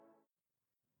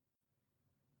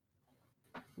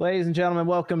Ladies and gentlemen,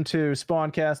 welcome to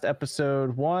Spawncast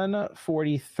episode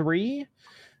 143,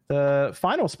 the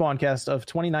final Spawncast of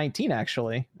 2019,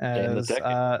 actually. Of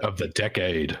the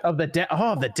decade. Of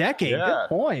the decade. Yeah.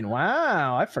 Good point.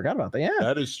 Wow, I forgot about that. Yeah,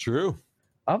 That is true.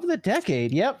 of the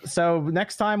decade. Yep. So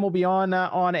next time we'll be on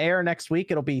air next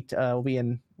week. It'll be we'll be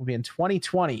in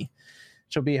 2020,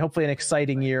 which will be hopefully an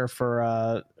exciting year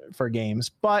for games.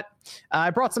 But I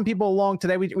brought some people along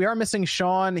today. We are missing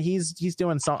Sean. He's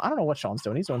doing some. I don't know what Sean's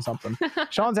doing. He's doing something.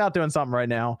 Sean's out doing something right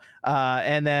now.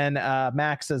 And then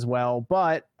Max as well.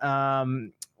 But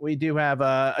we do have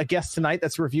a guest tonight.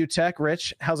 That's Review Tech.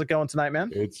 Rich, how's it going tonight,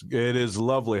 man? It is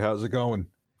lovely. How's it going?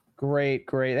 Great.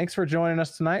 Thanks for joining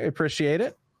us tonight. We appreciate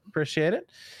it.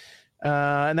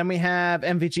 And then we have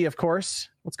MVG, of course.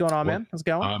 What's going on, man? How's it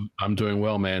going? I'm doing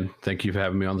well, man. Thank you for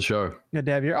having me on the show. Good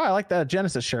to have you. Oh, I like the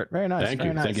Genesis shirt. Very nice. Thank very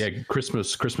you. Nice. Thank you.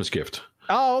 Christmas gift.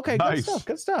 Oh, okay. Nice.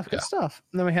 Good stuff.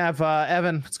 And then we have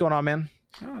Evan. What's going on, man?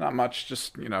 Not much.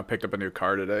 Just picked up a new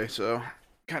car today, so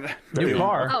kind of New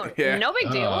car. Oh, Yeah. no big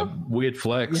deal. Weird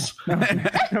flex.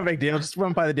 No big deal. Just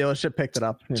went by the dealership, picked it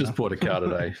up. Just bought a car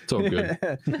today. It's all good.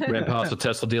 Ran past a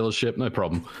Tesla delership. No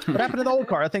problem. What happened to the old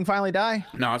car? That thing finally die?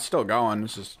 No, it's still going.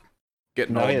 It's just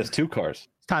getting No, old. he has two cars.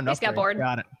 It's time to He's got upgrade.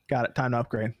 bored. Got it. Time to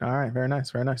upgrade. All right. Very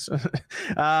nice.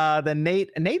 Then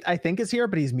Nate, I think, is here,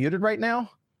 but he's muted right now.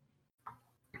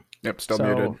 Yep, still So-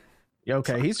 muted.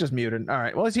 Okay, he's just muted. All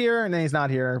right. Well, he's here and then he's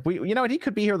not here. You know what? He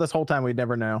could be here this whole time. We'd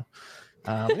never know.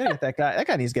 We gotta get that guy. That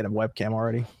guy needs to get a webcam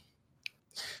already.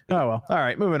 Oh well. All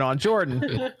right. Moving on.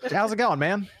 Jordan, how's it going,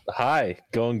 man? Hi,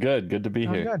 going good. Good to be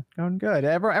here. Going good.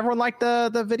 Everyone liked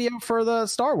the video for the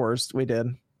Star Wars we did.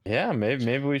 Yeah,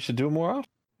 maybe we should do more often.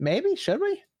 Maybe should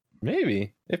we?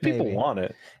 Maybe if people Maybe. want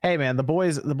it. Hey man, the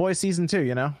boys season 2.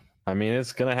 You know, I mean,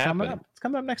 it's gonna it's coming happen. up. It's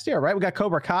coming up next year, right? We got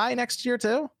Cobra Kai next year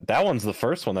too. That one's the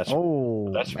first one. That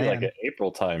should be like man. an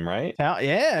April time, right?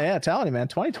 Yeah. Telling you, man.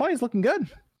 2020 is looking good.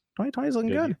 2020 is looking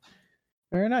good.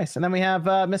 Very nice. And then we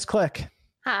have Miss Click.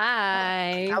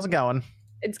 Hi. How's it going?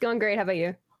 It's going great. How about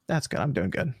you? That's good. I'm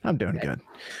doing good.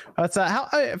 Let's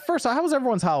first off, how was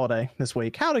everyone's holiday this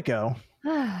week? How'd it go?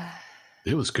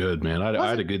 It was good, man. I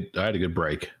had a good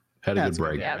break. That's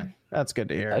good. Yeah. That's good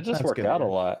to hear. I just That's worked good to out a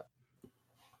hear. lot.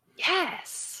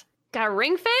 Yes. Got a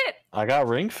Ring Fit? I got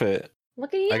Ring Fit.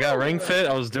 Look at you. I got Ring Fit.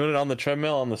 I was doing it on the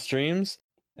treadmill on the streams,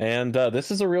 and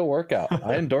this is a real workout.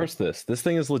 I endorse this. This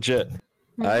thing is legit.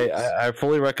 I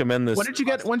fully recommend this. When did you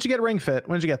get Ring Fit?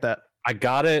 When did you get that? I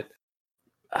got it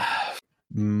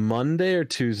Monday or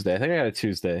Tuesday. I think I got it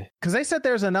Tuesday. Because they said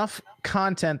there's enough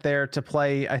content there to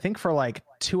play, I think, for like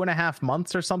 2.5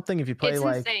 months or something. If you play It's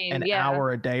like insane, an yeah.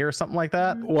 hour a day or something like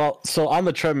that. Well, so on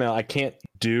the treadmill, I can't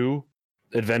do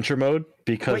adventure mode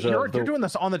because Wait, of you're doing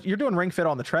this you're doing Ring Fit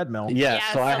on the treadmill. Yeah,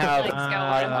 Yeah, so I something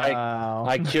have like so.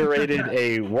 I curated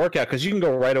a workout because you can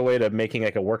go right away to making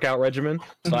like a workout regimen.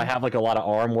 So I have like a lot of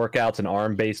arm workouts and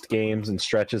arm based games and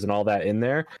stretches and all that in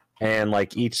there, and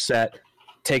like each set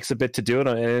takes a bit to do it,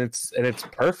 and it's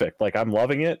perfect. Like I'm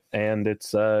loving it, and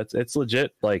it's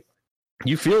legit. Like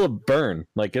you feel a burn,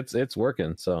 like it's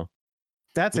working. So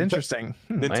That's interesting.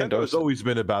 Nintendo endorse has it. always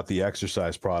been about the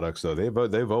exercise products, though.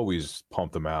 They've always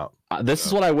pumped them out. this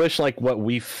is what I wish like what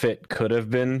We Fit could have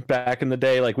been back in the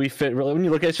day. Like We Fit, really, when you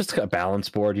look at it, it's just a balance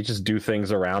board. You just do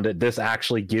things around it. This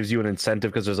actually gives you an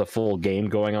incentive because there's a full game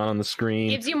going on the screen.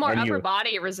 Gives you more and upper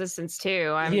body resistance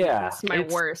too. Yeah, It's my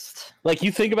it's- worst. Like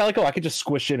you think about like, oh, I could just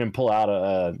squish in and pull out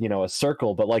a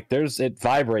circle, but like it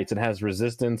vibrates and has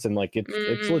resistance and like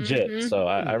it's legit. Mhm. So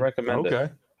I recommend it.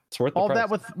 Okay. It's worth the All price.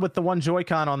 that with the one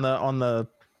Joy-Con on the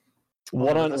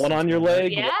one on your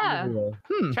leg. Yeah. one on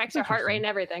your- Tracks your heart rate and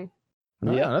everything.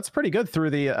 Yeah, that's pretty good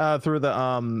through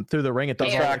the ring. It does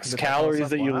Yeah. all the- tracks the calories stuff.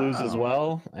 that you lose as Wow.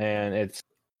 well, and it's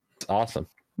awesome.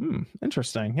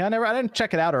 Interesting. Yeah, I didn't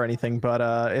check it out or anything, but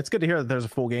it's good to hear that there's a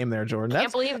full game there, Jordan. Can't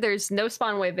That's believe there's no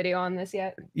Spawn Wave video on this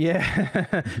yet. yeah.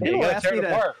 Yeah, you People gotta ask tear me it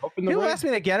to apart. Open the people ring. ask me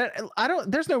to get it. I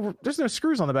don't. There's no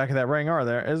screws on the back of that ring, are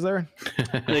there? Is there?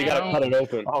 You gotta cut it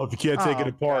open. Oh, if you can't take Oh, it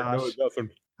apart, no, gosh. nothing.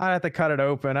 I have to cut it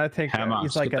open. I think Hammer.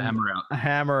 it's Get like the hammer out. a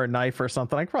hammer or a knife or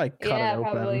something. I could probably cut Yeah, it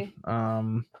open.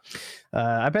 probably.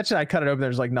 I bet you I cut it open.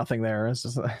 There's like nothing there. It's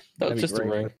just that'd That's be just a great.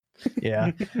 ring.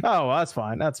 Yeah. Oh, well, that's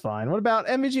fine. That's fine. What about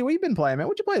MVG? What you been playing, man?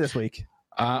 What'd you play this week?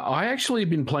 I actually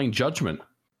been playing Judgment.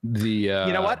 You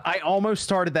know what? I almost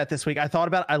started that this week. I thought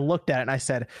about it. I looked at it and I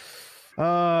said,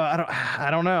 I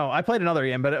don't know. I played another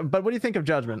game, but what do you think of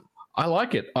Judgment? I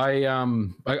like it. I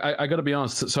got to be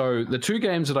honest. So the two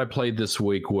games that I played this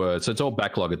week were, so it's all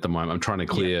backlog at the moment. I'm trying to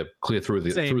clear through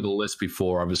Same. the list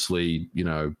before, obviously,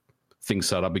 things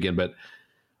start up again. But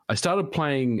I started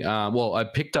playing. I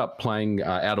picked up playing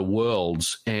Outer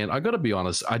Worlds, and I got to be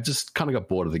honest, I just kind of got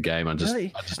bored of the game. I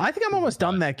think I'm almost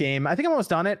done that game. I think I'm almost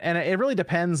done it, and it really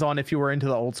depends on if you were into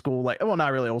the old school, like, well,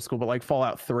 not really old school, but like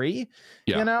Fallout 3.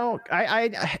 Yeah. You know,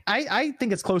 I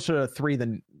think it's closer to 3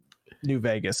 than New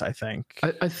Vegas. I think.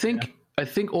 I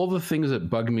think all the things that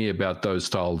bug me about those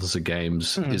styles of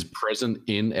games is present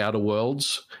in Outer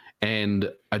Worlds,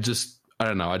 and I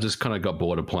don't know. I just kind of got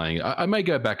bored of playing it. I may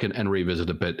go back and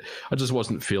revisit it, but I just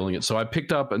wasn't feeling it. So I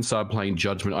picked up and started playing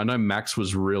Judgment. I know Max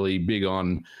was really big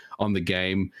on the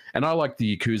game, and I like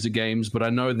the Yakuza games, but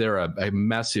I know they're a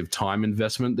massive time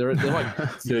investment. They're like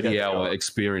 30-hour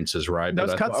experiences, right?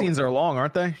 Those cutscenes are long,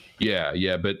 aren't they?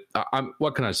 Yeah. But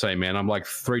what can I say, man? I'm like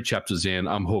 3 chapters in.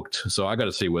 I'm hooked. So I got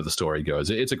to see where the story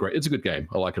goes. It's a good game.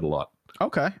 I like it a lot.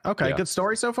 Okay. Yeah. Good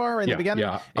story so far in the beginning.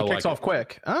 Yeah, it kicks off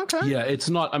quick. Okay. Yeah, it's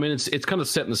not. I mean, it's kind of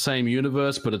set in the same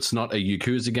universe, but it's not a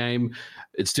Yakuza game.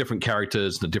 It's different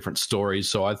characters and different stories.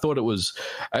 So I thought it was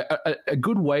a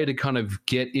good way to kind of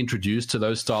get introduced to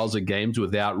those styles of games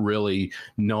without really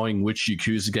knowing which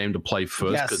Yakuza game to play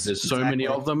first, because there's so many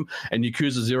of them, and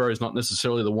Yakuza 0 is not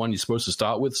necessarily the one you're supposed to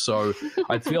start with. So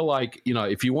I feel like,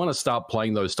 if you want to start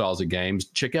playing those styles of games,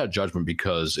 check out Judgment,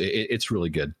 because it's really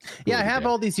good. Yeah, I have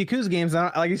all these Yakuza games.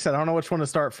 Like you said, I don't know which one to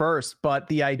start first, but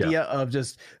the idea of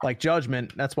just like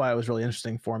Judgment, that's why it was really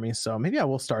interesting for me. So maybe I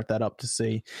will start that up to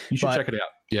see. You should check it out.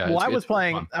 Yeah. Well, I was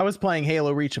playing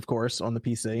Halo Reach, of course, on the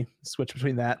PC. Switch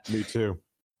between that. Me too.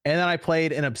 And then I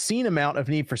played an obscene amount of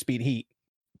Need for Speed Heat.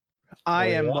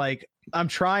 I'm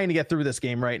trying to get through this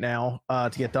game right now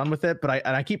to get done with it, but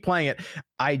I keep playing it.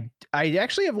 I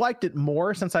actually have liked it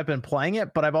more since I've been playing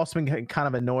it, but I've also been kind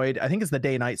of annoyed. I think it's the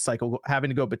day-night cycle having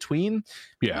to go between.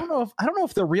 Yeah. I don't know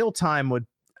if a real time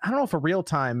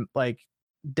like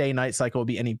day-night cycle would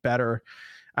be any better.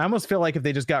 I almost feel like if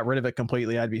they just got rid of it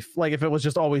completely, I'd be like, if it was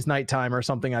just always nighttime or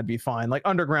something, I'd be fine. Like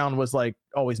Underground was like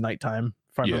always nighttime,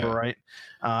 if I remember right.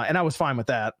 And I was fine with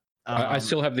that. I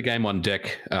still have the game on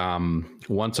deck.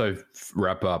 Once I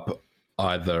wrap up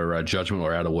either Judgment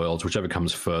or Outer Worlds, whichever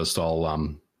comes first,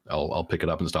 I'll pick it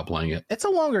up and start playing it. It's a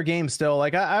longer game still.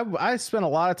 Like I spent a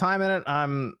lot of time in it.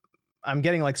 I'm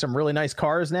getting like some really nice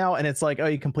cars now, and it's like, oh,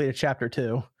 you completed chapter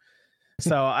 2.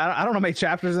 So I don't know how many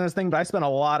chapters in this thing, but I spent a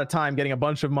lot of time getting a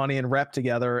bunch of money and rep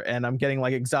together, and I'm getting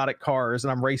like exotic cars,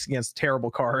 and I'm racing against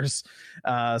terrible cars.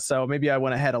 So maybe I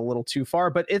went ahead a little too far,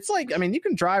 but it's like, I mean, you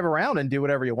can drive around and do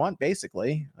whatever you want,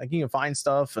 basically. Like you can find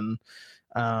stuff, and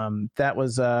that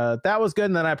was good.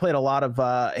 And then I played a lot of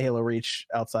Halo Reach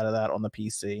outside of that on the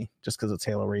PC, just because it's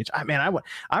Halo Reach.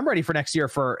 I'm ready for next year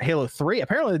for Halo 3.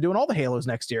 Apparently they're doing all the Halos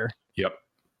next year. Yep.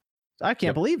 I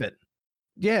can't believe it.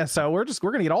 Yeah, so we're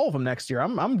gonna get all of them next year.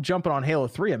 I'm jumping on Halo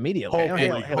 3 immediately.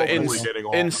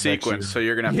 In sequence, so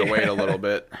you're gonna have to wait a little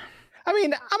bit. I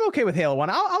mean, I'm okay with Halo 1.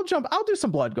 I'll jump. I'll do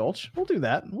some Blood Gulch. We'll do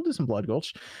that. We'll do some Blood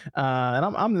Gulch, and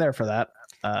I'm there for that.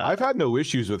 I've had no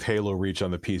issues with Halo Reach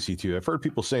on the PC too. I've heard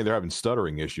people saying they're having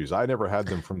stuttering issues. I never had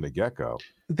them from the get-go.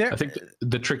 I think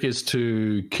the trick is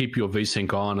to keep your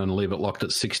VSync on and leave it locked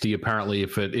at 60. Apparently,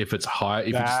 if it's high, if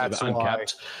you just leave it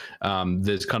uncapped,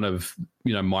 there's kind of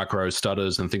micro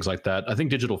stutters and things like that. I think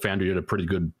Digital Foundry did a pretty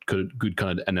good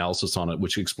kind of analysis on it,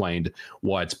 which explained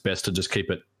why it's best to just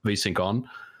keep it VSync on.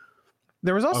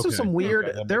 There was also some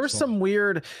weird. There was some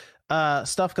weird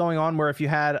stuff going on where if you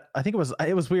had, I think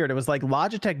it was weird. It was like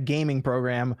Logitech gaming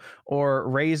program or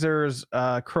Razer's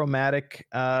Chromatic,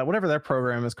 whatever their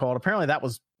program is called. Apparently that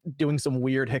was doing some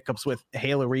weird hiccups with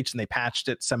Halo Reach, and they patched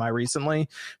it semi-recently.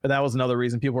 But that was another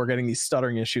reason people were getting these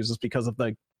stuttering issues, is because of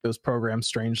those programs,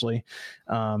 strangely.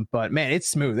 But man, it's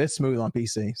smooth. It's smooth on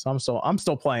PC. So I'm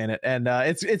still playing it, and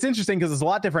it's interesting because it's a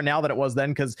lot different now than it was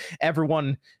then, because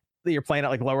everyone that you're playing at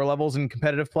like lower levels in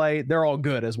competitive play, they're all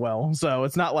good as well. So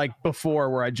it's not like before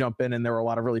where I jump in and there were a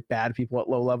lot of really bad people at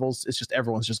low levels. It's just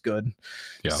everyone's just good.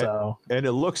 Yeah. So and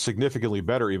it looks significantly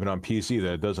better even on PC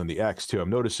than it does on the X too. I'm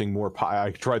noticing more.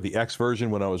 I tried the X version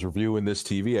when I was reviewing this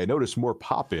TV. I noticed more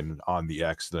pop-in on the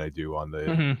X than I do on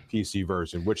the PC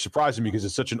version, which surprised me because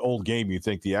it's such an old game. You'd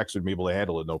think the X would be able to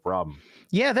handle it no problem.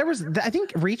 Yeah, I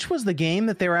think Reach was the game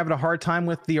that they were having a hard time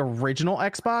with the original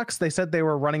Xbox. They said they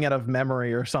were running out of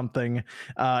memory or something,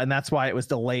 and that's why it was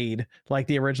delayed. Like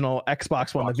the original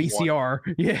Xbox One, the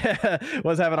VCR,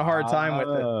 was having a hard time with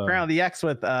it. Apparently the X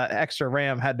with extra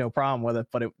RAM had no problem with it,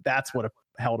 but that's what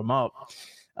held them up,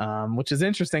 which is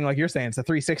interesting. Like you're saying, it's a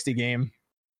 360 game.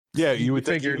 Yeah, you would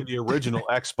think even the original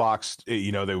Xbox,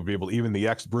 they would be able, even the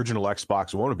original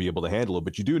Xbox One would be able to handle it.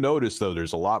 But you do notice, though,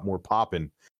 there's a lot more popping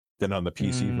than on the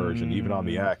PC version, even on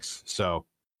the X. So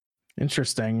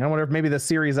interesting. I wonder if maybe the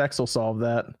Series X will solve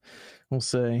that. We'll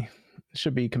see. It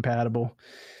should be compatible.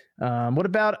 What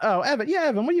about Evan? Yeah,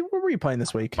 Evan, what were you playing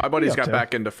this week? My What are you buddies up got to?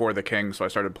 back into For the King, so I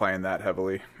started playing that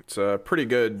heavily. It's pretty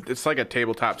good. It's like a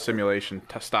tabletop simulation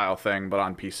style thing, but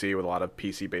on PC with a lot of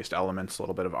PC-based elements, a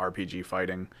little bit of RPG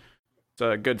fighting. It's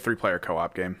a good 3-player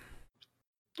co-op game.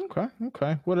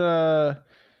 Okay. What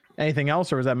anything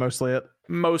else, or is that mostly it?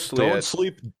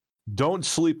 Mostly Don't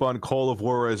sleep on Call of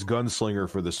Juarez Gunslinger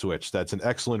for the Switch. That's an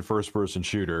excellent first-person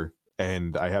shooter,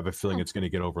 and I have a feeling it's going to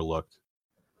get overlooked.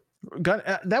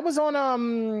 That was on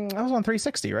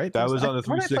 360, right? That was on the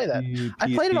where did 360.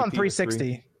 I played it on PSP,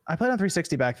 360. I played it on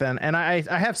 360 back then, and I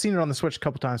have seen it on the Switch a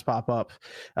couple times pop up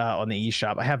on the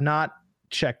eShop. I have not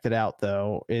checked it out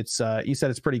though. It's you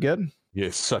said it's pretty good. Yeah,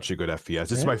 it's such a good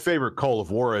FPS. It's Yeah. my favorite Call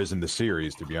of Juarez in the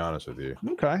series, to be honest with you.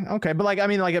 Okay, but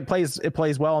it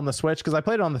plays well on the Switch because I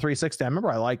played it on the 360. I remember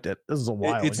I liked it. This is a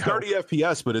while It's ago. 30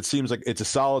 FPS, but it seems like it's a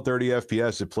solid 30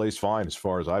 FPS. It plays fine as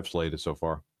far as I've played it so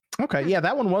far. Okay, yeah,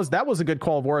 that was a good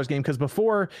Call of Juarez game because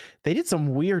before they did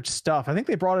some weird stuff. I think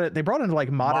they brought it into like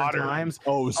modern times.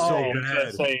 Oh, so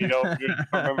good. Say, you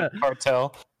remember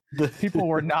Cartel? People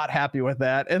were not happy with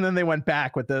that, and then they went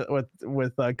back with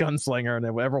Gunslinger, and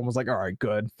everyone was like, "All right,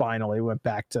 good." Finally, went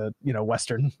back to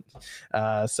Western.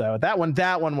 So that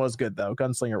one was good though.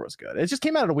 Gunslinger was good. It just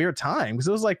came out at a weird time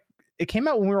because it came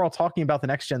out when we were all talking about the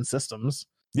next gen systems.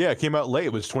 Yeah, it came out late.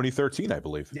 It was 2013, I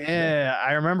believe. Yeah,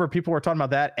 I remember people were talking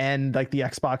about that and like the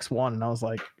Xbox One, and I was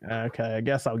like, okay, I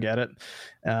guess I'll get it.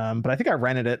 But I think I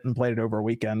rented it and played it over a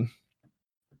weekend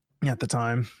at the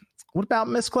time. What about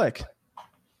Miss Click?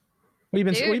 What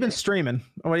have you been streaming?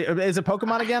 Is it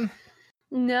Pokemon again?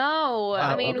 No,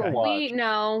 I mean okay. we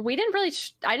didn't really.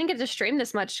 I didn't get to stream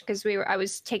this much because I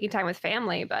was taking time with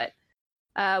family, but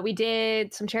we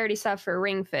did some charity stuff for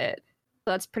Ring Fit.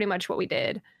 So that's pretty much what we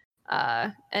did.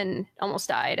 And almost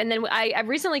died. And then I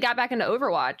recently got back into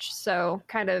Overwatch, so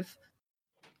kind of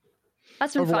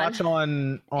that's been Overwatch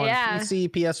fun. on Yeah. PC,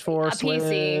 PS4, Switch.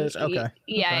 PC. Okay.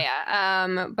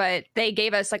 Yeah. But they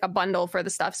gave us like a bundle for the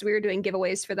stuff, so we were doing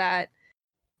giveaways for that.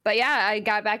 But yeah, I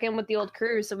got back in with the old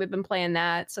crew, so we've been playing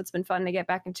that. So it's been fun to get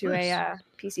back into a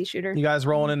PC shooter. You guys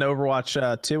rolling into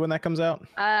Overwatch 2 when that comes out?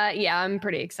 Yeah, I'm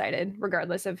pretty excited,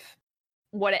 regardless of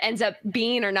what it ends up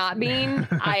being or not being.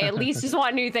 I at least just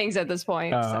want new things at this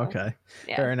point. Oh, so, okay.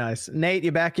 yeah. Very nice. Nate,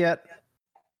 you back yet?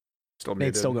 Still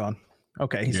Nate's still gone.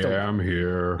 Okay, he's still I'm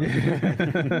here.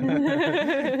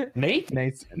 Nate?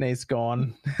 Nate's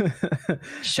gone.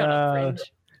 Shut up, Fringe.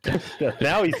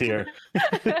 Now he's here.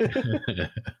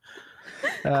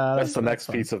 That's the next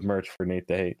fun. piece of merch for Nate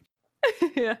to hate.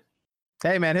 Yeah.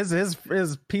 Hey man, his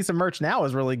piece of merch now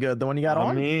is really good. The one you got I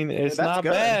on. mean, it's That's not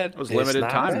good. bad. It was It's limited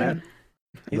not time, bad. man.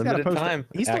 He's got to Limited post. time.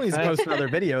 He still needs to Act post another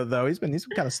video though. He's been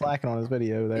kind of slacking on his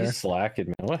video there. He's slacking,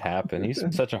 man. What happened? He's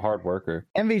such a hard worker.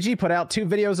 MVG put out 2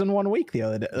 videos in 1 week the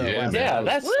other day. last Yeah, week.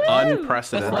 that's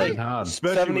Unprecedented. That's like- hard.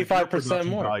 Especially with 75% your production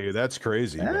more. value. That's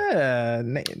crazy. Yeah,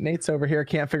 Nate's over here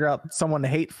can't figure out someone to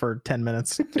hate for 10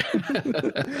 minutes.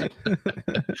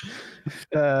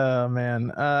 Oh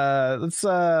man. Let's is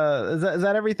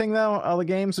that everything though? All the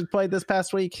games we played this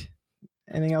past week?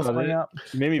 Anything else Well, coming up?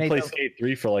 You made me Nate, play don't- Skate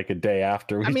 3 for like a day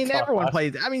after. I mean, talked everyone last-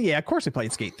 played. I mean, yeah, of course we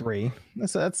played Skate 3.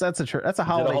 That's a Did a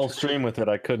holiday. whole stream with it.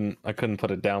 I couldn't put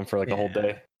it down for like a whole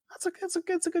day. It's a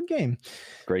good game.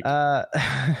 Great.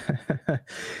 The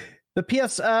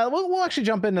PS. We'll actually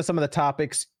jump into some of the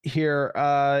topics here.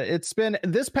 It's been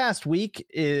this past week.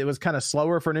 It was kind of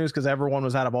slower for news because everyone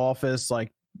was out of office.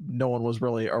 Like no one was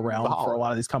really around for a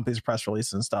lot of these companies' press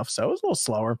releases and stuff. So it was a little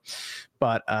slower,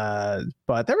 but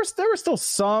there was still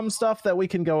some stuff that we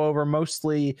can go over,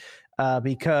 mostly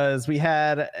because we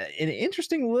had an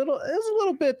interesting it was a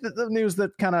little bit of news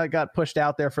that kind of got pushed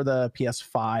out there for the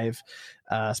PS5,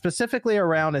 specifically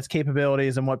around its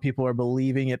capabilities and what people are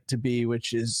believing it to be,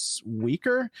 which is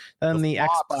weaker than the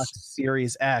Xbox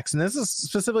Series X. And this is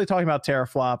specifically talking about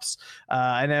teraflops.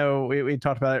 I know we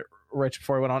talked about it, Rich,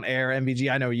 before we went on air. MVG,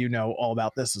 I know you know all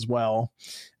about this as well.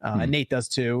 And Nate does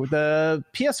too. The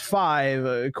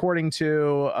PS5, according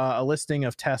to a listing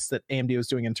of tests that AMD was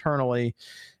doing internally,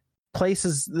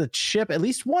 places the chip, at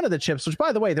least one of the chips, which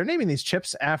by the way, they're naming these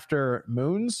chips after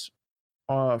moons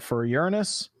for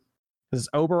Uranus. This is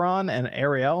Oberon and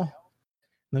Ariel.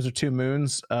 Those are 2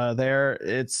 moons there.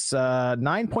 It's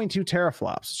 9.2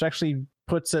 teraflops, which actually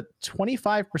puts it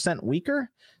 25% weaker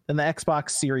than the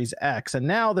Xbox Series X. And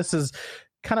now this is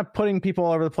kind of putting people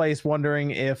all over the place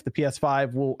wondering if the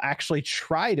PS5 will actually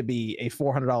try to be a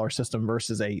 $400 system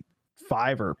versus a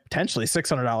 $500 or potentially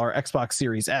 $600 Xbox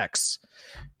Series X.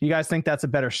 Do you guys think that's a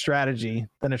better strategy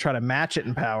than to try to match it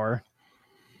in power?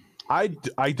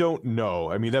 I don't know.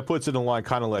 I mean, that puts it in line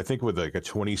kind of, I think, with like a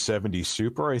 2070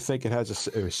 Super. I think it has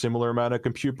a similar amount of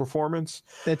compute performance.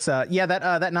 It's that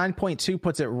 9.2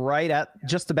 puts it right at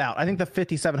just about. I think the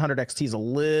 5700 XT is a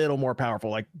little more powerful,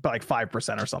 like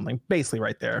 5% or something, basically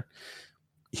right there.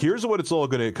 Here's what it's all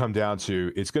going to come down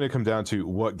to. It's going to come down to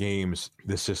what games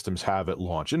the systems have at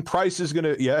launch, and price is going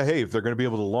to. Yeah, hey, if they're going to be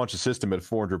able to launch a system at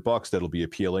 $400, that'll be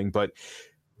appealing. But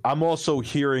I'm also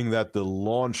hearing that the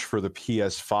launch for the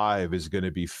PS5 is going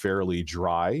to be fairly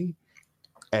dry.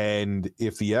 And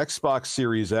if the Xbox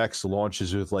Series X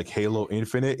launches with like Halo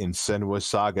Infinite and Senua's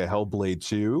Saga Hellblade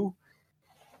 2,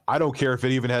 I don't care if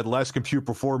it even had less compute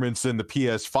performance than the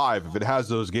PS5. If it has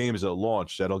those games at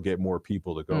launch, that'll get more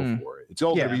people to go for it. It's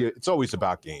all gonna be. It's always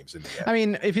about games in the end. I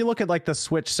mean, if you look at like the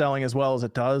Switch selling as well as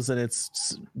it does, and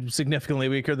it's significantly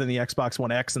weaker than the Xbox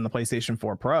One X and the PlayStation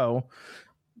 4 Pro.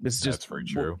 It's just That's very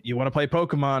true. You want to play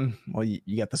Pokemon? Well, you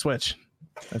get the Switch.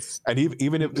 And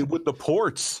even if, with the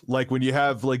ports, like when you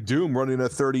have like Doom running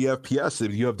at 30 FPS,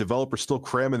 if you have developers still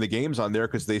cramming the games on there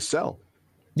because they sell.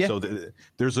 Yeah. So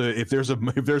if there's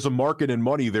a market and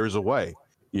money, there's a way.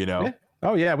 You know. Yeah.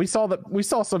 Oh yeah, we saw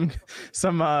some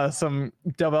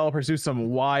developers do some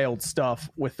wild stuff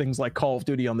with things like Call of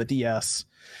Duty on the DS.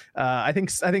 I think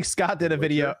Scott did a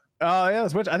video. Oh yeah,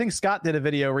 Switch. I think Scott did a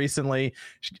video recently.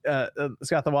 Scott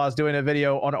the Waz doing a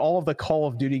video on all of the Call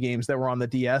of Duty games that were on the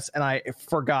DS, and I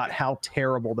forgot how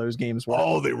terrible those games were.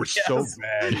 Oh, they were so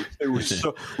bad. They were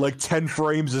so like 10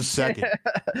 frames a second.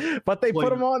 But they put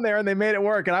them on there and they made it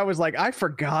work. And I was like, I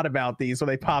forgot about these when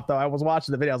they popped up. I was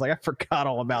watching the video. I was like, I forgot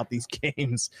all about these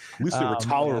games. At least they were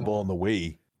tolerable on the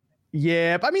Wii.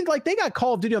 Yeah, but I mean, like they got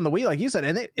Call of Duty on the Wii, like you said,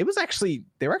 and it was actually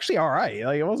they were actually all right.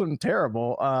 Like it wasn't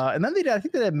terrible. And then I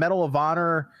think they did Medal of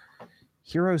Honor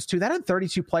Heroes 2. That had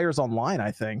 32 players online,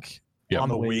 I think. On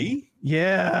the Wii?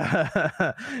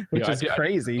 Yeah, which is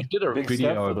crazy. I did a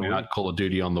video about Call of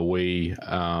Duty on the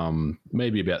Wii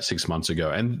maybe about 6 months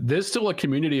ago, and there's still a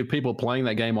community of people playing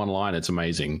that game online. It's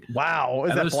amazing. Wow,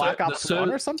 is that Black Ops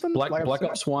 1 or something? Black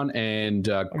Ops 1 and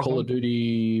Call of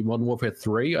Duty Modern Warfare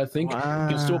 3, I think. Wow.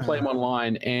 You can still play them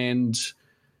online, and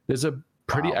there's a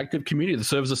pretty active community. The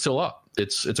servers are still up.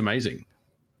 It's amazing.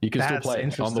 You can still play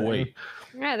it on the Wii.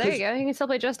 Yeah, there you go. You can still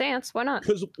play Just Dance. Why not?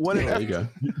 Because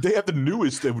they have the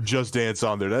newest of Just Dance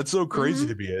on there. That's so crazy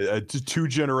to be a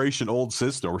 2-generation old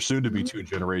system, or soon to be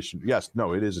 2-generation. Yes,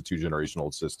 no, it is a 2-generation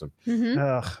old system. Ugh,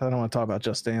 I don't want to talk about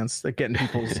Just Dance. They're getting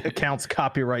people's accounts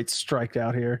copyright striked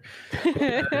out here.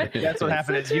 That's what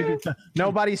happened at Ubisoft.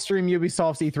 Nobody streamed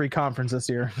Ubisoft's E3 conference this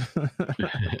year.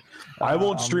 I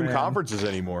won't stream conferences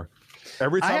anymore.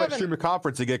 Every time I stream a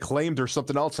conference, they get claimed or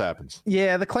something else happens.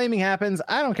 Yeah, the claiming happens.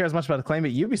 I don't care as much about the claim,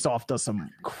 but Ubisoft does some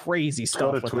crazy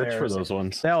stuff. Go to Twitch for those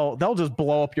ones. They'll just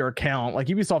blow up your account. Like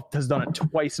Ubisoft has done it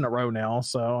twice in a row now,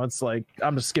 so it's like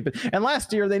I'm just skipping. And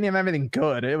last year they didn't have anything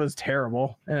good. It was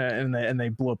terrible, and they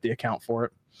blew up the account for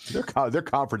it. Their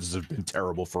conferences have been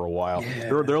terrible for a while.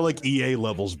 Yeah. They're like EA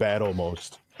levels bad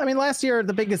almost. I mean, last year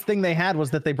the biggest thing they had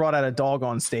was that they brought out a dog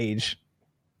on stage,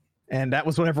 and that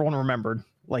was what everyone remembered.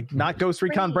 Like not Ghost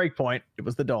Recon Breakpoint, it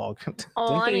was the dog.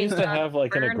 Oh, they used to have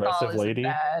like an aggressive lady.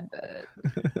 Bad,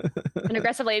 an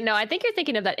aggressive lady. No, I think you're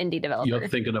thinking of that indie developer. You're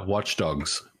thinking of Watch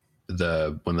Dogs, when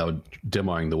they were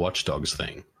demoing the Watch Dogs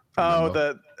thing.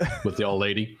 Oh, with the old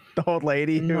lady. The old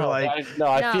lady who I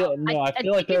feel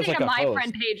like there's like a my host.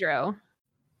 friend Pedro.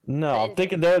 No, I'm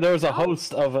thinking there was a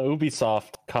host of an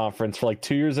Ubisoft conference for like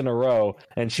 2 years in a row,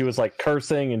 and she was like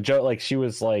cursing and like she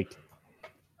was like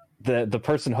the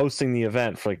person hosting the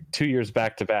event for like 2 years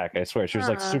back to back. I swear she was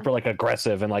like super like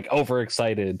aggressive and like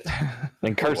overexcited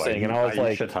and cursing, and I was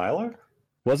like, Tyler?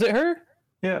 Was it her?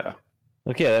 Yeah.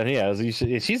 Okay, yeah,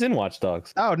 she's in Watch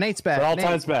Dogs. Oh, Nate's back. For all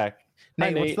time's back.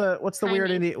 Nate, Hi, what's the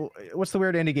weird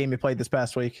indie game you played this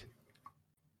past week?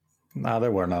 No,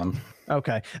 there were none.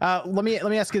 Okay. Let me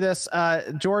ask you this,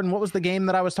 Jordan. What was the game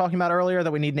that I was talking about earlier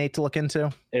that we need Nate to look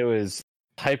into? It was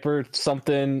Hyper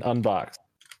something Unboxed.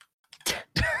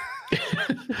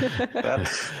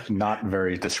 That's not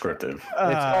very descriptive.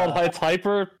 It's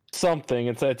Hyper something.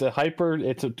 It's a hyper.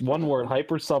 It's a one word.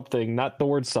 Hyper something. Not the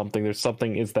word something. There's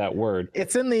something is that word.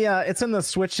 It's in the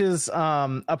Switch's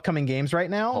upcoming games right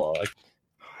now.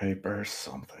 Hyper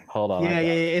something. Hold on. Yeah.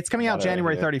 It's coming out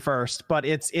January 31st, but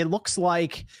it looks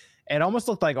like it almost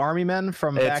looked like Army Men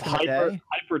from back in the day.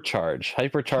 Hypercharge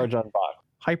Unboxed.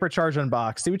 Hypercharge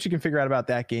Unboxed. See what you can figure out about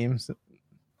that game.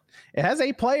 It has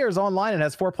 8 players online. It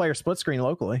has 4-player split screen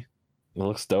locally. It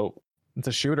looks dope. It's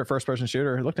a shooter, first-person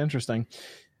shooter. It looked interesting.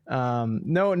 No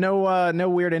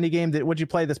weird indie game. What'd you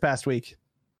play this past week?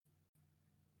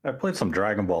 I played some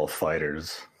Dragon Ball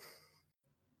Fighters.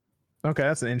 Okay,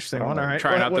 that's an interesting one. All right,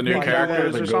 Trying out the new made you do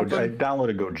characters that? or something? I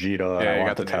downloaded Gogeta. Yeah, I you want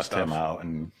got to the new test him stuff. out,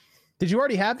 and Did you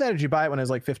already have that, or did you buy it when it was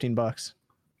like $15?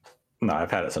 no, I've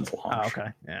had it since launch. Oh,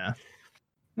 okay, yeah.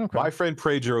 Okay. My friend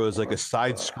Pedro is like a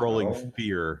side-scrolling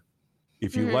Fear.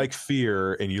 If you Mhm. like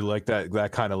Fear and you like that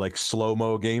kind of like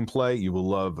slow-mo gameplay, you will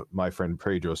love My Friend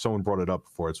Pedro. Someone brought it up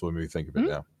before. It's what made me think of it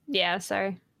now. Yeah,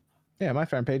 sorry. Yeah, my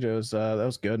friend Pedro's that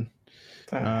was good.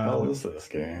 What the hell is this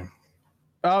game?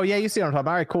 Oh yeah, you see what I'm talking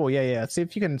about. All right, cool. Yeah. See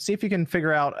if you can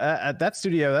figure out at that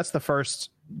studio. That's the first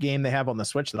game they have on the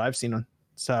Switch that I've seen.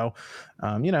 So,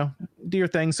 do your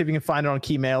thing. See if you can find it on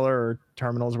Keymailer or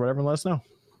terminals or whatever. And let us know.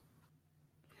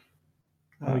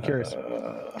 I'll be curious.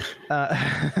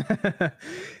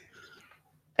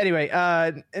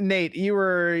 Anyway, Nate, you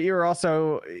were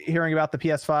also hearing about the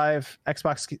PS5,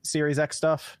 Xbox Series X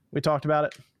stuff. We talked about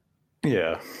it.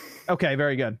 Yeah. Okay,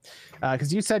 very good.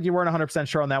 Because you said you weren't 100%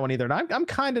 sure on that one either, and I'm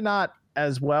kind of not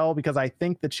as well, because I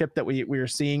think the chip that we are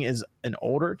seeing is an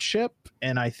older chip,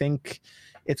 and I think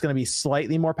it's going to be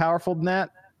slightly more powerful than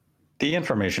that. The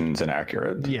information's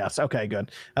inaccurate. Yes. Okay,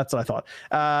 good. That's what I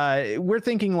thought. We're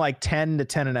thinking like 10 to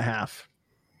 10.5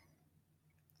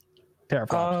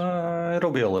 teraflops.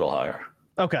 It'll be a little higher.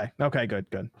 Okay, good.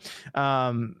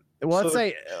 Well, let's So-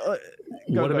 say.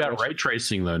 What go, about Rich. ray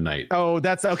tracing though, Nate? Oh,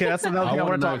 that's okay. That's another I thing I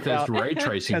want want to to know talk if there's about. ray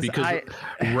tracing, 'Cause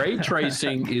because ray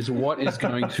tracing is what is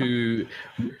going to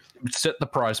set the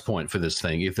price point for this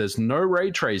thing. If there's no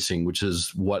ray tracing, which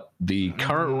is what the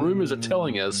current rumors are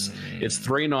telling us, it's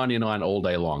 $399 all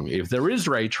day long. If there is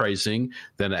ray tracing,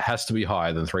 then it has to be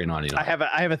higher than $399. I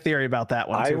have a theory about that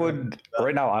one. I too. would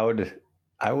right now.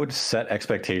 I would set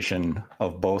expectation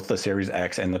of both the Series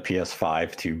X and the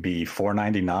PS5 to be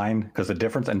 $499, because the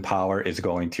difference in power is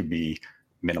going to be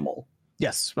minimal.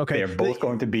 Yes. Okay. They are both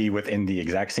going to be within the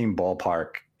exact same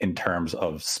ballpark in terms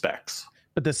of specs.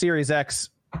 But the Series X,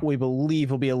 we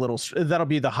believe, will be a little. That'll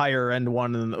be the higher end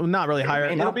one, and not really higher.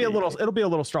 may It'll not be a be. little. It'll be a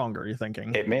little stronger. You're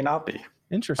thinking? It may not be.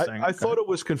 Interesting. I thought it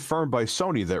was confirmed by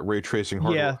Sony that ray tracing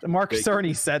hardware. Yeah, Mark They-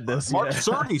 Cerny said this. Mark yeah.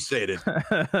 Cerny said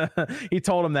it. He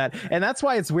told him that, and that's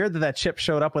why it's weird that chip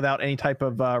showed up without any type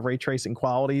of ray tracing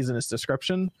qualities in its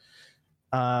description.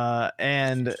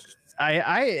 And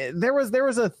there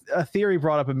was a theory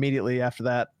brought up immediately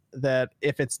after that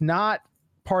if it's not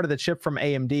part of the chip from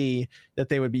AMD that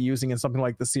they would be using in something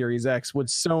like the Series X, would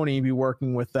Sony be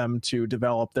working with them to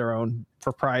develop their own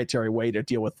proprietary way to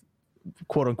deal with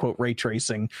quote unquote ray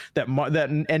tracing that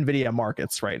NVIDIA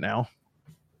markets right now?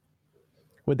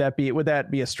 Would that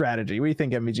be a strategy? What do you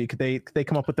think, MVG? Could they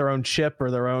come up with their own chip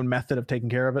or their own method of taking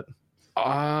care of it?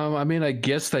 I mean, I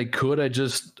guess they could.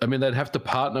 They'd have to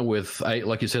partner with,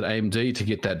 like you said, AMD to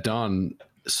get that done.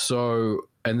 So,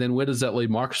 and then where does that leave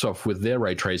Microsoft with their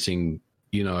ray tracing,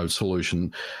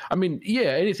 solution? I mean, yeah,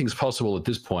 anything's possible at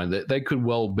this point. They could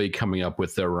well be coming up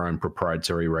with their own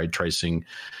proprietary ray tracing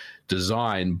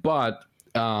design, but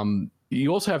you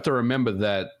also have to remember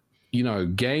that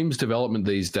games development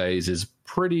these days is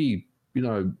pretty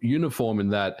uniform in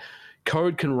that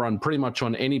code can run pretty much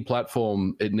on any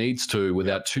platform it needs to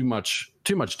without too much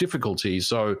difficulty.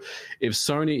 So if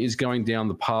Sony is going down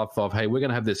the path of, hey, we're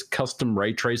going to have this custom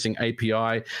ray tracing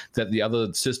API that the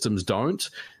other systems don't,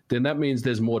 then that means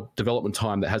there's more development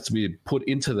time that has to be put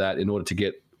into that in order to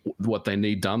get what they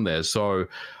need done there. So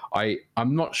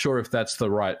I'm not sure if that's the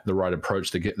right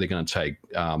approach they're going to take.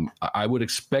 I would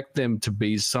expect them to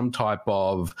be some type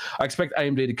of. I expect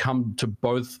AMD to come to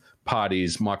both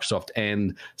parties, Microsoft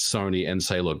and Sony, and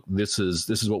say, "Look, this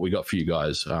is what we got for you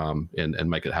guys," and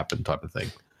make it happen, type of thing.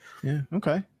 Yeah.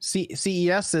 Okay.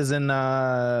 CES is in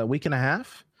a week and a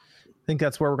half. I think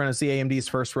that's where we're going to see AMD's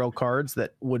first real cards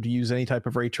that would use any type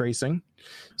of ray tracing.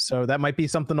 So that might be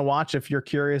something to watch if you're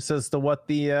curious as to what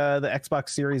the Xbox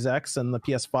Series X and the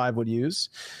PS5 would use.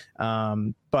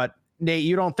 But Nate,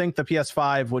 you don't think the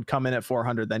PS5 would come in at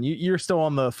 $400? Then you're still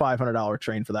on the $500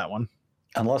 train for that one.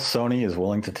 Unless Sony is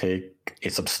willing to take a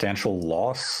substantial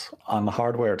loss on the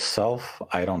hardware itself,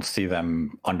 I don't see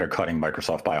them undercutting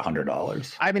Microsoft by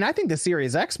 $100. I mean, I think the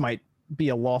Series X might be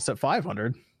a loss at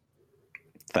 $500.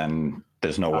 Then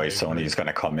there's no way Sony's going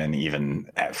to come in even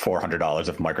at $400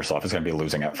 if Microsoft is going to be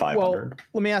losing at $500. Well,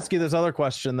 let me ask you this other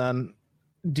question then.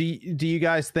 Do you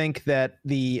guys think that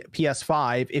the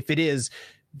PS5, if it is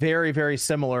very, very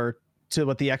similar to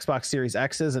what the Xbox Series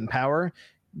X is in power,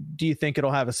 do you think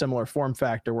it'll have a similar form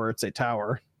factor where it's a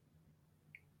tower?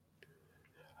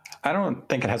 I don't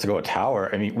think it has to go a tower.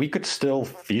 I mean, we could still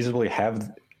feasibly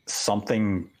have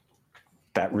something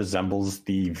that resembles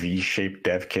the V-shaped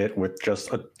dev kit with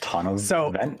just a ton of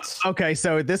vents. Okay,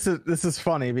 so this is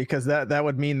funny because that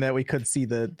would mean that we could see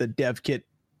the dev kit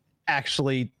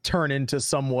actually turn into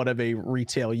somewhat of a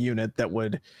retail unit that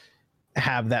would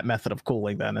have that method of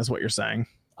cooling. Then is what you're saying.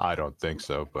 I don't think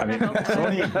so. But I mean,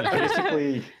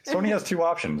 Sony has two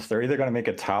options. They're either going to make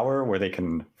a tower where they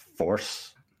can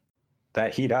force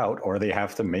that heat out, or they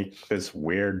have to make this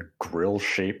weird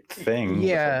grill-shaped thing.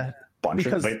 Yeah,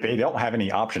 Because they don't have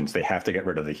any options. They have to get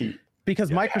rid of the heat.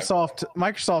 Because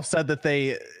Microsoft said that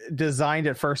they designed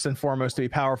it first and foremost to be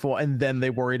powerful, and then they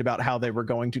worried about how they were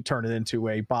going to turn it into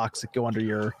a box that go under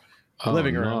your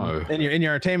living room in your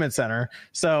entertainment center.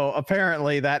 So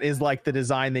apparently that is like the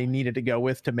design they needed to go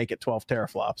with to make it 12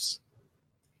 teraflops.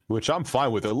 Which I'm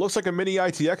fine with. It looks like a mini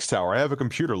ITX tower. I have a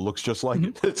computer that looks just like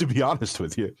it, to be honest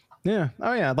with you. Yeah.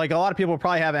 Oh yeah. Like a lot of people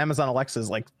probably have Amazon Alexas,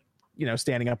 like, you know,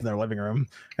 standing up in their living room.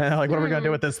 And like, what are we going to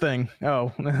do with this thing?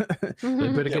 Oh, they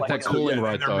better get that cooling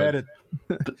right, though.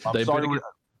 They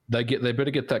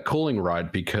better get that cooling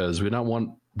right, because we don't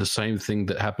want the same thing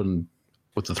that happened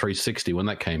with the 360 when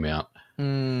that came out.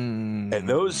 And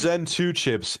those Zen 2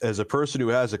 chips, as a person who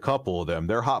has a couple of them,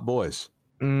 they're hot boys.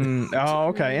 Oh,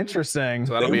 okay. Interesting.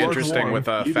 So that'll be interesting with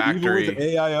a factory. Even with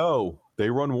AIO, they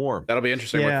run warm. That'll be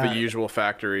interesting with the usual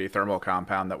factory thermal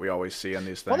compound that we always see on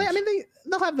these things. Well, I mean,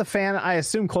 they'll have the fan, I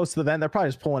assume, close to the vent. They're probably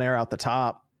just pulling air out the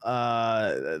top.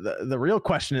 The real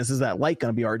question is that light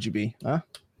going to be RGB? Huh?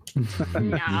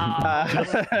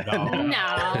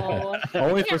 No.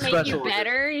 Only You for can't make special. you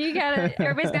better. You gotta.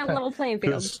 Everybody's got a level playing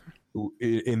field.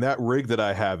 In that rig that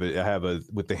I have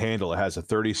with the handle, it has a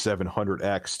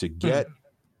 3700X. To get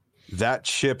that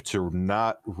chip to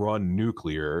not run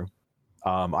nuclear,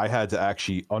 I had to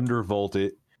actually undervolt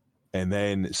it and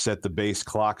then set the base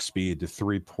clock speed to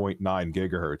 3.9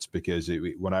 gigahertz, because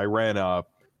when I ran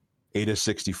up Ada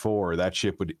 64, that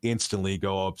chip would instantly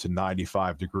go up to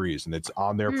 95 degrees, and it's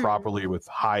on there properly with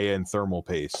high-end thermal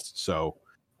paste. So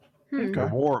they're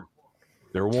warm.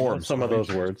 They're warm. Some of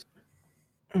those words.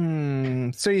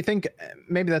 So you think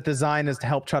maybe that design is to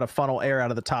help try to funnel air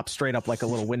out of the top straight up like a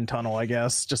little wind tunnel, I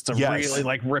guess, just to really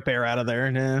like rip air out of there.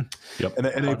 Yep.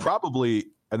 And they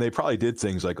probably did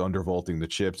things like undervolting the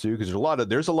chip too, because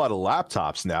there's a lot of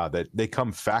laptops now that they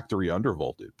come factory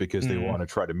undervolted because they want to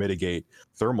try to mitigate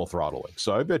thermal throttling.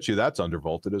 So I bet you that's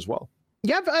undervolted as well.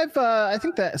 Yeah, I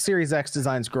think that Series X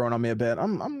design's growing on me a bit. I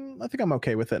think I'm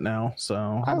okay with it now.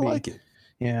 So I like it.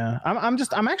 Yeah,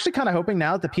 I'm actually kind of hoping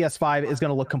now that the PS5 is going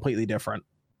to look completely different,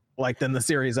 like than the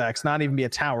Series X. Not even be a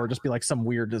tower, just be like some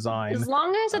weird design. As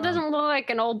long as it doesn't look like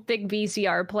an old big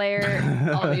VCR player,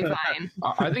 I'll be fine.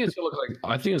 I think it's gonna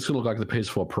look like the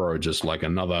PS4 Pro, just like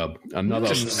another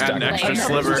Just an extra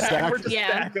sliver.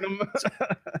 Stacking them.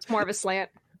 It's more of a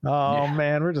slant. Oh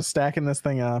man, we're just stacking this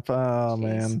thing up. Oh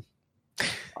man.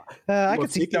 I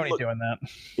could see Sony doing that.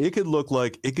 It could look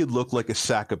like a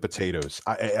sack of potatoes.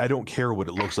 I don't care what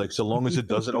it looks like, so long as it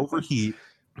doesn't overheat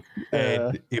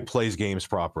and it plays games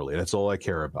properly. That's all I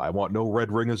care about. I want no red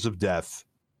rings of death.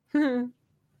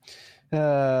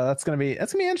 That's gonna be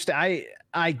interesting.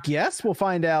 I guess we'll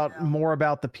find out more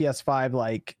about the PS5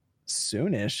 like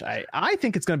soonish. I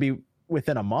think it's gonna be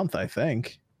within a month. I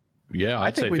think. Yeah,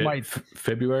 I think we might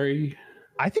February.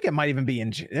 I think it might even be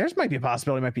there's might be a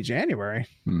possibility it might be January.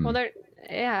 Well,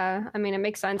 I mean, it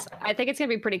makes sense. I think it's gonna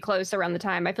be pretty close around the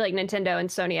time. I feel like Nintendo and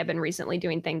Sony have been recently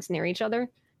doing things near each other,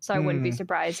 so I wouldn't be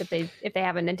surprised if they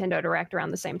have a Nintendo Direct around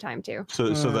the same time too.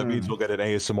 So that means we'll get an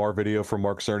ASMR video from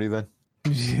Mark Cerny then.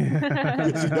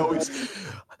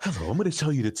 Hello, I'm going to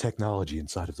tell you the technology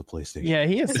inside of the PlayStation. Yeah,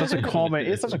 he has such a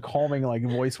calming like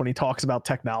voice when he talks about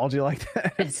technology like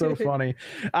that. It's so funny.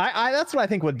 I that's what I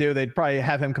think would do. They'd probably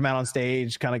have him come out on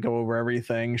stage, kind of go over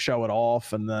everything, show it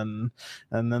off, and then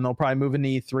they'll probably move into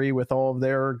E3 with all of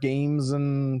their games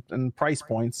and price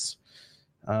points.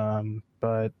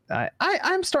 But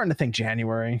I'm starting to think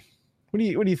January. What do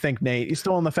you think, Nate? You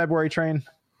still on the February train?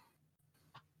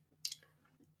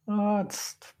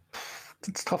 It's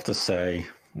tough to say.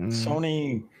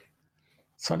 Sony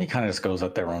kind of just goes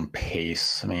at their own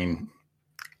pace. I mean,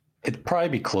 it'd probably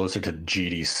be closer to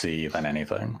GDC than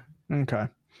anything. Okay.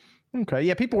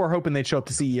 Yeah, people were hoping they'd show up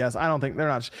to CES. I don't think they're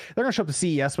going to show up to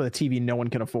CES with a TV no one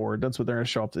can afford. That's what they're going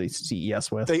to show up to CES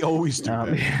with. They always do.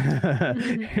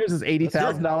 Here's this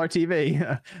 $80,000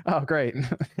 TV. Oh, great.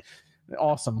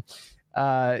 Awesome.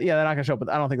 Yeah, they're not gonna show up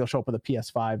I don't think they'll show up with a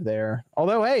PS5 there.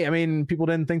 Although, hey, I mean, people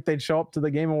didn't think they'd show up to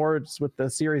the Game Awards with the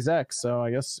Series X, so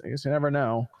I guess you never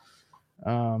know.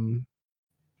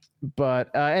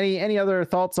 But any other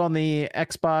thoughts on the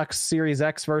Xbox Series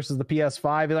X versus the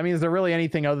PS5? I mean, is there really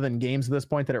anything other than games at this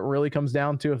point that it really comes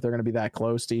down to if they're gonna be that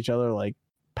close to each other, like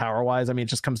power wise? I mean, it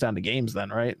just comes down to games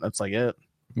then, right? That's like it.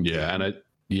 Yeah,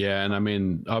 and I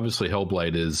mean, obviously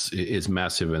Hellblade is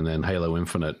massive, and then Halo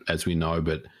Infinite, as we know,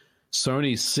 but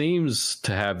Sony seems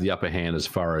to have the upper hand as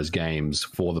far as games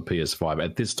for the PS5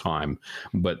 at this time,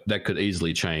 but that could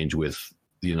easily change with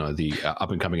the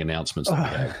up and coming announcements that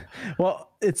we have.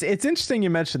 Well, it's interesting you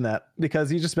mentioned that,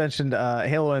 because you just mentioned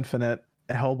Halo Infinite,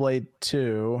 Hellblade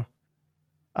 2.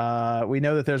 We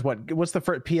know that there's what's the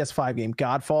first PS5 game?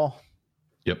 Godfall.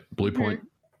 Yep, Bluepoint.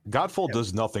 Godfall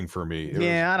does nothing for me. I don't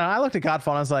know. I looked at Godfall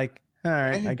and I was like, all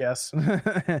right, I guess. We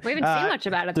haven't seen much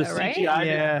about it though,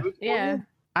 right? Yeah.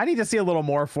 I need to see a little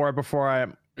more for it before I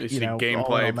see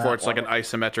gameplay before it's like an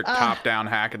isometric top-down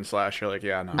hack and slash. You're like,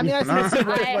 yeah, no. I mean,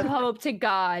 I hope to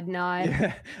God not.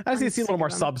 Yeah. I just need to see a little more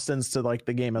substance to like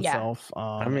the game itself.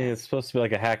 I mean, it's supposed to be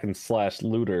like a hack and slash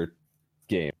looter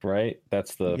game, right?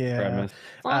 That's the premise.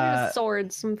 As long as it's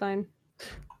swords, I'm fine.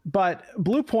 But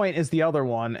Bluepoint is the other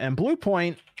one, and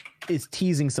Bluepoint is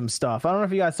teasing some stuff. I don't know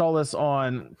if you guys saw this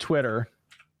on Twitter.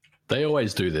 They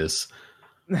always do this.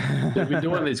 They've been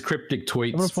doing these cryptic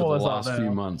tweets for the last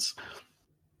few months.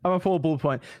 I'm gonna pull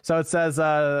Bluepoint. So it says,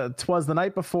 "'Twas the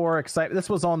night before excitement." This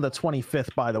was on the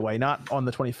 25th, by the way, not on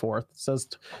the 24th. It says,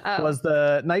 "'Twas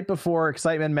the night before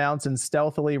excitement mounts in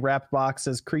stealthily wrapped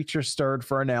boxes. Creatures stirred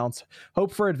for announce.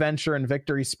 Hope for adventure and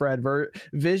victory spread.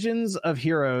 Visions of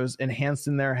heroes enhanced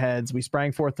in their heads. We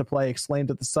sprang forth to play.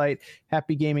 Exclaimed at the sight.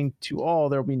 Happy gaming to all.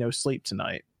 There will be no sleep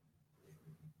tonight."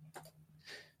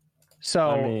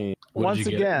 So once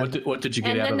again, what did you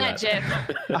get out of that?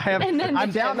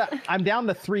 I'm down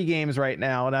to 3 games right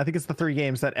now, and I think it's the 3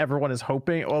 games that everyone is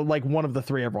hoping, or like one of the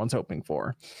 3 everyone's hoping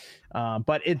for.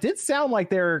 But it did sound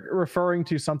like they're referring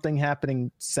to something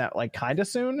happening like kind of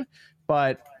soon.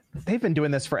 But they've been doing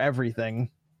this for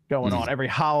everything going on, every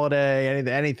holiday,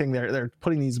 anything. They're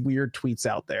putting these weird tweets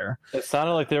out there. It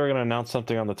sounded like they were going to announce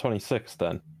something on the 26th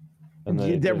then.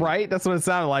 Right, that's what it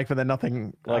sounded like, but then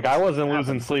nothing. Like I wasn't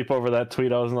losing sleep over that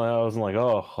tweet. I wasn't like,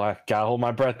 oh, I gotta hold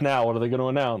my breath now. What are they going to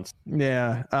announce?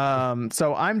 Yeah.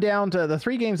 So I'm down to the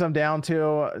 3 games. I'm down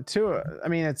to 2. I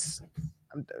mean, it's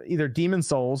either Demon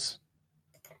Souls,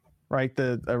 right?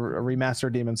 A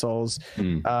remastered Demon Souls,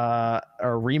 or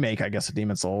a remake, I guess, of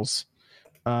Demon Souls,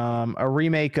 a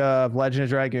remake of Legend of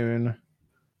Dragoon,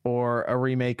 or a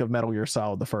remake of Metal Gear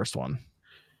Solid, the first one.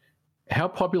 How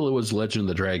popular was Legend of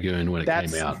the Dragoon when it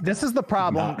came out? This is the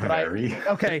problem.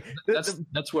 Okay,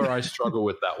 that's where I struggle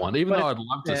with that one. Even though I'd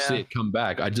love to see it come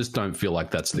back, I just don't feel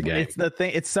like that's the game. It's the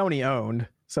thing. It's Sony owned,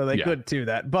 so they could do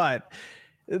that. But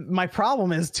my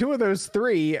problem is 2 of those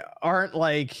 3 aren't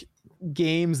like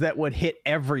games that would hit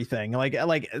everything. Like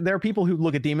there are people who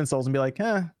look at Demon Souls and be like,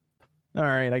 all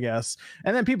right, I guess.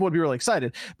 And then people would be really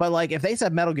excited. But like if they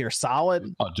said Metal Gear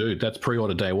Solid. Oh, dude, that's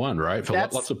pre-order day 1, right? For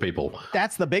lots of people.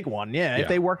 That's the big one. Yeah. If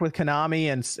they worked with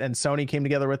Konami and Sony came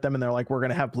together with them and they're like, we're going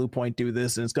to have Bluepoint do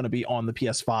this and it's going to be on the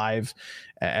PS5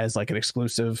 as like an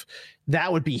exclusive, that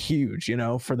would be huge,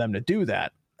 for them to do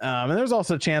that. And there's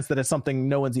also a chance that it's something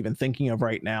no one's even thinking of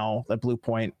right now that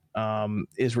Bluepoint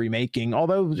is remaking.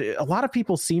 Although a lot of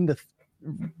people seem to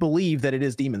believe that it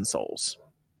is Demon Souls.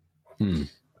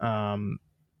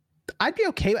 I'd be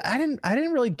okay. I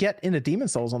didn't really get into Demon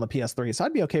Souls on the PS3, so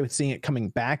I'd be okay with seeing it coming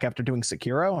back after doing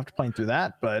Sekiro, after playing through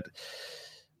that. But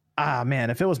man,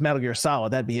 if it was Metal Gear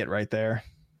Solid, that'd be it right there.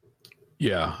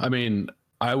 Yeah, I mean,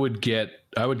 I would get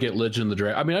Legend of the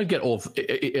Dragon. I mean, I'd get all.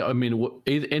 I mean,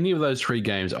 any of those 3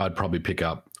 games, I'd probably pick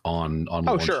up on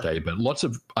launch day. But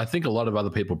I think a lot of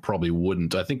other people probably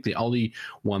wouldn't. I think the only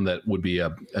one that would be a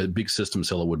big system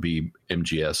seller would be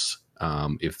MGS.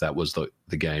 If that was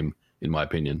the game, in my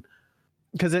opinion.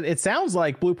 Because it sounds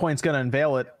like Bluepoint's going to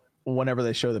unveil it whenever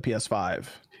they show the PS5.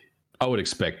 I would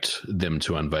expect them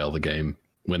to unveil the game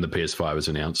when the PS5 is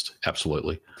announced.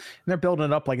 Absolutely. And they're building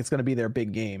it up like it's going to be their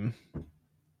big game.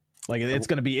 Like it's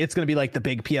going to be like the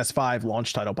big PS5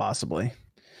 launch title, possibly.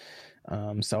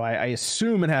 So I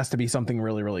assume it has to be something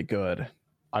really, really good.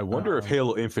 I wonder if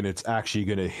Halo Infinite's actually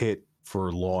going to hit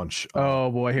for launch. Oh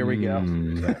boy, here we go.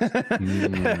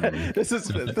 This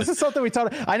is something we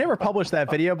talked. I never published that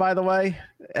video, by the way,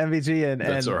 MVG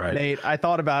and right. Nate. I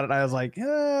thought about it and I was like,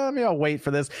 maybe I'll wait for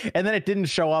this. And then it didn't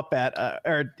show up at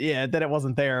then it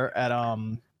wasn't there at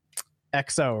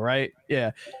XO, right?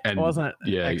 Yeah. And it wasn't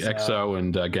XO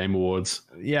and Game Awards.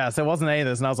 Yeah, so it wasn't any of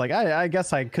this. And I was like, I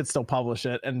guess I could still publish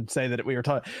it and say that we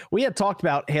had talked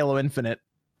about Halo Infinite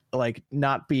like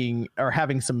not being or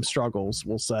having some struggles,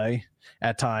 we'll say,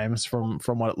 at times from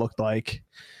what it looked like.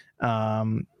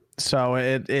 So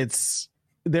it's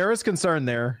there is concern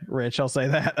there, Rich, I'll say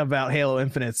that, about Halo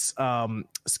Infinite's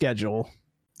schedule.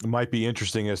 It might be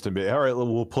interesting as to be, all right,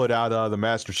 we'll put out the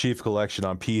Master Chief Collection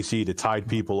on PC to tide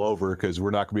people over because we're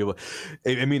not going to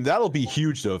be able. I mean, that'll be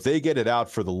huge though if they get it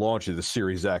out for the launch of the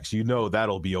Series X. You know,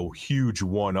 that'll be a huge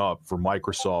one up for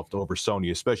Microsoft over Sony,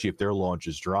 especially if their launch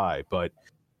is dry. But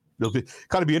it'll be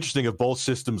kind of be interesting if both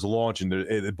systems launch and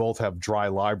they both have dry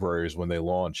libraries when they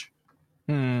launch.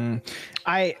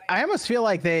 I almost feel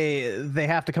like they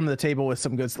have to come to the table with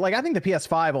some goods. Like I think the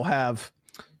PS5 will have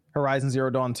Horizon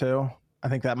Zero Dawn 2. I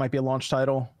think that might be a launch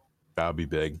title. That would be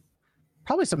big.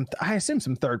 Probably I assume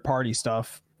some third party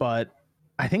stuff, but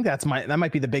I think that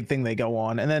might be the big thing they go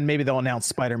on. And then maybe they'll announce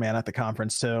Spider-Man at the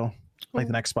conference too, like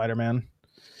the next Spider-Man.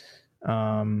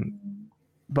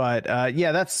 But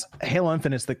that's Halo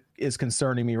Infinite is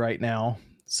concerning me right now.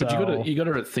 So but you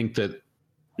gotta think that,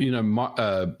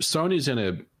 Sony's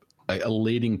in a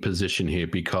leading position here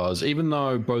because even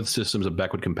though both systems are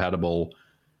backward compatible,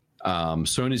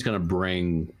 Sony's going to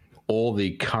bring all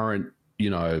the current,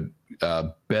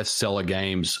 bestseller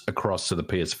games across to the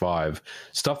PS5,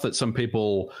 stuff that some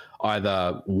people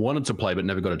either wanted to play but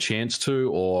never got a chance to,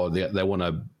 or they want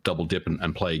to double dip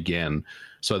and play again.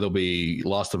 So there'll be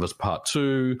Last of Us Part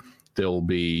 2. There'll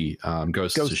be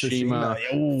Ghost of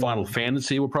Tsushima. Final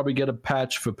Fantasy will probably get a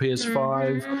patch for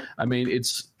PS5. I mean,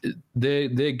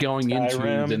 they're going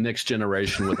into the next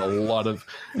generation with a lot of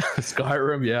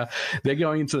Skyrim. Yeah, they're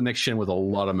going into the next gen with a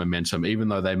lot of momentum, even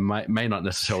though they may not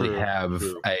necessarily have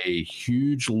a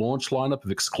huge launch lineup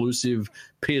of exclusive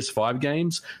PS5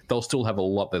 games. They'll still have a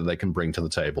lot that they can bring to the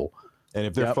table. And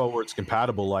if they're forwards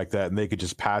compatible like that, and they could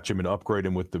just patch them and upgrade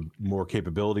them with the more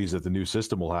capabilities that the new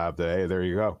system will have, hey, there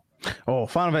you go. Oh,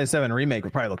 Final Fantasy VII Remake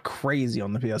would probably look crazy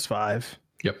on the PS5.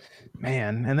 Yep.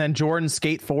 Man, and then Jordan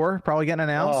Skate 4 probably getting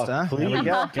announced. Here we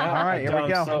go. God, all right, here we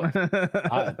go.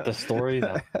 The story.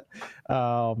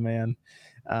 Oh man,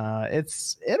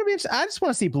 it'll be. I just want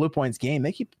to see Blue Point's game.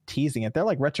 They keep teasing it. They're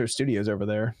like Retro Studios over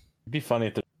there. It'd be funny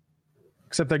if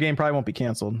except their game probably won't be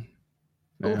canceled.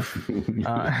 Yeah.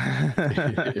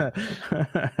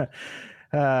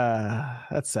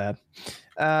 That's sad.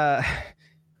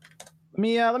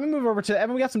 Let me move over to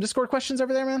Evan. We got some Discord questions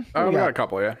over there, man. We got a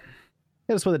couple, yeah.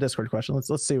 Hit us with a Discord question. Let's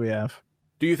see what we have.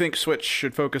 Do you think Switch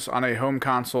should focus on a home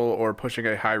console or pushing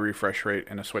a high refresh rate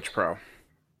in a Switch Pro?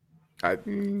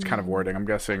 It's kind of wording. I'm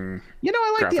guessing.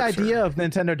 I like the idea of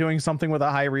Nintendo doing something with a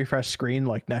high refresh screen,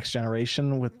 like next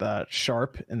generation with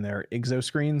Sharp and their Exo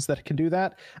screens that can do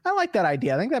that. I like that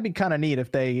idea. I think that'd be kind of neat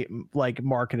if they like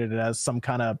marketed it as some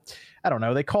kind of, I don't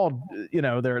know. They called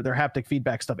their haptic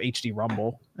feedback stuff HD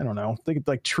Rumble. I don't know. Think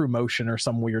like True Motion or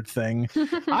some weird thing.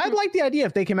 I'd like the idea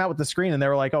if they came out with the screen and they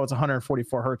were like, oh, it's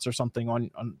 144 hertz or something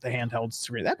on the handheld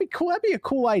screen. That'd be cool. That'd be a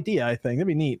cool idea. I think that'd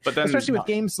be neat. But then, especially with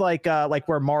games like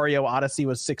where Mario Odyssey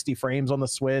was 60 frames on the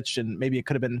Switch, and maybe it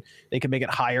could have been they could make it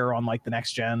higher on like the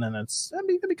next gen, and that'd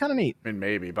be kind of neat. I mean,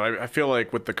 maybe, but I feel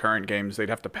like with the current games, they'd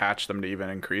have to patch them to even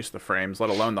increase the frames, let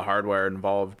alone the hardware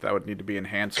involved. That would need to be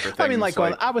enhanced for things. I mean,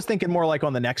 I was thinking more like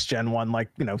on the next gen one, like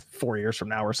 4 years from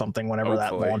now or something, whenever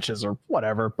that launches or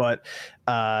whatever. But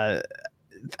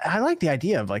I like the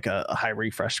idea of like a high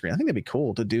refresh screen. I think that'd be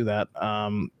cool to do that.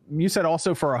 You said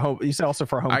also for a home.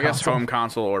 I guess home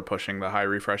console or pushing the high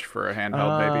refresh for a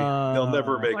handheld. Maybe they'll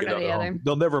never make another.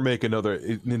 They'll never make another.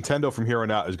 Nintendo from here on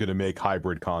out is going to make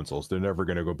hybrid consoles. They're never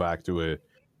going to go back to a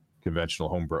conventional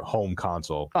home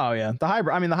console. Oh yeah, the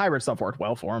hybrid. I mean, the hybrid stuff worked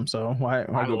well for them. So why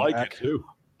I like it too.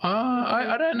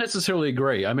 I don't necessarily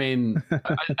agree. I mean,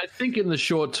 I think in the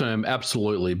short term,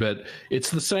 absolutely, but it's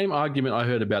the same argument I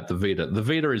heard about the Vita. The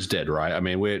Vita is dead, right? I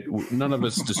mean, none of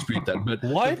us dispute that. But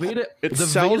what? It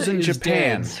sells in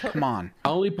Japan. Come on.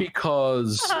 Only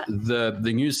because the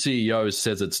new CEO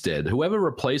says it's dead. Whoever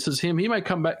replaces him, he may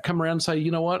come around and say, you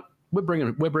know what, we're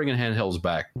bringing handhelds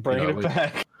back. Bring it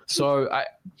back. So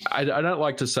I don't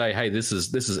like to say, hey, this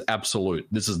is absolute.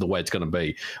 This is the way it's going to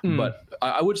be. But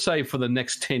I would say for the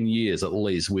next 10 years at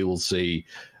least, we will see,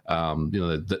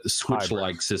 the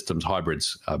Switch-like systems,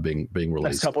 hybrids being released.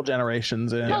 Next couple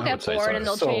generations. Yeah. They'll get bored and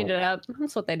they'll change it up.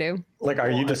 That's what they do. Like, are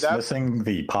you dismissing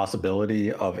the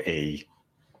possibility of a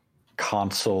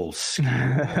console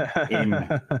SKU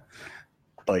in,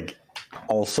 like,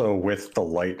 also with the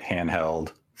light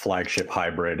handheld flagship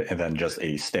hybrid and then just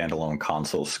a standalone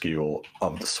console SKU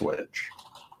of the Switch?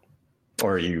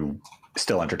 Or are you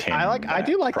still entertaining? I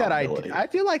do like that idea. I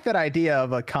do like that idea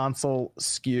of a console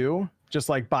SKU just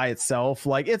like by itself.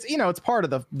 Like it's it's part of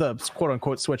the quote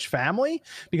unquote Switch family,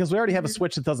 because we already have a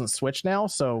Switch that doesn't switch now.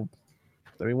 So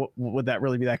I mean, would that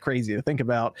really be that crazy to think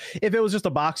about? If it was just a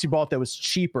box you bought that was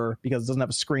cheaper because it doesn't have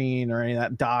a screen or any of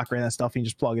that dock or any of that stuff, and you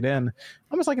just plug it in,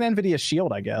 almost like an NVIDIA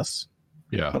Shield, I guess.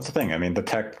 Yeah, that's the thing. I mean, the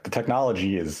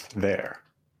technology is there.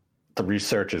 the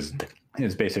research is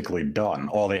basically done.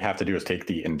 All they have to do is take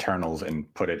the internals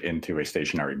and put it into a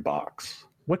stationary box.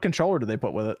 What controller do they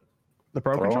put with it? The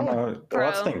Pro controller?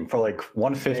 That's the thing. For like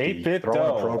 150, 8-bit throw in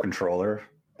though. a Pro controller.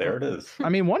 There it is. I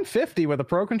mean, 150 with a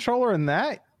Pro controller and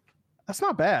that's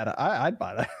not bad. I'd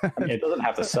buy that. I mean, it doesn't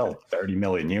have to sell 30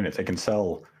 million units. It can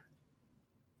sell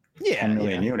 10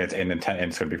 million units and it's going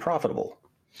to be profitable.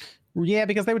 Yeah,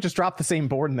 because they would just drop the same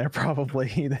board in there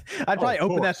probably. I'd probably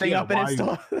open that thing up and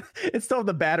it's still have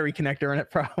the battery connector in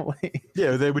it probably.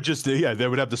 Yeah, they would just they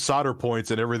would have the solder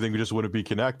points and everything just wouldn't be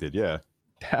connected. Yeah.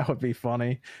 That would be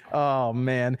funny. Oh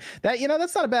man,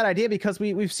 that's not a bad idea because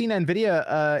we've seen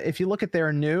Nvidia. If you look at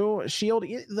their new Shield,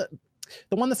 the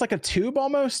one that's like a tube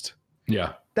almost.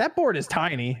 Yeah, that board is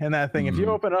tiny, and that thing. If you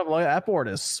open it up, that board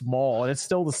is small, and it's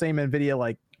still the same Nvidia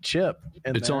like chip.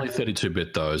 It's only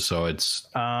 32-bit though, so it's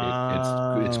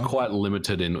quite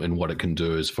limited in what it can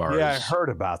do as far as. Yeah, I heard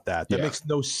about that. That makes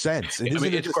no sense. And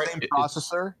isn't it the same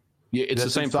processor? Yeah, it's the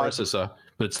same processor,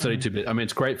 but it's 32-bit. I mean,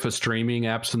 it's great for streaming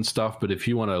apps and stuff, but if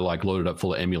you want to like load it up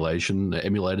full of emulators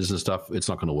and stuff, it's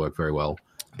not going to work very well.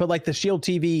 But like the Shield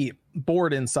TV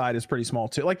board inside is pretty small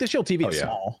too. Like the Shield TV is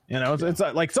small, it's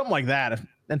like something like that. If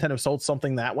Nintendo sold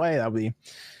something that way, that would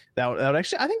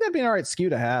actually, I think that'd be an all right SKU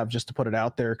to have just to put it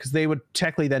out there because they would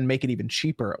technically then make it even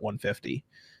cheaper at 150.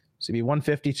 So it'd be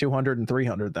 150, 200, and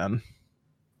 300 then.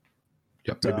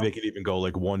 Yep. Maybe they could even go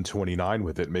like 129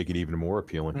 with it, make it even more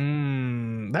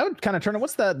appealing. That would kind of turn it.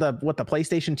 What's the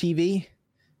PlayStation TV?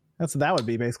 That would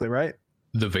be basically right.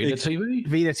 The Vita TV.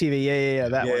 Vita TV, yeah,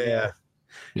 that one. Yeah.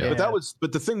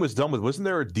 But the thing was done with. Wasn't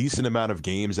there a decent amount of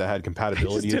games that had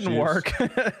compatibility issues? Didn't work.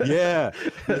 Yeah.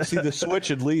 See, the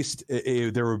Switch at least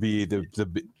there would be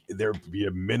there would be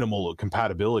a minimal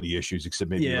compatibility issues, except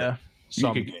maybe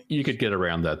you could get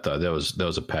around that though. There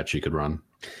was a patch you could run.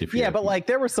 But like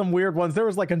there were some weird ones. There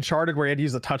was like Uncharted where you had to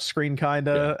use a touchscreen kind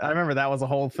of. I remember that was a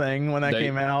whole thing when that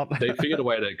came out. They figured a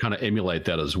way to kind of emulate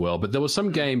that as well. But there were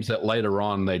some games that later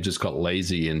on they just got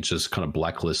lazy and just kind of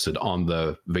blacklisted on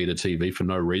the Vita TV for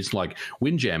no reason. Like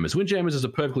Windjammers. Windjammers is a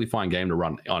perfectly fine game to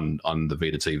run on the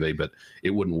Vita TV, but it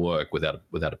wouldn't work without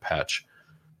a patch.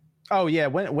 Oh yeah,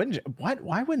 why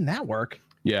wouldn't that work?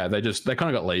 Yeah, they kind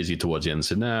of got lazy towards the end and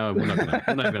said, "No, we're not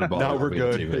going to bother." No, we're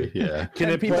good. TV. Yeah, can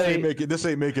it play? This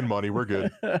ain't making money. We're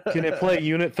good. Can it play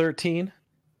Unit 13?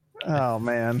 Oh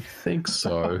man, I think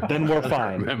so. Then we're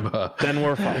fine. Remember? Then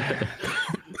we're fine.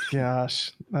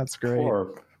 Gosh, that's great.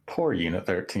 Poor Unit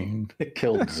 13. It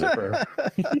killed Zipper.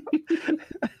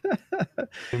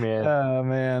 Man. Oh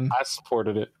man, I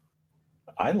supported it.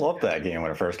 I loved that game when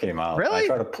it first came out. Really?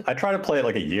 I tried to play it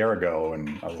like a year ago,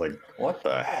 and I was like, "What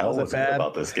the hell is it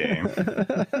about this game?"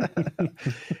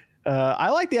 I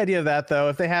like the idea of that though.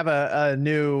 If they have a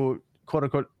new quote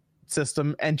unquote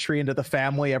system entry into the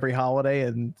family every holiday,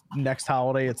 and next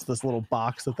holiday it's this little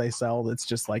box that they sell that's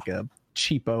just like a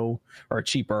cheapo or a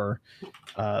cheaper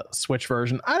Switch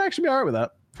version, I'd actually be all right with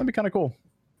that. That'd be kind of cool.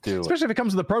 Especially if it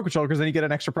comes with the Pro controller, because then you get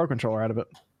an extra Pro controller out of it.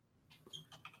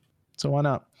 So why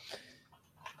not?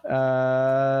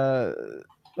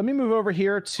 Let me move over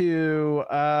here to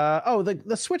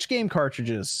the Switch game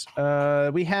cartridges.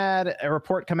 We had a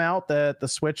report come out that the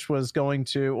Switch was going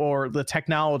to, or the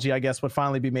technology I guess would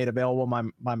finally be made available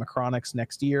by Macronix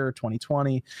next year,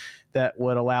 2020, that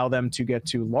would allow them to get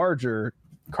to larger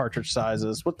cartridge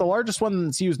sizes. What the largest one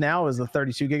that's used now is the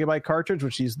 32 gigabyte cartridge,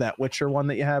 which is that Witcher one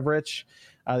that you have, Rich,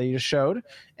 that you just showed,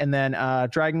 and then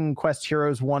Dragon Quest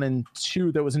Heroes 1 and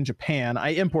 2 that was in Japan. I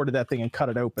imported that thing and cut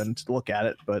it open to look at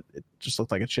it, but it just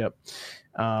looked like a chip.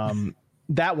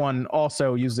 That one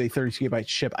also uses a 32 gigabyte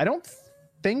chip. I don't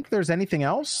think there's anything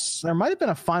else. There might have been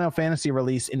a Final Fantasy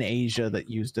release in Asia that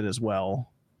used it as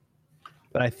well,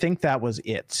 but I think that was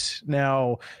it.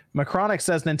 Now, Macronix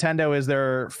says Nintendo is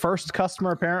their first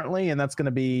customer, apparently, and that's going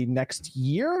to be next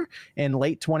year in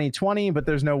late 2020, but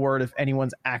there's no word if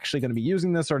anyone's actually going to be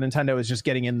using this, or Nintendo is just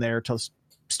getting in there to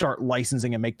start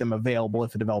licensing and make them available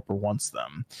if a developer wants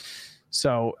them.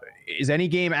 So is any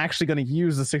game actually going to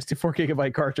use the 64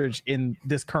 gigabyte cartridge in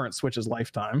this current Switch's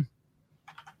lifetime?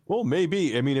 Well,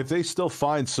 maybe. I mean, if they still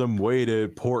find some way to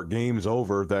port games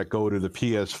over that go to the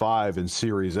PS5 and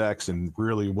Series X and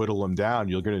really whittle them down,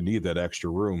 you're going to need that extra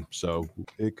room. So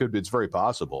it's very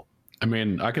possible. I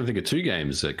mean, I can think of two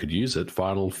games that could use it: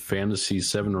 Final Fantasy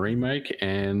VII Remake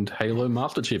and Halo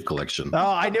Master Chief Collection.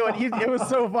 Oh, I knew it. It was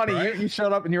so funny. You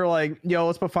showed up and you were like, "Yo,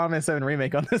 let's put Final Fantasy VII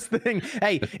Remake on this thing."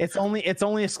 Hey, it's only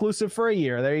exclusive for a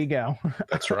year. There you go.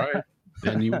 That's right.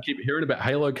 And you keep hearing about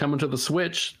Halo coming to the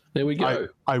Switch. There we go.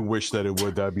 I wish that it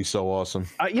would. That'd be so awesome.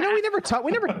 We never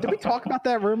did we talk about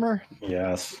that rumor?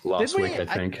 Yes. Last week, I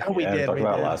think. We did. Talked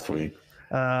about it last week.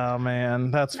 Oh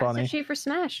man, that's Master funny. Chief for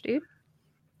Smash, dude.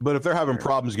 But if they're having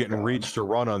problems getting Reach to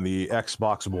run on the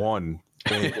Xbox One,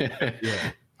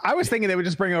 yeah, I was thinking they would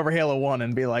just bring over Halo 1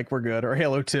 and be like, we're good, or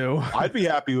Halo 2. I'd be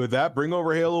happy with that. Bring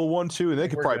over Halo 1, 2, and they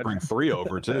could We're probably good. bring 3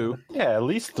 over too. Yeah, at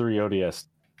least 3 ODS.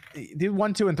 Do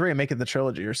 1, 2, and 3 and make it the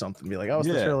trilogy or something. Be like, oh, it's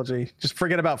the Yeah. trilogy. Just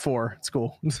forget about 4. It's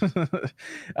cool.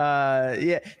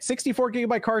 Yeah, 64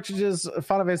 gigabyte cartridges,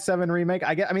 Final Fantasy 7 remake.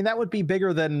 I mean, that would be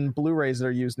bigger than Blu-rays that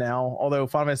are used now. Although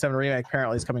Final Fantasy 7 remake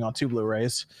apparently is coming on 2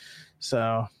 Blu-rays,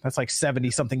 so that's like 70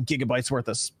 something gigabytes worth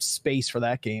of space for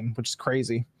that game, which is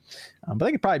crazy. But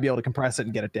they could probably be able to compress it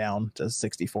and get it down to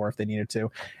 64 if they needed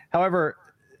to. However,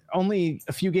 only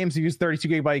a few games have used 32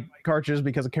 gigabyte cartridges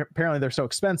because apparently they're so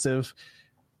expensive.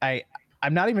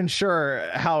 I'm not even sure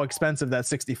how expensive that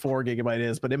 64 gigabyte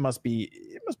is, but it must be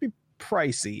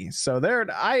pricey. So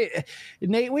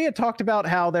Nate, we had talked about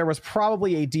how there was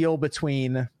probably a deal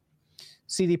between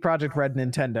CD Projekt Red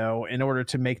and Nintendo in order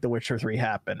to make The Witcher 3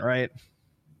 happen, right?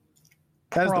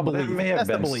 That is the Probably belief. there may have That's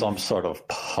the been belief. some sort of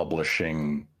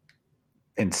publishing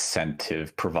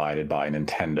incentive provided by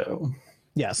Nintendo.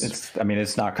 Yes.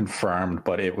 It's not confirmed,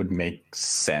 but it would make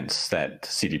sense that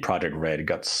CD Projekt Red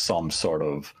got some sort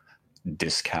of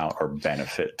discount or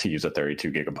benefit to use a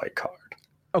 32 gigabyte card.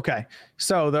 Okay,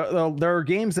 so there are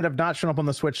games that have not shown up on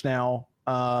the Switch now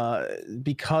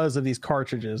because of these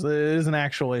cartridges. It is an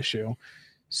actual issue.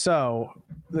 So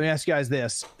let me ask you guys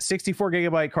this: 64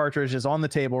 gigabyte cartridge is on the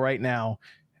table right now.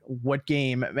 What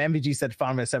game? MVG said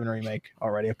Final Fantasy 7 remake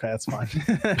already. Okay, that's fine.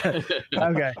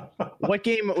 Okay, what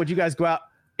game would you guys go out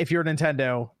if you're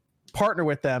Nintendo, partner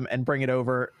with them and bring it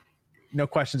over? No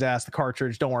questions asked. The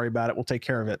cartridge, don't worry about it. We'll take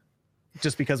care of it.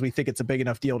 Just because we think it's a big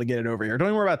enough deal to get it over here. Don't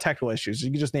even worry about technical issues.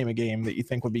 You can just name a game that you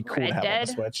think would be cool Red to have on Dead?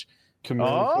 the Switch.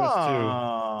 Chameleon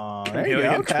Oh, there you go.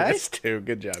 Chameleon Okay. Twist 2.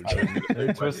 Good job,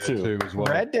 Jim. Twist 2. As well.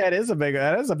 Red Dead is a big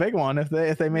one. If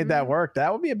they made that work,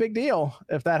 that would be a big deal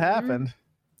if that happened.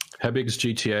 How big is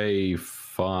GTA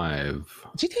 5?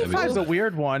 GTA 5 is a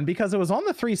weird one because it was on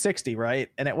the 360, right?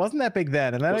 And it wasn't that big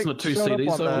then. And then Wasn't it two showed up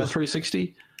CDs on though on the- the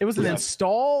 360? It was an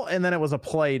install and then it was a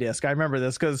play disc. I remember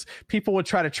this because people would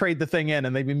try to trade the thing in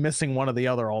and they'd be missing one or the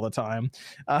other all the time.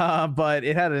 But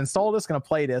it had an install disc and a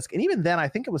play disc. And even then, I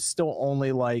think it was still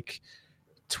only like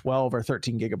 12 or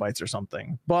 13 gigabytes or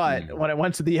something. But when it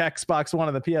went to the Xbox One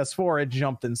and the PS4, it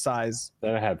jumped in size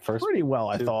That I had first. pretty well,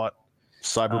 I thought.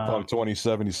 Cyberpunk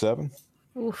 2077.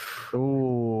 Oof.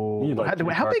 Ooh, Need, like, how big?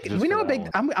 cartridges We know for how that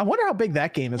big. one. I wonder how big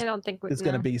that game is I don't think going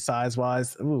to be size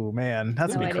wise. Ooh, man,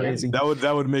 that's No gonna be idea. crazy.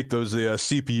 That would make those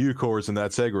CPU cores in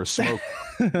that Tegra smoke.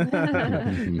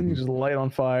 You just light on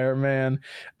fire, man.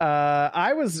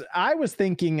 I was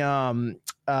thinking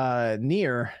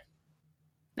Nier.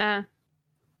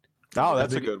 Oh,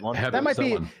 that's a good one. How That big might is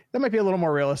be one? that might be a little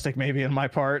more realistic maybe in my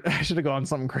part. I should have gone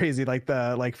something crazy like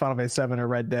Final Fantasy 7 or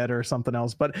Red Dead or something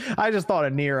else. But I just thought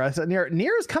of Nier. I said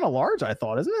Nier is kind of large, I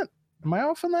thought, isn't it? Am I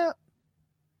off on that?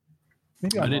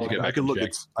 Maybe I I'm need to wrong. go back.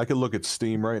 I could look at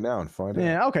Steam right now and find out.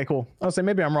 Yeah, okay, cool. I'll say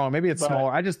maybe I'm wrong. Maybe it's But-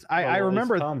 smaller. I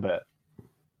remember combat.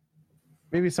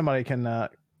 maybe somebody can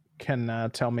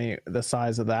tell me the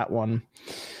size of that one.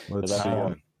 Let's That see.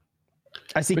 one.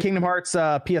 I see Kingdom Hearts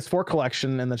PS4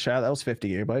 collection in the chat. That was 50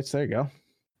 gigabytes. There you go.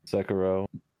 Sekiro.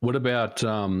 What about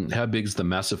how big's the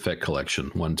Mass Effect collection?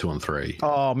 1, 2, and 3.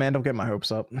 Oh man, don't get my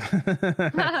hopes up.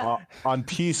 On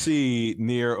PC,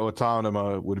 Near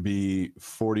Automata would be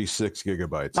 46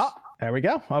 gigabytes. Oh, there we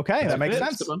go. Okay, that makes big.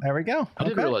 sense. There we go. I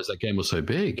didn't Okay. realize that game was so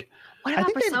big. What I about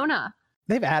think they- Persona?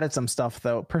 They've added some stuff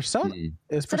though. Persona Hmm.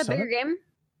 is Is it a Persona. bigger game?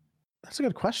 That's a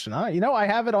good question. I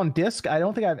have it on disc. I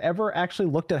don't think I've ever actually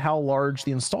looked at how large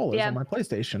the install is Yeah. on my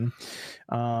PlayStation.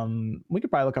 We could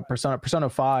probably look up Persona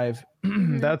 5.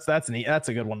 That's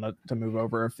a good one to move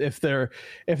over if there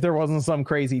wasn't some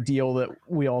crazy deal that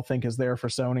we all think is there for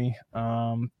Sony.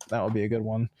 That would be a good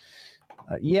one.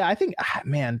 Yeah, I think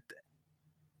man,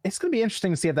 it's going to be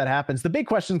interesting to see if that happens. The big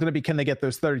question is going to be, can they get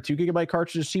those 32 gigabyte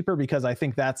cartridges cheaper? Because I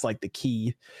think that's like the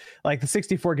key. Like the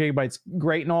 64 gigabytes,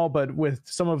 great and all, but with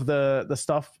some of the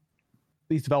stuff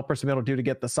these developers have been able to do to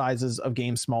get the sizes of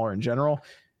games smaller in general,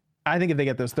 I think if they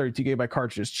get those 32 gigabyte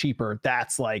cartridges cheaper,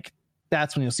 that's when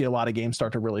you'll see a lot of games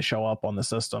start to really show up on the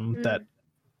system that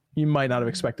you might not have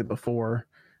expected before.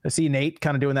 I see Nate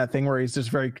kind of doing that thing where he's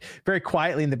just very, very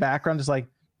quietly in the background, just like,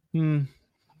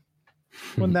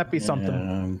 wouldn't that be something?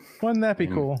 Yeah, Wouldn't that be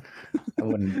cool? I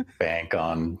wouldn't bank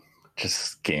on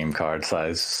just game card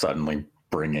size suddenly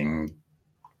bringing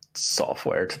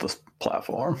software to this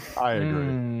platform. I agree.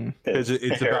 Mm. It's about the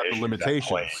There is that limitations.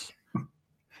 place.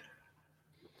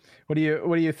 What do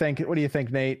you think? What do you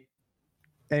think, Nate?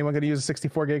 Anyone going to use a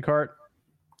 64 gig card?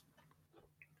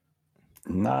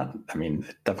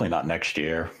 Definitely not next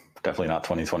year. Definitely not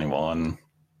 2021.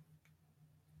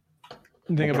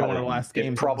 You think about one of the last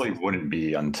games? It probably wouldn't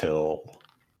be until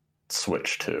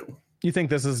Switch 2. You think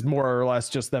this is more or less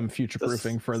just them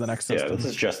future-proofing for the next system? Yeah, this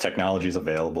is just technology's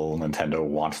available. Nintendo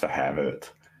wants to have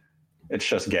it. It's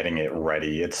just getting it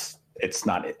ready. It's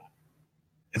not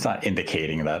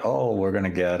indicating that, we're gonna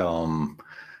get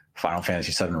Final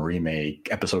Fantasy VII Remake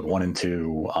Episode 1 and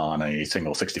 2 on a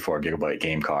single 64 gigabyte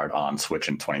game card on Switch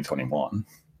in 2021.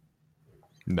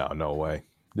 No way.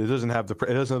 It doesn't have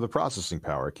the processing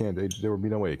power. It can't. There would be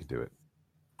no way it could do it.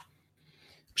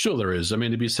 Sure, there is. I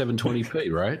mean, it'd be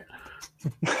 720p, right?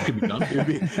 Could be done.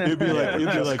 It'd be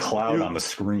like cloud on the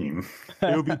screen.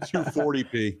 It would be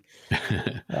 240p.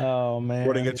 Oh man,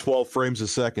 running at 12 frames a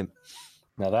second.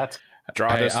 Now that's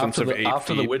Draw distance of 8 feet.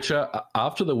 After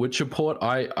the Witcher port,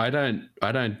 I don't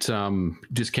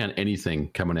discount anything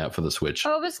coming out for the Switch.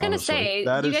 Oh, I was gonna say, you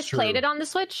guys played it on the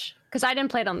Switch? Because I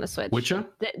didn't play it on the Switch. Witcher?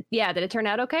 Did it turn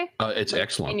out okay? It's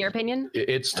excellent. In your opinion?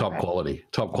 It's top quality.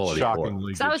 Top quality.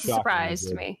 Shockingly. So that was a surprise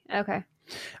to me. Okay.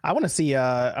 I want to see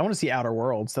Outer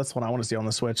Worlds. That's what I want to see on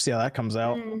the Switch. See how that comes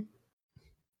out.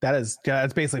 That's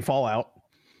basically Fallout.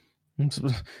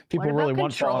 People really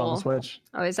want Fallout on the Switch.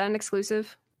 Oh, is that an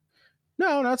exclusive?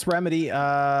 No, it's Remedy.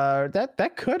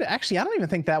 That could actually. I don't even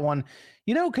think that one.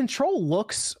 Control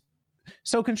looks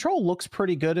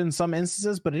pretty good in some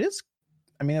instances, but it is.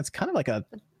 I mean, it's kind of like a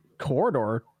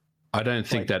corridor. I don't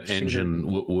think that engine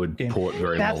would port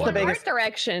very well. That's the biggest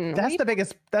direction. That's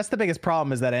the biggest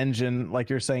problem is that engine, like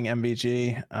you're saying,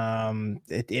 MVG.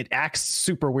 It acts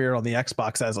super weird on the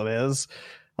Xbox as it is.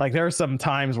 Like there are some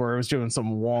times where it was doing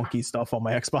some wonky stuff on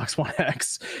my Xbox One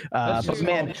X. But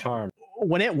man,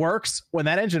 when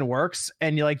that engine works,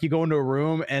 and you go into a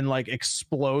room and like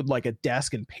explode like a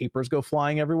desk and papers go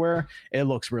flying everywhere, it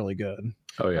looks really good.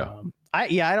 Oh yeah. I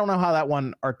don't know how that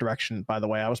one art direction, by the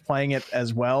way. I was playing it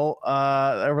as well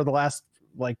over the last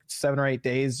like 7 or 8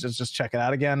 days, just check it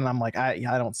out again, and I'm like, I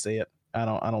don't see it. I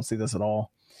don't see this at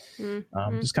all.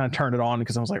 Just kind of turned it on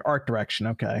because I was like, art direction,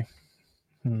 okay.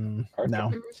 No,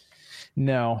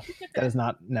 that is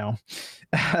not. No.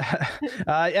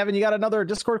 Evan, you got another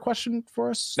Discord question for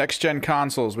us? Next gen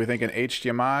consoles, we thinking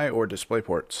HDMI or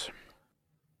DisplayPorts?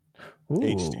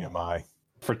 HDMI.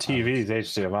 For TVs,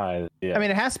 HDMI. Yeah. I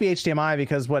mean, it has to be HDMI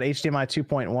because HDMI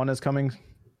 2.1 is coming,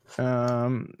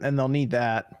 and they'll need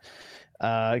that,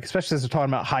 especially as they're talking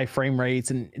about high frame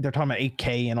rates and they're talking about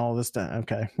 8K and all this stuff.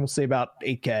 Okay, we'll see about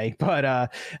 8K, but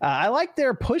I like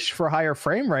their push for higher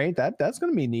frame rate. That's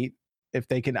going to be neat if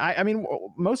they can. I mean,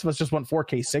 most of us just want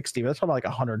 4K 60, but that's probably like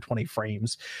 120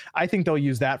 frames. I think they'll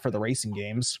use that for the racing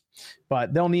games,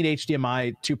 but they'll need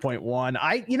HDMI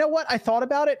 2.1. You know what? I thought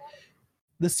about it.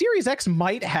 The Series X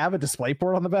might have a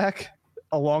DisplayPort on the back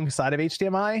alongside of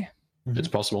HDMI. It's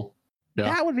possible. Yeah.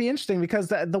 That would be interesting because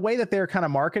the way that they're kind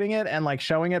of marketing it and like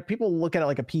showing it, people look at it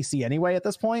like a PC anyway at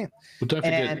this point. Well, don't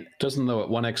forget, doesn't the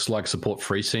One X like support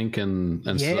FreeSync and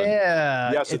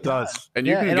yeah, yes, it does. And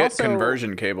you can get also,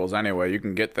 conversion cables anyway. You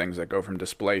can get things that go from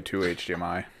display to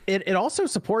HDMI. It also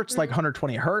supports like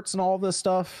 120 hertz and all of this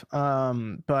stuff,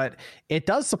 but it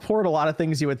does support a lot of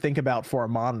things you would think about for a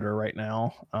monitor right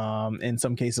now. In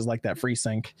some cases, like that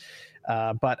FreeSync,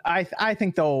 but I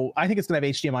think it's going to have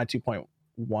HDMI 2.1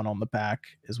 on the back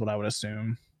is what I would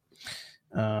assume.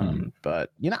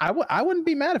 But I wouldn't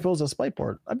be mad if it was a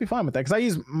DisplayPort. I'd be fine with that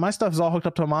because my stuff is all hooked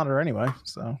up to a monitor anyway,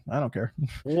 so I don't care.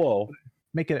 Whoa,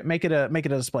 make it a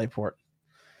DisplayPort.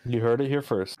 You heard it here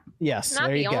first. Yes, not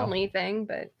the only thing,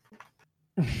 but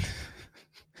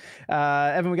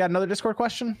Evan, we got another Discord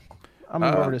question. I'm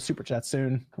gonna go over to Super Chat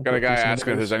soon. Got a guy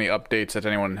asking if there's any updates that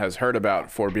anyone has heard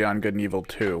about for Beyond Good and Evil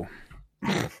 2.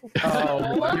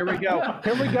 Oh, here we go.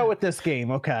 Here we go with this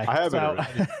game. Okay, I have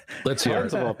it. Let's hear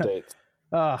it. Some updates.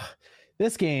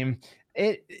 This game,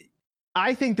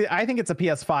 I think it's a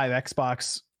PS5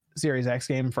 Xbox Series X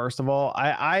game. First of all,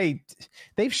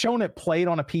 they've shown it played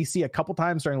on a PC a couple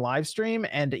times during live stream,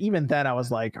 and even then I was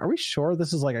like, are we sure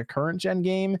this is like a current gen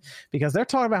game? Because they're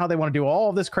talking about how they want to do all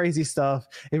of this crazy stuff.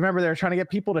 You remember they were trying to get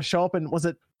people to show up, and was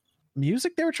it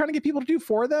music they were trying to get people to do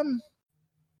for them?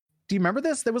 Do you remember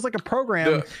this? There was like a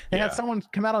program. They had someone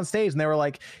come out on stage and they were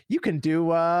like, you can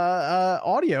do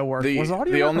audio work.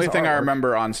 The only thing I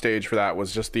remember on stage for that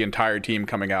was just the entire team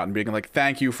coming out and being like,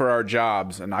 thank you for our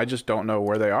jobs. And I just don't know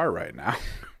where they are right now.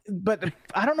 But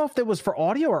I don't know if it was for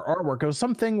audio or artwork. It was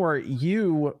something where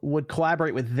you would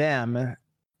collaborate with them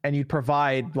and you'd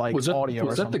provide like audio.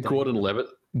 Was that the Gordon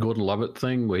Levitt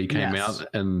thing where he came out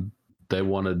and they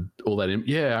wanted all that in?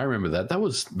 Yeah, I remember that. That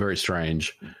was very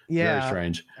strange. Yeah, very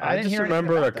strange. I just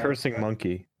remember a cursing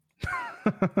monkey.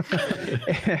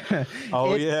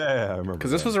 Oh yeah, I remember.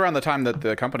 Because this was around the time that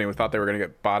the company thought they were going to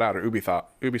get bought out, or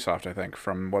Ubisoft, I think,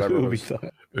 from whatever. Ubi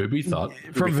thought.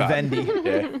 From Vivendi.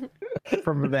 Yeah.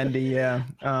 From Vivendi, yeah.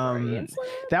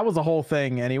 That was a whole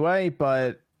thing anyway.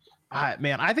 But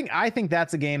man, I think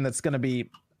that's a game that's going to be.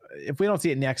 If we don't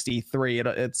see it next E3,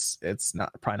 it's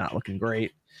not probably not looking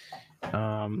great.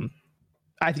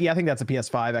 I think that's a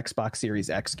PS5, Xbox Series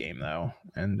X game though,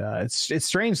 and it's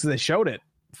strange that they showed it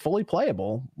fully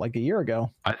playable like a year ago.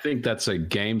 I think that's a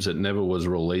games that never was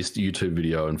released YouTube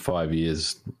video in 5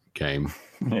 years game.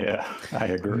 Yeah, I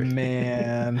agree.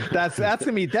 Man, that's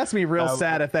gonna be real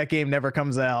sad if that game never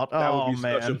comes out. That would be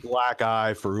man, such a black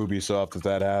eye for Ubisoft if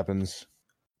that happens.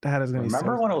 That is gonna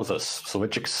Remember be when it was a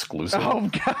Switch exclusive? Oh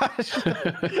gosh.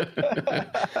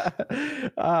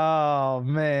 Oh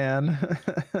man.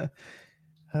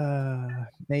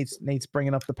 Nate's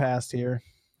bringing up the past here.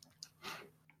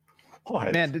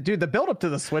 What? Man, dude, the build up to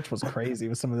the Switch was crazy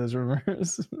with some of those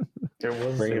rumors. It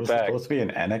was supposed to be an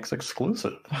NX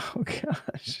exclusive. Oh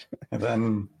gosh. And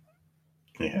then,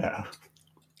 yeah.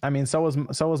 I mean, so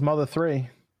was Mother 3.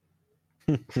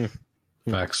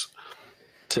 Facts.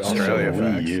 Australia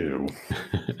facts. You.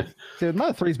 Dude,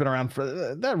 Mother 3's been around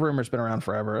for that rumor's been around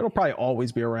forever. It'll probably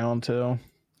always be around too.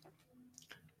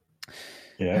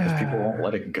 Yeah, because people won't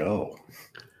let it go.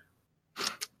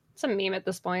 It's a meme at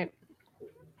this point.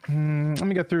 Let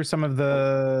me go through some of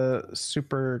the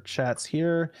super chats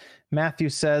here. Matthew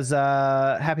says,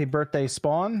 happy birthday,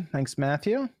 Spawn. Thanks,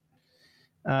 Matthew.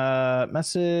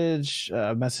 Message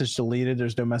deleted.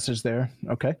 There's no message there.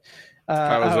 Okay.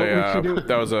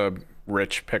 That was a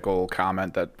Rich Pickle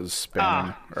comment that was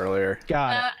spamming earlier.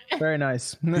 Got it. Very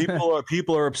nice.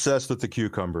 People are obsessed with the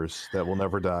cucumbers that will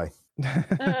never die.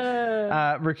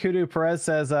 Rakudu Perez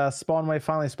says, Spawnway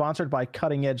finally sponsored by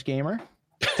Cutting Edge Gamer.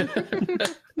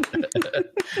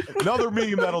 Another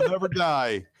meme that'll never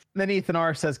die. Then Ethan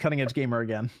R says Cutting Edge Gamer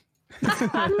again.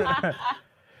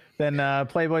 Then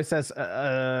Playboy says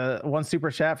one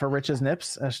super chat for Rich's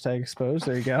nips. Hashtag exposed.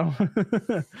 There you go.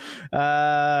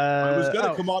 I was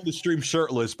gonna come on the stream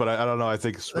shirtless, but I don't know. I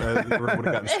think everyone would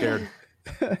have gotten scared.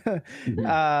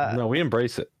 No, we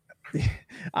embrace it.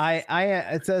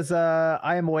 It says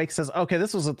I am awake says okay,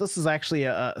 this is actually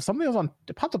something that was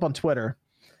it popped up on Twitter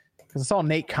because I saw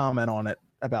Nate comment on it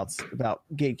about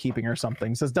gatekeeping or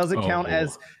something. It says does it count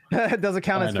as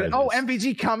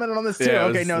MVG commented on this too. Yeah,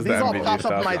 okay, no, these all popped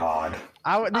up in my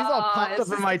popped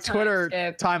up in my Twitter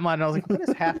timeline and I was like, what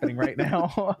is happening right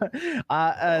now?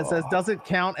 It says does it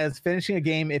count as finishing a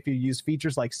game if you use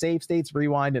features like save states,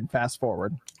 rewind, and fast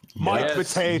forward? Mike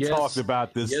Matei talked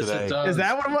about this today. Is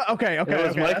that what it was? Okay. It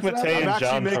was Mike Matei. I'm actually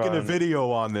John making Tron. a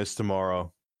video on this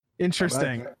tomorrow.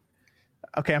 Interesting.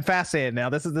 Okay, I'm fascinated now.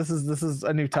 This is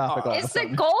a new topic. all of a Is the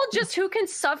sudden. goal just who can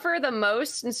suffer the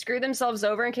most and screw themselves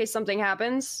over in case something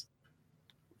happens?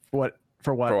 What?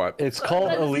 For what? It's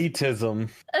called elitism.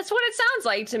 That's what it sounds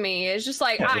like to me. It's just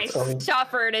like I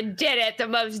suffered and did it the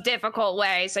most difficult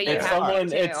way, so you It's have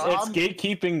to. it's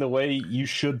gatekeeping the way you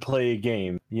should play a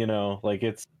game. You know, like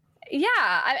it's. Yeah,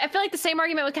 I feel like the same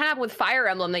argument would kind of happen with Fire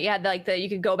Emblem, that you had you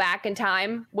could go back in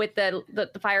time with the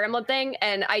Fire Emblem thing,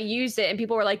 and I used it, and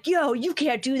people were like, "Yo, you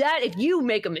can't do that. If you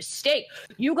make a mistake,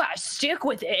 you gotta stick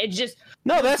with it. It's just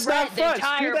No, that's not the fun.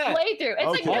 entire Screw that. playthrough." It's Okay.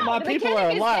 like, All no, my the people mechanic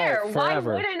are is alive there.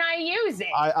 forever. Why wouldn't I use it?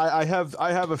 I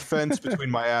have a fence between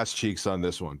my ass cheeks on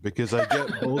this one because I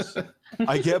get both sides.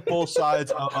 I get both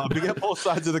sides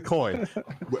of the coin.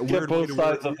 Get both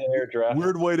sides of the air draft.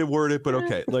 Weird way to word it, but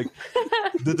okay. Like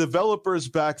the developers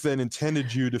back then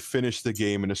intended you to finish the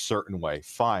game in a certain way.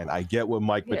 Fine, I get what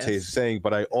Mike Matei is saying,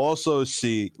 but I also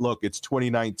see. Look, it's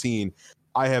 2019.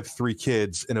 I have 3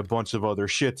 kids and a bunch of other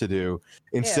shit to do.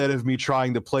 Instead of me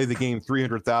trying to play the game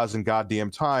 300,000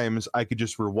 goddamn times, I could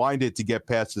just rewind it to get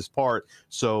past this part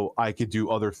so I could do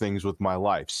other things with my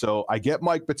life. So I get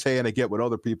Mike Matei and I get what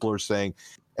other people are saying.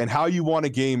 And how you want a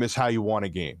game is how you want a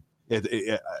game.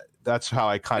 That's how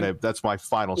I that's my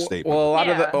final statement. Well, a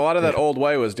lot of that old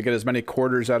way was to get as many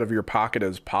quarters out of your pocket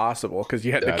as possible because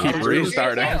you had to keep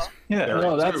restarting. Yeah,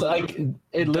 No, that's like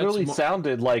it. Literally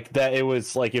sounded like that. It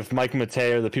was like if Mike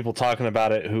Matei or the people talking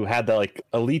about it who had the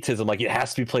elitism, like it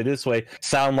has to be played this way,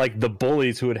 sound like the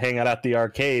bullies who would hang out at the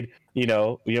arcade. You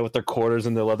know, with their quarters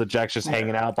and their leather jacks, just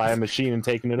hanging out by a machine and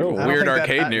taking it over. Weird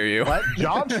arcade near you. What?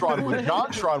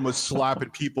 Jontron was slapping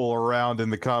people around in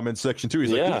the comment section too.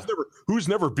 He's like, who's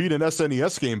never beat an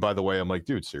SNES game, by the way? I'm like,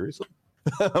 dude, seriously?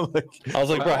 Like, I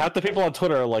was like, bro, half the people on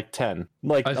Twitter are like 10.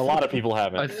 Like, I a lot of people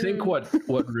haven't. I think what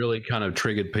really kind of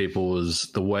triggered people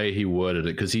was the way he worded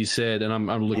it, because he said, and I'm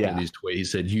looking at his tweet, he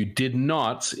said, "You did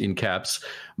not, in caps,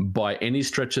 by any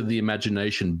stretch of the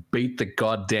imagination, beat the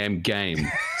goddamn game."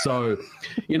 So,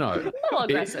 you know, A little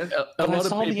aggressive. a lot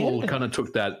of people kind of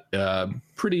took that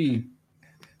pretty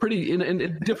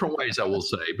in different ways, I will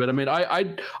say. But I mean,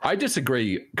 I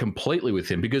disagree completely with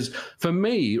him, because for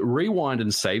me, rewind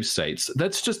and save states,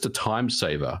 that's just a time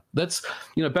saver. That's,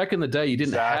 you know, back in the day, you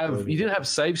didn't have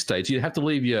save states. You'd have to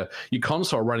leave your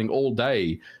console running all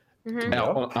day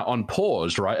on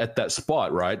pause, right, at that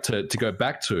spot, right, to go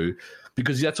back to,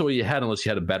 because that's all you had, unless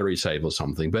you had a battery save or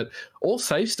something. But all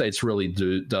save states really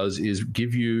does is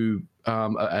give you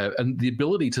and the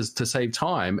ability to save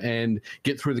time and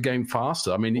get through the game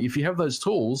faster. I mean, if you have those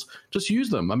tools, just use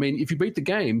them. I mean, if you beat the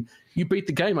game, you beat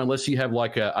the game, unless you have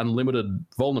like a unlimited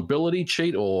vulnerability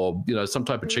cheat, or, you know, some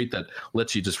type of cheat that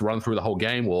lets you just run through the whole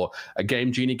game, or a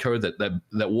game genie code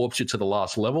that warps you to the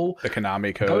last level. The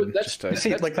Konami code. That's the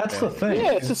thing.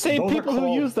 Yeah, it's the same people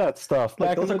who use that stuff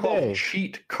back in the day.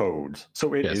 Cheat codes.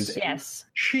 So it is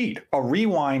cheat. A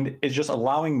rewind is just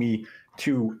allowing me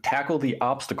to tackle the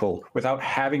obstacle without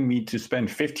having me to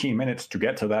spend 15 minutes to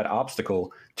get to that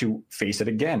obstacle to face it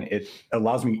again. It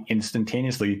allows me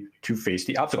instantaneously to face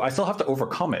the obstacle. I still have to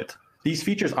overcome it. These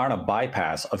features aren't a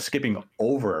bypass of skipping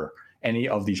over any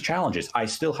of these challenges. I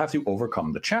still have to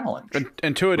overcome the challenge.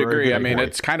 And to a degree, I mean,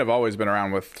 it's kind of always been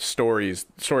around with story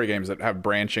games that have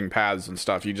branching paths and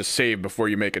stuff. You just save before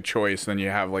you make a choice, then you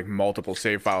have like multiple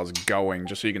save files going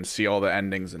just so you can see all the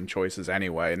endings and choices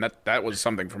anyway. And that was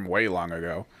something from way long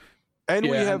ago. And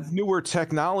we have newer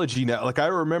technology now. Like, I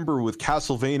remember with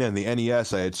Castlevania and the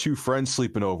NES, I had two friends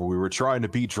sleeping over. We were trying to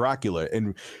beat Dracula,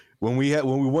 and when we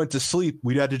went to sleep,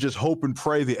 we had to just hope and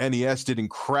pray the NES didn't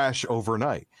crash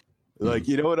overnight. Like,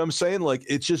 you know what I'm saying? Like,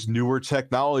 it's just newer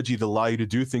technology to allow you to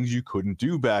do things you couldn't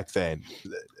do back then.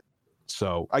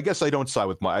 So I guess I don't side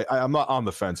with Mike. I'm not on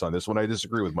the fence on this one. I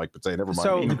disagree with Mike, but say never mind.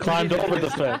 So You climbed over the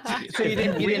fence. So you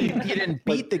didn't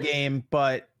beat the game,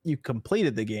 but you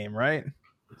completed the game, right?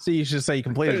 So you should say you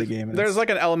completed the game. There's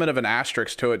like an element of an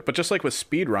asterisk to it, but just like with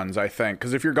speedruns, I think,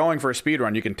 because if you're going for a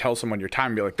speedrun, you can tell someone your time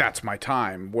and be like, that's my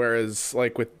time. Whereas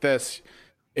like with this,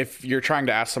 if you're trying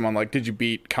to ask someone like, did you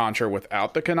beat Contra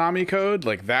without the Konami code?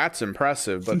 Like, that's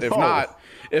impressive. But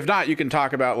if not, you can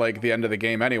talk about like the end of the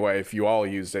game anyway. If you all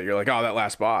used it, you're like, oh, that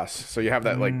last boss. So you have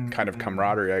that like kind of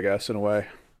camaraderie, I guess, in a way.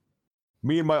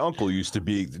 Me and my uncle used to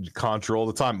be Contra all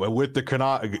the time with the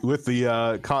Konami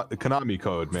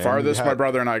code, man. Farthest my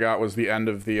brother and I got was the end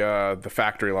of the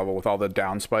factory level with all the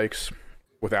down spikes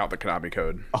without the Konami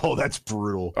code. Oh, that's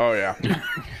brutal. Oh yeah.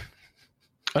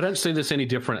 I don't see this any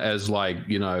different as, like,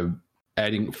 you know,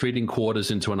 feeding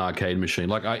quarters into an arcade machine.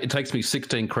 Like, it takes me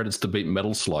 16 credits to beat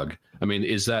Metal Slug. I mean,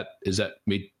 is that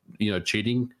me, you know,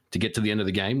 cheating to get to the end of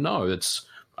the game? No,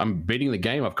 I'm beating the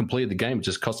game. I've completed the game. It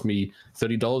just cost me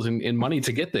 $30 in money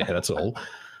to get there. That's all.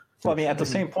 Well, I mean, at the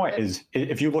same point, is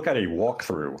if you look at a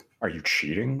walkthrough, are you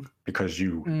cheating because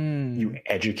you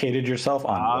educated yourself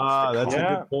on? That's a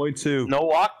good point too. No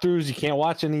walkthroughs. You can't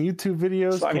watch any YouTube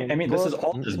videos. So, I mean, this is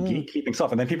all just gatekeeping stuff,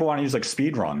 and then people want to use like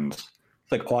speed runs.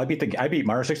 It's like, oh, I beat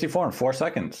Mario 64 in 4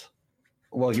 seconds.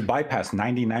 Well, you bypassed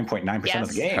 99.9% of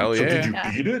the game. Hell so yeah. did you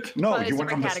beat it? No, you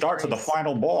went from the start to the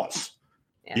final boss.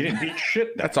 Yeah. You didn't beat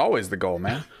shit. That's always the goal,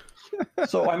 man.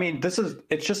 So I mean,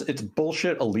 it's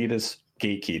bullshit elitist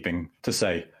gatekeeping to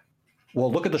say,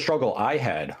 well, look at the struggle I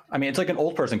had. I mean, it's like an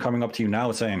old person coming up to you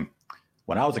now saying,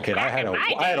 when I was a kid, I had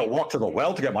to walk to the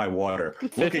well to get my water.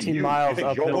 Look at you. miles You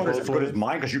think your water's as good as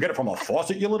mine because you get it from a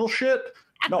faucet, you little shit?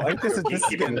 No, I think this is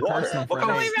getting water. Look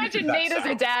how Oh, imagine Nate as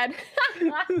your dad.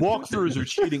 Walkthroughs are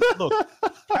cheating. Look,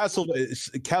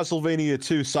 Castlevania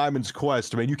 2, Simon's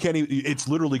Quest. I mean, you can't even. It's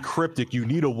literally cryptic. You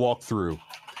need a walkthrough.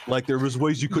 Like, there was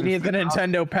ways you You couldn't. need the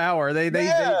Nintendo Power. They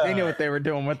knew what they were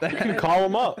doing with that. You can call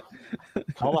them up.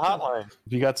 Call the hotline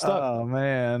if you got stuck. Oh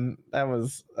man, that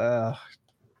was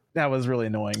really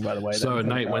annoying. By the way. So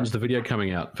Nate, when's the video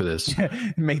coming out for this?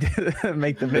 make the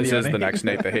video. This is Nate. the next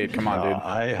Nate the Hate. Come on, dude.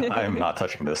 I am not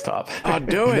touching this top. Oh,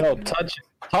 do it. No, touch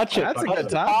it. That's a good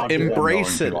topic.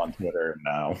 Embrace it. On Twitter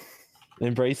now.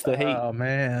 Embrace the hate. Oh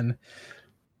man,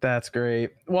 that's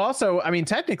great. Well, also, I mean,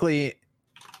 technically,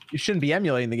 you shouldn't be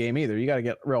emulating the game either. You got to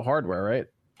get real hardware, right?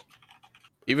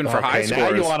 Even for high now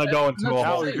you scores. want to go into a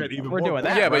whole. We're doing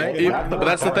that. Yeah, but right? but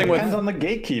that's the thing with Depends on the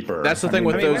gatekeeper. that's the thing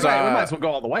with I mean, those. we might as well go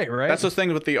all the way, right? That's the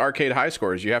thing with the arcade high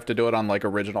scores. You have to do it on like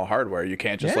original hardware. You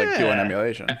can't just like do an Yeah.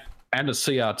 emulation. And a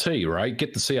CRT, right?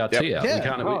 Get the CRT out. Yeah. We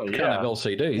can't have, Oh, can't yeah. have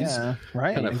LCDs. Yeah,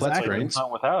 right. Can't have flat Exactly. screens.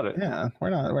 Not without it. Yeah, we're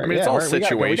not. I mean, it's all we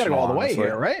gotta go situational, all the way honestly.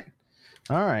 here, right?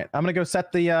 All right, I'm gonna go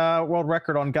set the world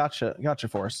record on Gotcha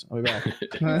for us. I'll be back.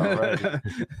 Want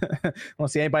to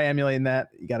see anybody emulating that?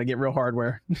 You got to get real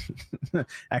hardware.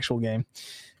 Actual game.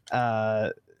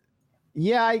 Yeah,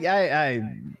 I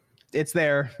it's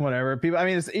there. Whatever. People. I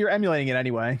mean, you're emulating it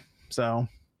anyway. So.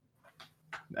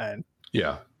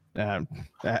 Yeah. I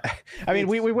mean,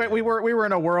 we were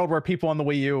in a world where people on the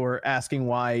Wii U were asking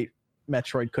why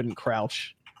Metroid couldn't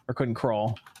crouch or couldn't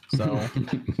crawl. So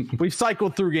we've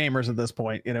cycled through gamers at this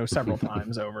point, several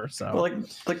times over. So Well,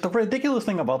 like the ridiculous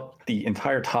thing about the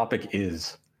entire topic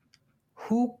is,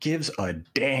 who gives a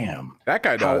damn? That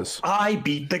guy how does. I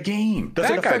beat the game. Does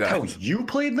That it guy affect how does. you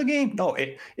played the game? No,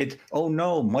 it. Oh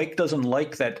no, Mike doesn't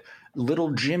like that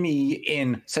little Jimmy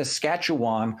in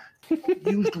Saskatchewan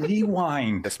used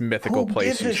rewind. This mythical Who place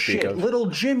gives you a speak shit? of. Little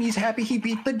Jimmy's happy he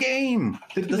beat the game.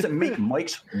 Does it make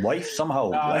Mike's life somehow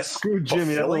less screw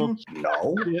Jimmy, that fulfilling?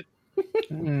 No.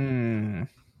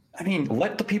 I mean,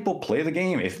 let the people play the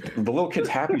game. If the little kid's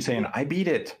happy saying, I beat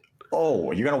it.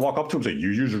 Oh, you're going to walk up to him and say,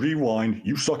 you use rewind.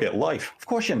 You suck at life. Of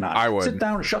course you're not. I would. Sit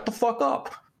down and shut the fuck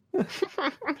up.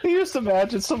 You just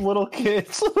imagine some little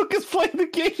kids playing the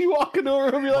game. You walk into a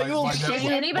room, you're like, "Oh shit!"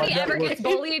 If anybody ever gets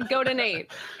bullied, go to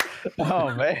Nate.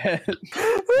 oh man,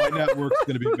 My network's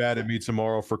going to be mad at me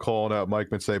tomorrow for calling out Mike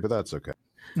Mansay, but that's okay.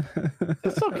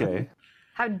 It's okay.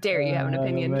 How dare you have an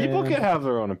opinion? man. People can have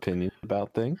their own opinion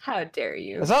about things. How dare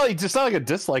you? It's not like a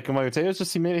dislike of my potato. It's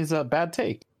just he made his bad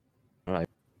take.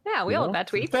 Yeah, we all have bad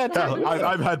tweets. Bad Hell, take.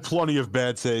 I've had plenty of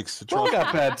bad takes. We all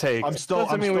got bad takes. I'm still.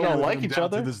 Doesn't I'm mean still we don't living like them each down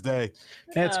other. to this day.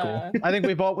 it's cool. I think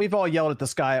we've all yelled at the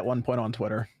sky at one point on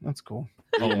Twitter. That's cool.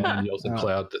 Oh, man, yells at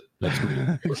cloud. That's me.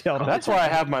 Yelled at- That's why I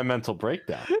have my mental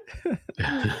breakdown.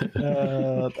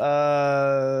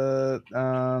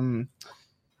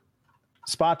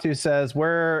 Spot2 says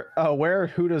where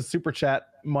who does super chat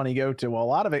money go to? Well, a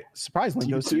lot of it surprisingly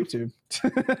goes to YouTube.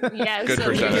 Yes, Good at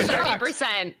least percentage.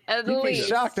 30%. At You'd be least.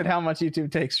 shocked at how much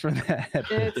YouTube takes for that.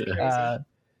 It's crazy.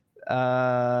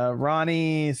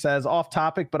 Ronnie says off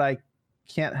topic, but I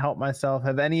can't help myself.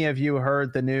 Have any of you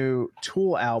heard the new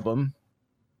Tool album?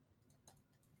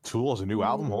 Tool has a new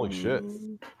album. Holy shit!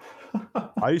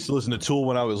 I used to listen to Tool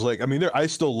when I was like, I mean, I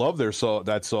still love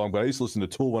that song, but I used to listen to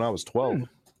Tool when I was 12.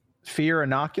 Fear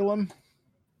Inoculum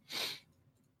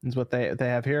is what they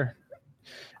have here.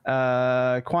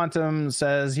 Quantum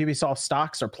says Ubisoft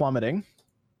stocks are plummeting.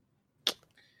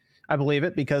 I believe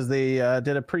it because they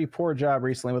did a pretty poor job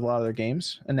recently with a lot of their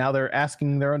games, and now they're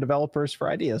asking their own developers for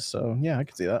ideas. So yeah, I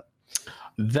can see that.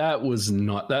 That was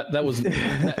not that was no.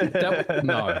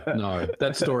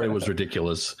 That story was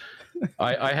ridiculous.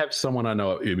 I have someone I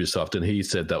know at Ubisoft, and he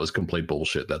said that was complete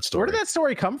bullshit. That story. Where did that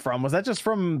story come from? Was that just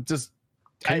from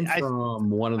Came from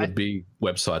one of the big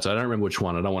websites. I don't remember which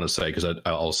one. I don't want to say because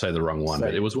I'll say the wrong one.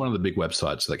 But it was one of the big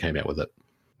websites that came out with it.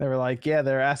 They were like, yeah,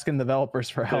 they're asking developers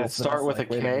for Did help. it start with a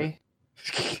K?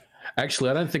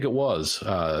 Actually, I don't think it was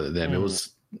them. It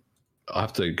was. I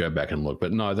have to go back and look,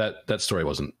 but no, that story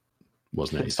wasn't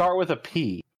Did it. it start with a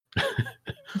P?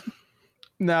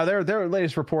 No, their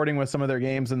latest reporting with some of their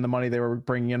games and the money they were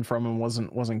bringing in from them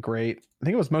wasn't great. I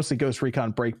think it was mostly Ghost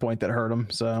Recon Breakpoint that hurt them.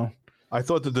 So I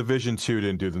thought the Division 2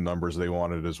 didn't do the numbers they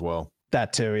wanted as well.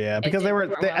 that too, yeah, because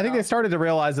I think they started to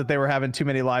realize that they were having too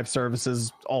many live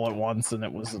services all at once, and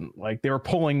it wasn't like they were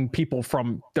pulling people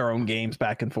from their own games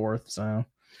back and forth. So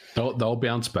They'll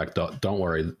bounce back. Don't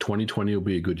worry. 2020 will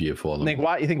be a good year for them.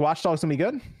 you think Watch Dogs gonna be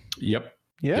good? Yep.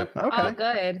 Yeah. Yep. Okay. Oh,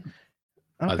 good.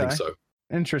 I think so.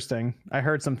 Interesting. I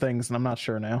heard some things, and I'm not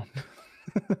sure now.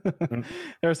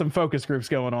 There are some focus groups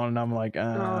going on, and I'm like,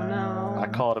 no. I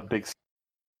call it a big. a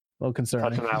little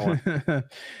concerning. Touching that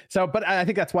So, but I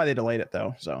think that's why they delayed it,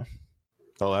 though. So,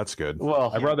 Oh, that's good.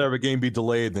 Well, I'd rather have a game be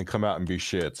delayed than come out and be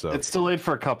shit. So it's delayed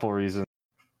for a couple reasons,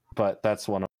 but that's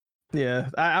one of. yeah,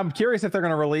 I'm curious if they're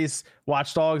going to release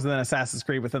Watch Dogs and then Assassin's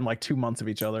Creed within like 2 months of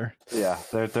each other. Yeah,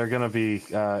 they're gonna be.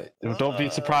 Don't be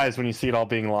surprised when you see it all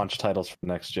being launch titles for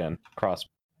next gen cross.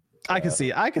 I could see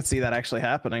that actually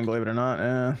happening. Believe it or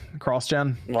not, cross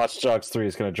gen. Watch Dogs 3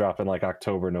 is gonna drop in like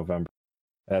October, November.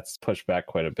 That's pushed back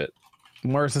quite a bit.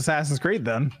 Where's Assassin's Creed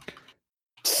then?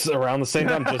 It's around the same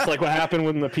time, just like what happened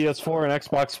when the PS4 and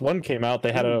Xbox One came out.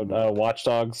 They had a Watch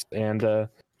Dogs and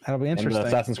That'll be interesting.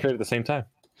 Assassin's Creed at the same time.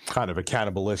 kind of a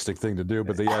cannibalistic thing to do,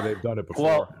 but they've done it before.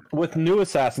 Well, with new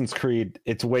Assassin's Creed,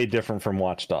 it's way different from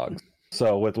Watch Dogs.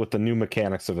 So with the new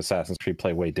mechanics of Assassin's Creed,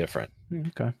 play way different.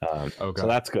 Okay. Okay. So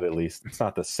that's good at least. It's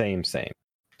not the same.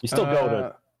 You still go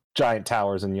to giant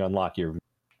towers and you unlock your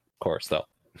course though.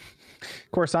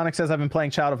 Corsonic says, I've been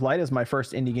playing Child of Light as my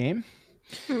first indie game.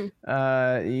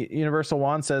 Universal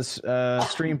One says,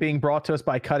 stream being brought to us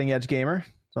by Cutting Edge Gamer.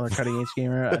 Another Cutting Edge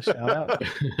Gamer shout out.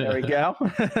 There we go.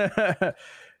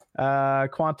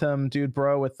 Quantum Dude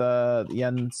Bro with the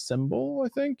yen symbol, I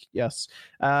think. Yes.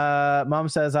 Mom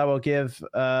says, I will give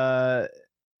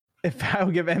MVG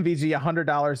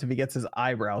 $100 if he gets his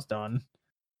eyebrows done.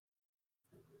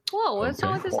 Whoa, what's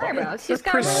wrong with his eyebrows? He's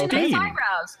got really Pristine. nice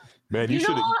eyebrows. Man, you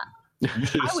should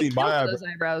have seen my eyebrows. Those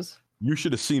eyebrows. You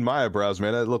should have seen my eyebrows,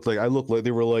 man. I looked like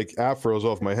they were like afros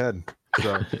off my head.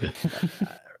 So.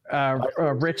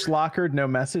 Rich Lockard, no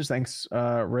message. Thanks,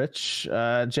 Rich.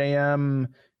 JM,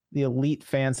 the Elite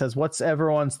fan, says, "What's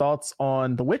everyone's thoughts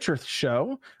on the Witcher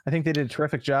show? I think they did a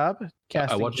terrific job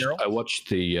casting Geralt." I watched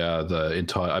the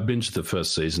entire. I binged the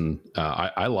first season.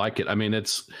 I like it. I mean,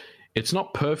 it's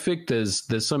not perfect.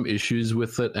 There's some issues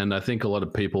with it, and I think a lot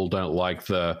of people don't like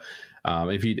the.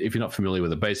 If you're not familiar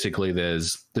with it, basically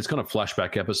there's kind of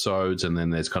flashback episodes, and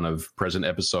then there's kind of present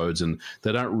episodes, and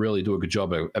they don't really do a good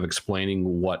job of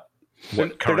explaining what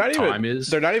current time is.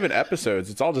 They're not even episodes.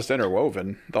 It's all just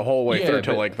interwoven the whole way through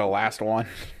to like the last one.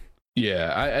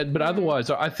 Yeah, but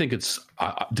otherwise, I think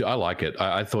I like it.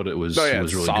 I thought it was it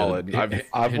was really solid. Good.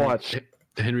 I've watched.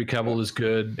 Henry Cavill is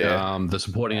good. Yeah. The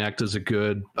supporting actors are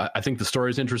good. I think the story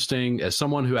is interesting. As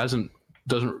someone who isn't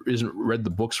read the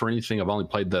books or anything, I've only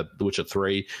played the Witcher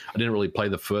 3. I didn't really play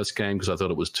the first game because I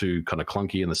thought it was too kind of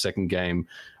clunky, and the second game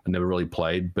I never really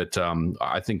played. But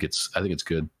I think it's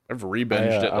good. I've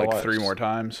rebinged it like 3 more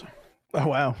times. Oh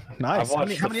wow, nice. How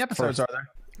many episodes are there?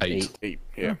 8.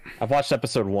 Yeah. I've watched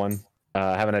episode 1.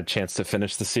 I haven't had a chance to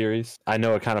finish the series. I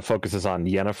know it kind of focuses on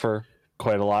Yennefer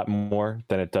quite a lot more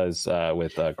than it does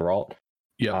with Geralt.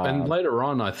 Yeah, and later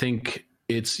on, I think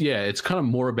it's kind of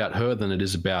more about her than it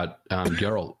is about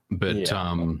Geralt. But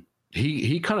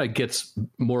he kind of gets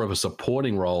more of a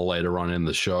supporting role later on in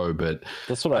the show. But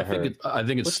that's what I heard. I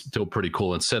think it's still pretty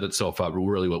cool and set itself up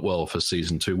really well for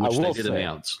season 2, which they did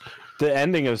announce. The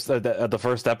ending of the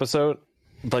first episode,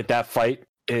 like that fight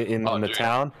in the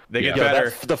town, they get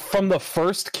better. From the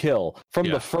first kill,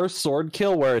 the first sword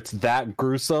kill where it's that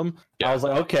gruesome. I was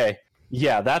like, okay.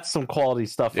 Yeah, that's some quality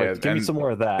stuff. Like, give me some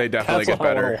more of that. They definitely get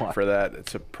better for that.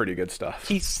 It's a pretty good stuff.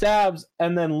 He stabs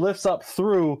and then lifts up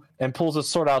through and pulls his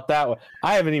sword out that way.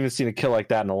 I haven't even seen a kill like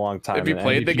that in a long time. Have you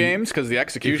played the games? Because the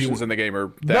executions in the game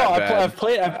are that bad. I've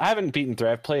played. I haven't beaten 3.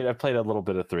 I've played a little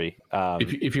bit of 3.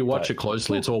 If you watch it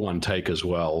closely, it's all one take as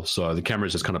well. So the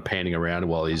camera's just kind of panning around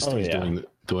while he's doing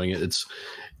it.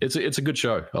 It's a good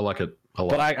show. I like it a lot.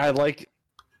 But I like.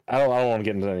 I don't want to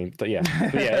get into anything, but yeah,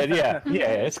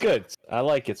 it's good. I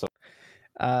like it. So,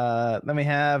 then we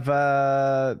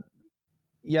have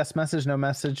yes message, no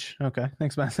message. Okay,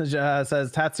 thanks message. Says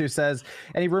Tatsu says,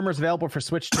 any rumors available for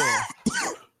Switch 2?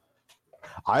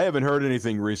 I haven't heard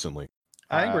anything recently.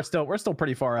 I think we're still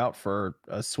pretty far out for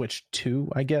a Switch 2,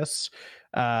 I guess.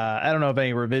 I don't know of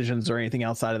any revisions or anything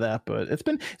outside of that, but it's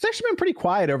actually been pretty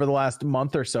quiet over the last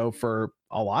month or so for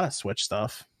a lot of Switch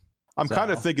stuff. I'm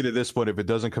kind of thinking at this point, if it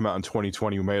doesn't come out in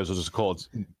 2020, we may as well just call it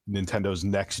Nintendo's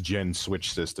next gen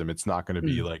Switch system. It's not going to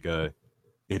be like a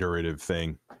iterative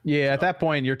thing. Yeah, at that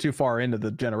point, you're too far into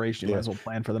the generation. You might as well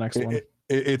plan for the next one.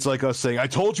 It's like us saying, I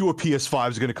told you a PS5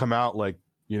 is going to come out. Like,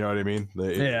 you know what I mean?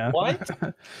 What?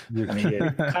 I mean,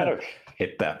 it kind of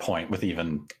hit that point with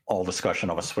even all discussion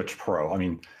of a Switch Pro. I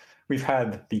mean, we've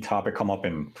had the topic come up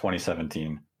in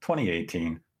 2017,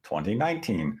 2018,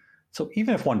 2019. So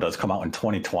even if one does come out in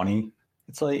 2020,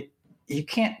 it's like you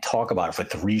can't talk about it for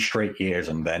 3 straight years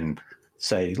and then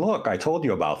say, look, I told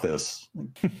you about this.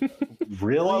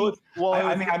 Really?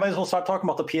 I mean, I might as well start talking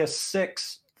about the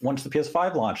PS6 once the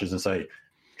PS5 launches and say,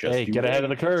 hey, get ahead of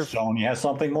the curve. Sony has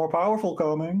something more powerful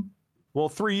coming. Well,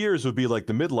 3 years would be like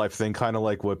the midlife thing, kind of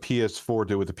like what PS4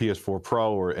 did with the PS4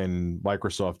 Pro and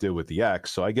Microsoft did with the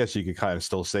X. So I guess you could kind of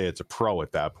still say it's a Pro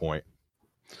at that point.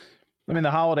 I mean,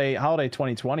 the holiday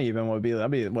 2020 even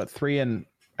that'd be what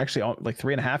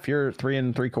 3.5 years, 3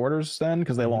 3/4 then,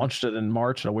 because they launched it in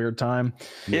March at a weird time.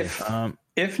 If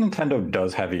Nintendo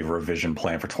does have a revision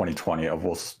plan for 2020, I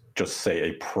will just say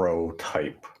a Pro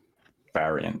type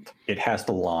variant. It has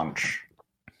to launch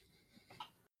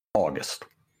August.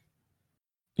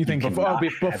 You think before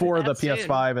the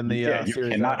PS5 and the you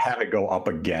Series cannot X. have it go up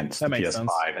against the PS5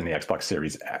 sense. and the Xbox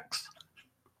Series X.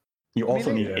 You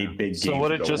also need a big game. So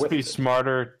would it just be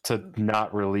smarter to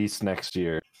not release next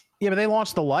year? Yeah, but they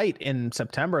launched the Lite in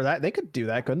September. That they could do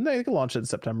that, couldn't they? They could launch it in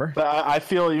September. But I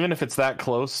feel even if it's that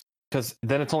close, because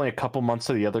then it's only a couple months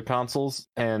to the other consoles,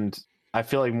 and I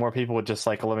feel like more people would just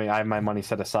like, I have my money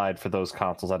set aside for those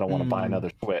consoles. I don't want to buy another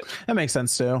Switch. That makes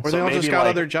sense too. Or they all just got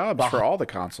other jobs for all the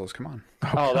consoles. Come on.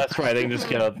 Oh, that's right. They can just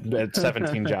get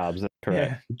 17 jobs. That's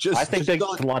correct. Yeah. I think they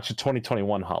should launch a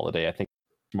 2021 holiday. I think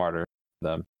it's smarter for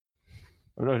them.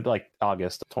 Like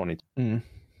August of 2020.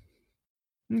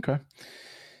 Okay.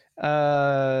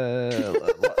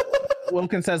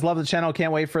 Wilkin says, love the channel.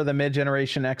 Can't wait for the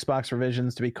mid-generation Xbox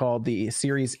revisions to be called the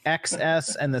Series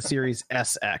XS and the Series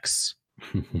SX.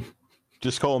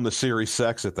 Just call them the Series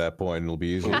X at that point. It'll be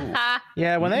easy.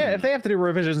 Yeah, if they have to do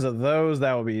revisions of those,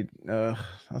 that will be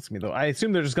that's gonna be I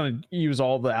assume they're just gonna use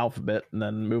all the alphabet and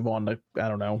then move on to, I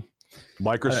don't know.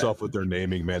 Microsoft with their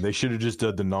naming, man. They should have just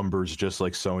did the numbers just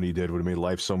like Sony did. Would have made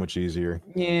life so much easier.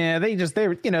 Yeah, they did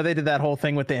that whole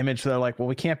thing with the image. They're like, well,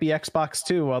 we can't be Xbox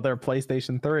 2 while they're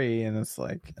PlayStation 3, and it's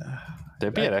like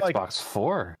they'd be at Xbox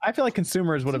 4. I feel like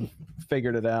consumers would have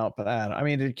figured it out, but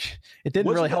it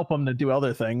didn't really help them to do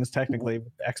other things. Technically,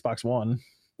 with Xbox One.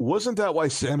 Wasn't that why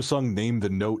Samsung named the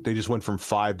Note? They just went from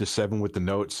 5 to 7 with the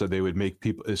Note, so they would make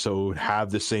people have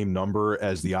the same number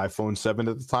as the iPhone 7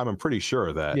 at the time. I'm pretty sure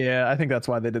of that. Yeah, I think that's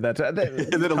why they did that. And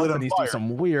then it lit on fire. Do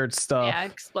some weird stuff. Yeah,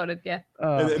 it exploded. Yeah.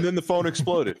 And then the phone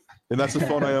exploded, and that's the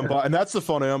phone I unboxed. And that's the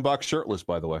phone I unboxed shirtless,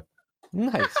 by the way.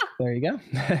 Nice. There you go.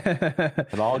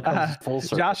 It all comes full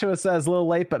circle. Joshua says, a little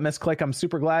late, but Miss Click, I'm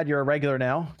super glad you're a regular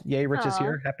now. Yay, Rich is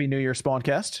here. Happy New Year,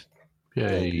 Spawncast.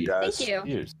 Yay. Thank you.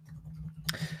 Years.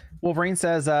 Wolverine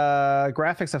says,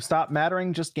 graphics have stopped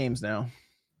mattering, just games now.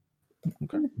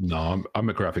 Okay. No, I'm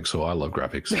a graphics, so I love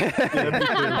graphics. Me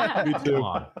too. Come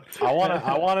on. I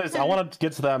want to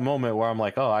get to that moment where I'm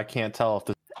like, oh, I can't tell if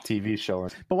the TV show or...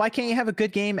 But why can't you have a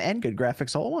good game and good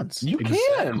graphics all at once? You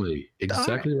can.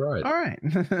 Exactly right. All right.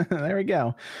 There we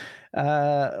go.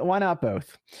 Why not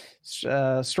both?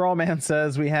 Strawman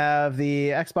says, we have the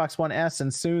Xbox One S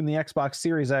and soon the Xbox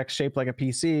Series X shaped like a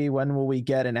PC. When will we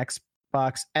get an Xbox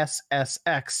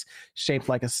SSX shaped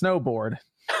like a snowboard?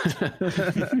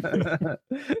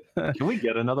 Can we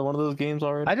get another one of those games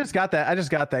already? I just got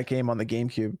that game on the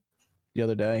GameCube the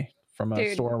other day from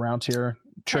a store around here.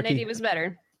 1080 was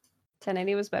better.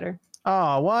 1080 was better.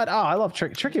 Oh, what? Oh, I love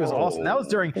Tricky. Tricky was awesome. That was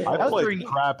during crap at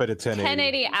a 1080.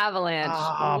 1080 Avalanche.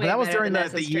 Oh, but that was during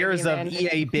the years of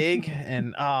EA Big,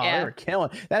 and they were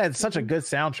killing. That had such a good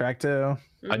soundtrack too.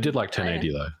 I did like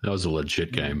 1080 though. That was a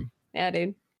legit game. Yeah,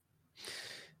 dude.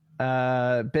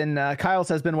 Kyle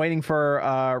says been waiting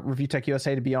for Review Tech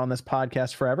USA to be on this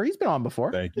podcast forever. He's been on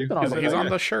before. Thank you. He's on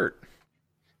the shirt.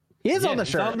 He is on the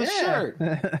shirt. He's on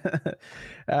the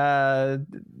shirt.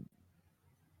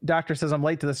 Doctor says I'm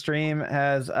late to the stream.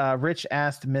 Has Rich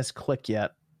asked Miss Click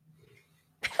yet?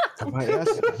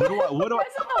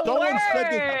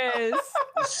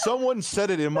 Someone said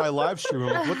it in my live stream.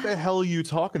 I'm like, what the hell are you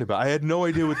talking about? I had no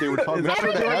idea what they were talking about.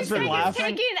 Everything is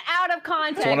taken out of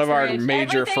context. It's one of our Rich.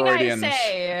 major Freudians. No,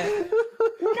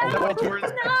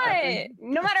 it's not.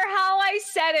 No matter how I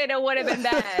said it, it would have been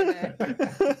bad.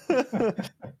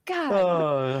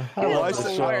 God.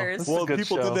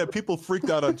 People did that. People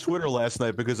freaked out on Twitter last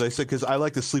night because I said, because I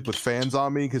like to sleep with fans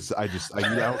on me because I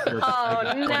need out there.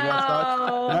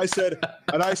 No.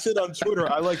 And I said on Twitter,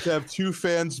 I like to have 2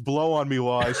 fans blow on me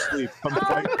while I sleep.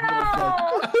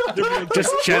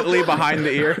 Just gently behind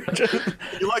the ear.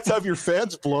 You like to have your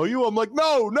fans blow you? I'm like,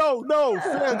 no,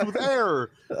 fans with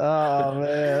air. Oh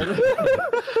man.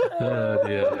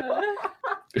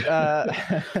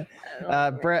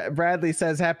 Bradley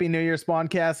says, Happy New Year,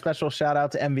 Spawncast. Special shout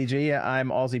out to MVG. I'm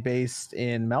Aussie based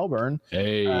in Melbourne.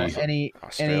 Hey.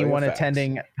 Anyone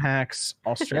attending PAX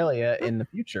Australia in the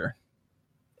future?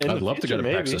 I'd love to go to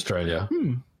PAX Australia.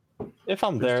 If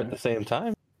I'm there at the same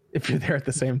time. If you're there at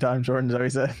the same time, Jordan,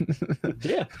 is that what he said?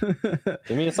 Yeah.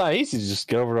 I mean, it's not easy to just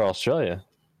go over to Australia.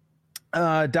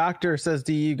 Doctor says,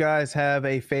 do you guys have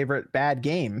a favorite bad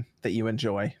game that you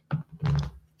enjoy?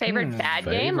 Favorite bad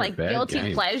game? Like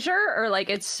guilty pleasure? Or like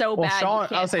it's so bad Sean, you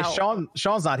can't I'll say help?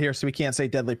 Sean's not here, so we can't say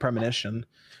Deadly Premonition.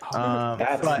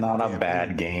 That's not a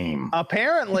bad game.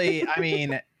 Apparently, I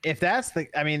mean,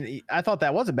 I thought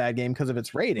that was a bad game because of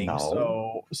its rating.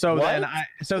 No. So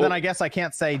then I guess I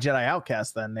can't say Jedi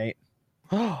Outcast then, Nate.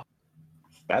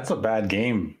 That's a bad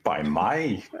game by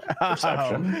my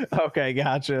perception. Oh, okay,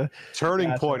 gotcha.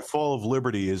 Turning Point Fall of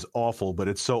Liberty is awful, but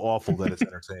it's so awful that it's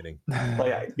entertaining.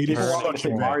 People want to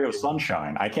say Mario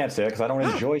Sunshine. I can't say it because I don't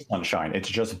enjoy Sunshine. It's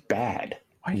just bad.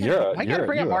 Why you gotta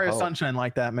bring up Mario Sunshine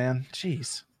like that, man?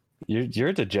 Jeez. You're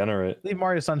a degenerate. Leave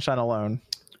Mario Sunshine alone.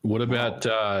 What about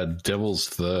Devil's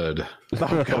Third?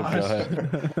 Oh, gosh.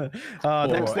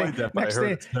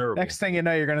 Next thing you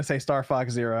know, you're gonna say Star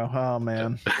Fox Zero. Oh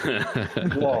man.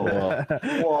 Whoa!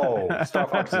 Star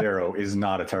Fox Zero is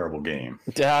not a terrible game.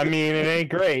 I mean, it ain't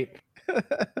great.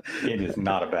 It is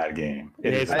not a bad game.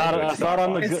 It's not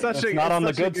on the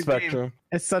good spectrum. Game.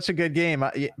 It's such a good game.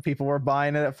 People were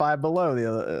buying it at $5 below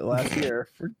last year.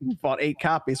 Bought 8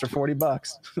 copies for $40.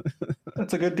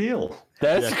 That's a good deal.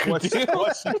 That's Quest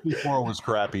 64 was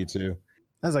crappy too.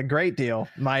 That's a great deal.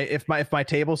 If my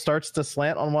table starts to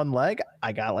slant on one leg,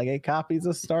 I got like 8 copies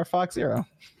of Star Fox Zero.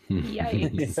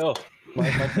 Yikes. my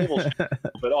table's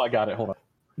but I got it. Hold on.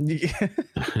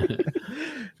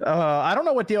 I don't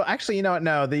know what deal. Actually, you know what?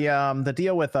 No, the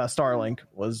deal with Starlink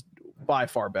was by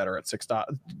far better at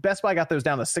 $6. Best Buy got those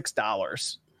down to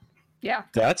 $6. Yeah.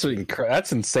 That's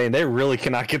insane. They really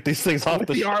cannot get these things off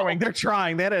the shelf. R-Wing, they're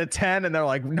trying. They had it at 10, and they're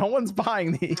like, no one's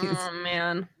buying these. Oh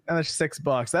man. And it's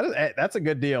 $6. That's a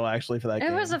good deal actually for that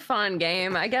game. It was a fun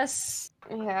game, I guess.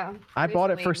 Yeah. I bought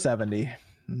it for $70.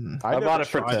 I bought it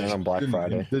for 10 on Black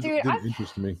Friday. Didn't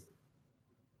interest me.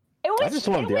 I just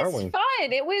wanted the R-Wing.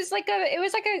 Fun. It was like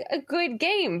a good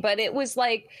game, but it was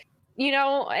like, you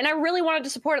know, and I really wanted to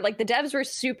support it. Like the devs were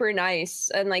super nice,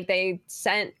 and like they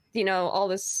sent, you know, all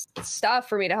this stuff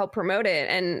for me to help promote it.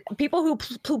 And people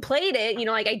who played it, you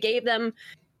know, like I gave them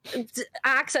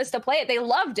access to play it. They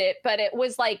loved it, but it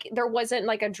was like there wasn't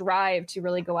like a drive to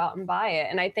really go out and buy it.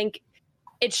 And I think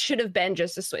it should have been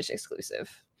just a Switch exclusive.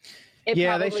 They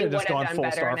should have just gone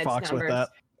full Star Fox with that.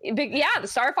 But yeah, the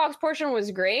Star Fox portion was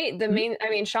great. The main,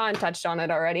 I mean, Sean touched on it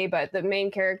already, but the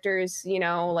main characters, you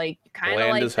know, like kind of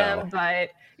like them, but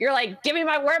you're like, give me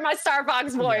where are my Star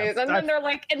Fox boys? And then they're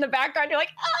like in the background, you're like,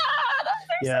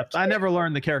 yeah, so I never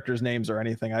learned the characters' names or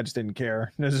anything. I just didn't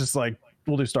care. It was just like,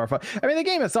 we'll do Star Fox. I mean, the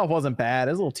game itself wasn't bad.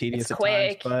 It was a little tedious at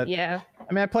quick, times, but yeah.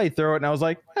 I mean, I played through it and I was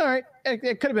like, all right,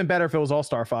 it could have been better if it was all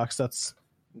Star Fox. That's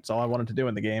all I wanted to do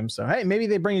in the game. So hey, maybe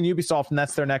they bring in Ubisoft and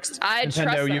that's their next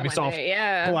Nintendo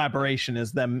Ubisoft collaboration,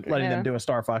 is them letting them do a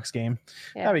Star Fox game.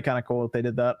 That'd be kind of cool if they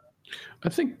did that. I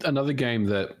think another game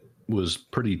that was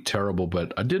pretty terrible,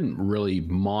 but I didn't really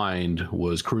mind,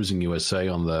 was Cruising USA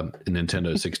on the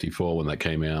Nintendo 64 when that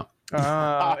came out.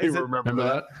 I remember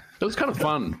that. It was kind of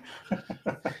fun.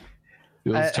 It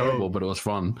was terrible, but it was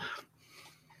fun.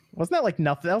 Wasn't that like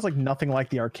nothing? That was like nothing like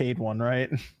the arcade one, right?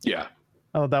 Yeah.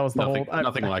 Oh, that was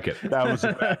nothing like it. That was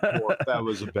a bad port. That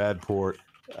was a bad port.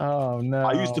 Oh no!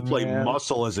 I used to play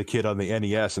Muscle as a kid on the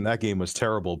NES, and that game was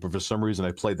terrible. But for some reason,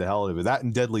 I played the hell out of it. That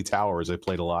and Deadly Towers, I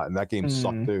played a lot, and that game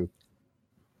sucked too.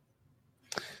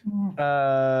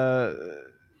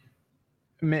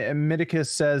 Midicus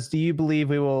says, "Do you believe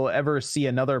we will ever see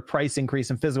another price increase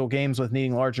in physical games with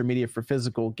needing larger media for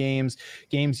physical games?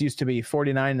 Games used to be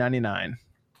 $49.99."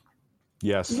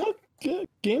 Yes. What?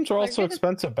 Games were also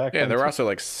expensive back then. Yeah, they were also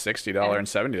like $60 and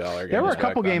 $70 games. There were a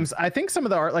couple games. I think some of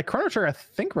the art, like Chrono Trigger, I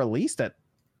think released at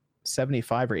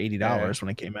 $75 or $80 when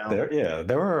it came out.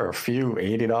 There were a few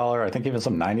 $80, I think even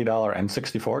some $90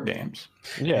 N64 games.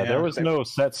 Yeah, there was no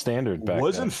set standard back then.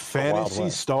 Wasn't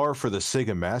Phantasy Star for the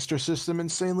Sega Master System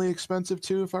insanely expensive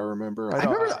too, if I remember? I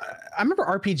remember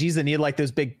RPGs that needed like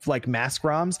those big like mask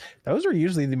ROMs. Those were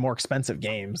usually the more expensive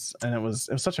games, and it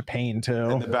was such a pain too.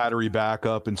 And the battery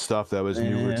backup and stuff that was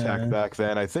newer tech back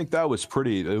then. I think that was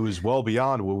it was well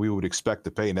beyond what we would expect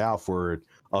to pay now for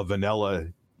a vanilla,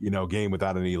 game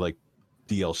without any like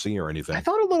DLC or anything. I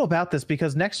thought a little about this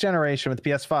because next generation with the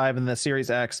PS5 and the Series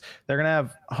X, they're gonna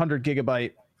have 100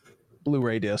 gigabyte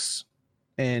Blu-ray discs,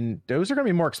 and those are gonna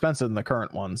be more expensive than the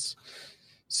current ones.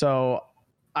 So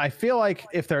I feel like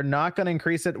if they're not going to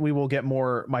increase it, we will get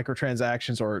more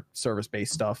microtransactions or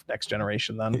service-based stuff next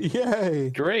generation. Then, yay!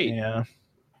 Great, yeah.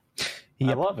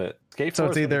 I love it. Skate so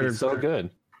it's either so good.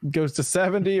 Goes to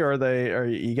 70 or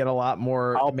you get a lot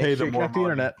more. I'll pay them more money.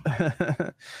 Internet.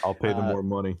 I'll pay them more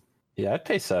money. Yeah, I'd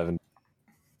pay $7.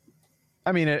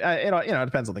 I mean, it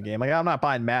depends on the game. Like, I'm not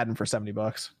buying Madden for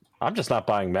 $70. I'm just not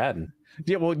buying Madden.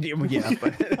 Yeah, well, yeah.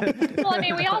 But well, I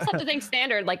mean, we also have to think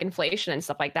standard, like inflation and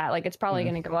stuff like that. Like, it's probably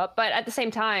going to go up. But at the same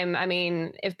time, I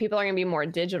mean, if people are going to be more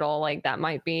digital, like that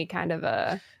might be kind of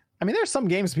a. I mean, there's some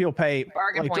games people pay.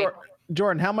 Bargain point.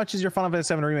 Jordan, how much is your Final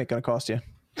Fantasy VII remake going to cost you?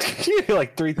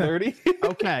 Like $330.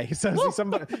 Okay, so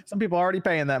some people are already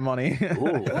paying that money.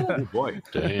 Ooh, boy,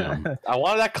 damn! I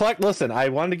wanted that Listen, I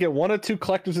wanted to get 1 or 2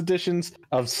 collector's editions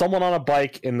of someone on a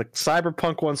bike, and the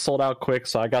Cyberpunk one sold out quick,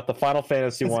 so I got the Final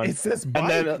Fantasy one. It's this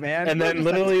bike, man. And then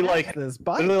literally like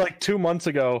 2 months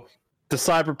ago, the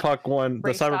Cyberpunk one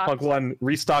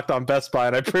restocked on Best Buy,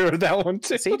 and I pre-ordered that one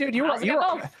too. See, dude, you were all.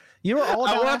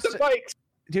 I want the bikes.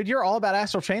 Dude, you're all about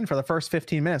Astral Chain for the first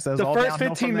 15 minutes. That was The all first downhill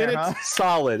 15 from there, minutes, huh?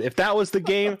 solid. If that was the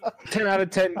game, 10 out of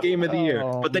 10 game of the year.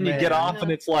 Oh, But then you get man. off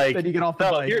and it's like, Then you get off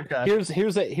the no, bike. Okay.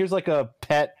 here's like a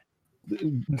pet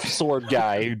sword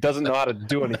guy who doesn't know how to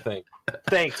do anything.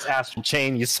 Thanks, Astral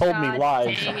Chain. You sold me God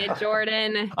lies. Dang it,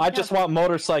 Jordan. I just want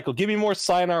motorcycle. Give me more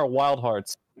Sayonara Wild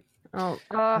Hearts. Yeah,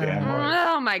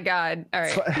 Oh my God. All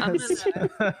right. I'm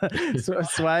gonna-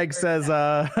 Swag says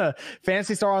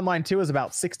Fantasy Star Online 2 is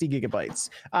about 60 gigabytes.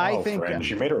 I think friend,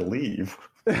 you made her leave.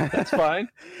 That's fine.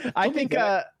 I think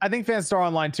Fantasy Star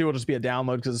Online 2 will just be a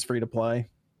download because it's free to play.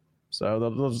 So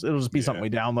it'll just be something we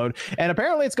download. And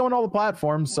apparently it's going to all the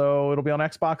platforms. So it'll be on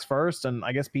Xbox first and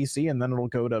I guess PC, and then it'll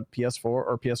go to PS4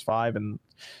 or PS5 and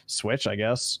Switch, I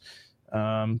guess.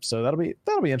 So that'll be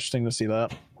interesting to see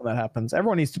that when that happens.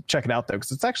 Everyone needs to check it out though,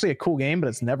 because it's actually a cool game, but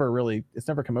it's never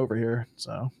come over here.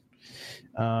 So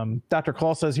Dr.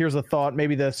 Claw says, here's a thought.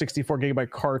 Maybe the 64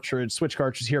 gigabyte cartridge, Switch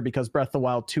cartridge here because Breath of the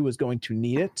Wild 2 is going to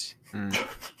need it.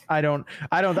 I think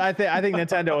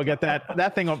Nintendo will get that.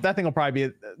 That thing will probably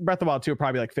be Breath of the Wild 2 will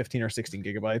probably be like 15 or 16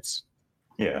 gigabytes.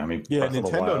 Yeah, I mean, Yeah, Breath of the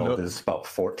Nintendo Wild is about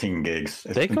 14 gigs.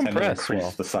 They Nintendo compress increased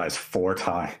well. the size 4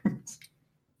 times.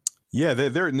 Yeah,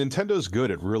 Nintendo's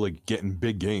good at really getting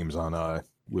big games on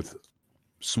with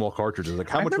small cartridges. Like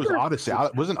how much was remember- Odyssey?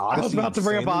 Wasn't Odyssey? I was about to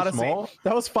bring up insanely Odyssey. small?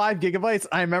 That was 5 gigabytes.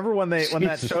 I remember when that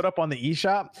Jesus. showed up on the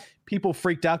eShop, people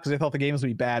freaked out because they thought the games would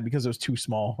be bad because it was too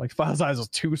small. Like file size was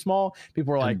too small.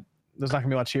 People were like, "There's not gonna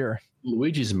be much here."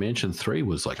 Luigi's Mansion 3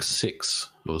 was like 6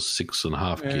 or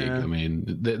 6.5 gig. Yeah. I mean,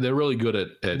 they're really good at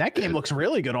And that game looks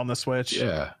really good on the Switch.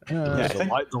 Yeah. Yeah, I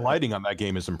think- The lighting on that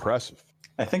game is impressive.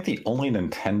 I think the only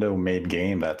Nintendo-made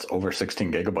game that's over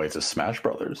 16 gigabytes is Smash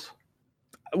Brothers.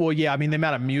 Well, yeah, I mean the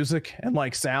amount of music and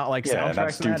like sound, like Yeah, soundtracks. and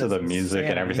that's due and to that the is music and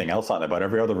insanity. everything else on it. But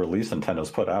every other release Nintendo's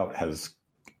put out has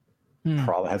Hmm.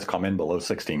 has come in below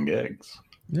 16 gigs.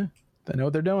 They know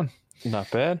what they're doing. Not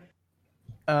bad.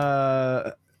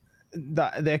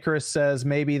 The Icarus says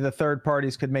maybe the third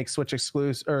parties could make Switch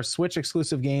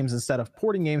exclusive games instead of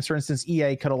porting games. For instance,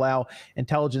 EA could allow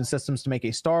Intelligent Systems to make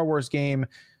a Star Wars game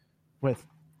with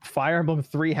Fire Emblem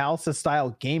 3 Houses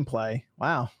style gameplay.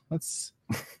 Wow, that's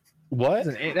What?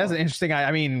 an interesting.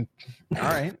 I mean, all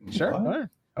right, sure, What? all right,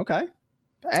 okay.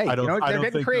 Hey, I don't. they're I don't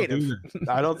getting think creative. they'll do that.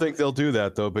 I don't think they'll do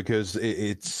that though, because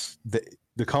it's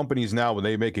the companies now when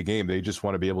they make a game, they just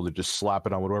want to be able to just slap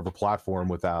it on whatever platform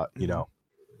without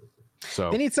So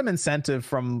They need some incentive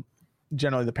from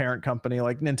generally the parent company.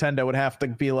 Like Nintendo would have to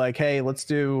be like, hey, let's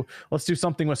do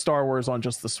something with Star Wars on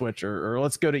just the Switch, or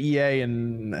let's go to EA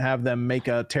and have them make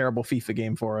a terrible FIFA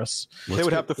game for us. they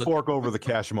would have to fork over the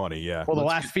cash money. Yeah. Well, the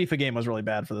last FIFA game was really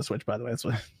bad for the Switch, by the way. That's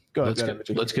what. Go ahead.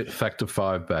 Let's get Factor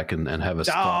 5 back and have a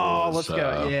Star Oh, Wars, let's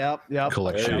go. Yep.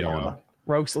 collection There you going. go.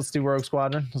 Rogues. Let's do Rogue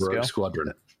Squadron. Let's Rogue go.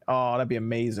 Squadron. Oh, that'd be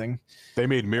amazing. They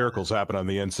made miracles happen on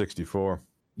the N64.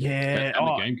 Yeah. And the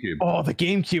GameCube. Oh, the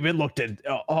GameCube,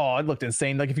 it looked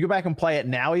insane. Like if you go back and play it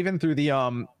now, even through the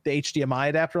HDMI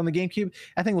adapter on the GameCube,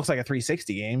 that thing looks like a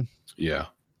 360 game. Yeah.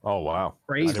 Oh wow. I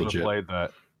Crazy. never legit. played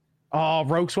that. Oh,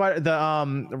 Rogue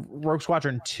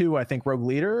Squadron 2, I think Rogue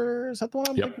Leader, is that the one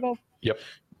I'm Yep. thinking of? Yep.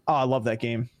 Oh, I love that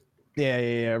game.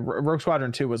 Yeah. Rogue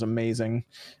Squadron 2 was amazing.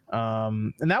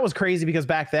 And that was crazy because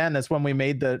back then that's when we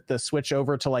made the switch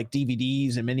over to like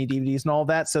DVDs and mini DVDs and all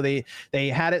that. So they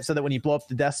had it so that when you blow up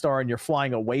the Death Star and you're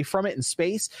flying away from it in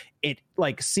space, it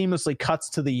like seamlessly cuts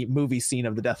to the movie scene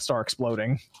of the Death Star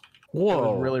exploding. It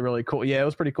Whoa. was really, really cool. Yeah, it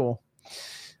was pretty cool.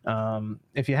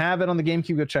 If you have it on the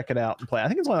GameCube, go check it out and play. I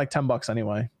think it's only like $10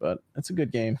 anyway, but it's a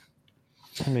good game.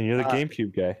 I mean, you're the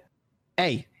GameCube guy.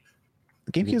 Hey,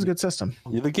 the GameCube is a good system.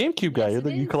 You're the GameCube guy.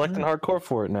 You collecting hardcore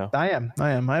for it now. I am.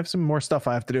 I have some more stuff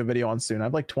I have to do a video on soon. I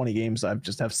have like 20 games I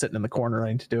just have sitting in the corner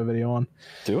I need to do a video on.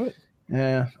 Do it.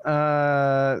 Yeah.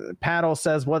 Paddle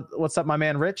says, what's up, my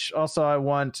man Rich? Also, I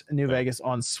want New Vegas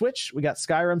on Switch. We got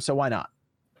Skyrim, so why not?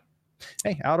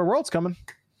 Hey, Outer Worlds coming.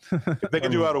 If they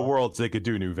could do Outer Worlds, they could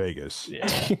do New Vegas.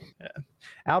 Yeah.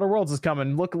 Outer Worlds is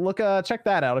coming. Look, check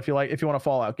that out if you want a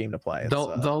Fallout game to play.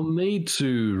 They'll need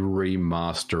to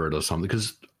remaster it or something,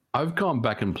 because I've gone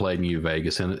back and played New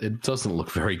Vegas and it doesn't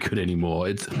look very good anymore.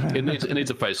 It needs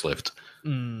a facelift.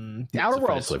 Outer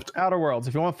Worlds. facelift. Outer Worlds.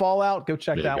 If you want Fallout, go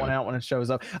check There you that go. one out when it shows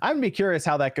up. I'm gonna be curious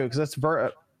how that goes because that's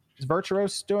is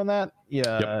Virtuos doing that?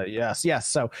 Yeah. Yep. Yes.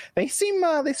 So they seem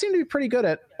to be pretty good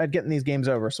at getting these games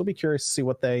over. So we'll be curious to see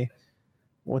what they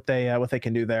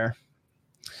can do there.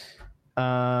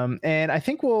 And I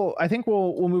think we'll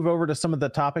move over to some of the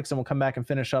topics and we'll come back and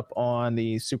finish up on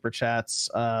the super chats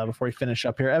before we finish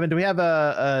up here. Evan, do we have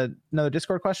another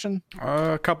Discord question?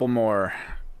 A couple more.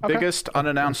 Okay. Biggest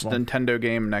unannounced Cool. Nintendo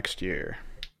game next year.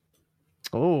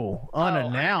 Oh,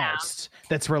 unannounced.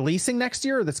 That's releasing next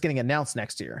year, or that's getting announced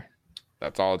next year?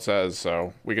 That's all it says.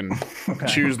 So we can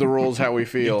choose the rules how we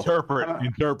feel.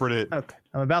 Interpret it. Okay.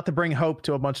 I'm about to bring hope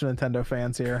to a bunch of Nintendo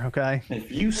fans here. Okay.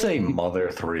 If you say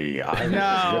Mother 3, I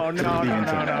No. zip through the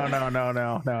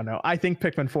internet. No. I think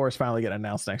Pikmin 4 is finally getting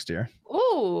announced next year.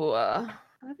 Ooh,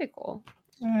 that'd be cool.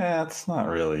 Yeah, it's not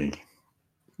really.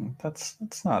 That's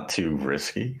not too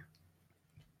risky.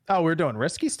 Oh, we're doing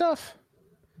risky stuff?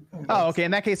 Oh, okay.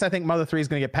 In that case, I think Mother 3 is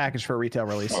going to get packaged for a retail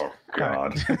release. Oh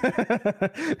God.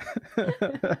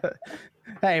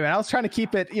 Hey, man, I was trying to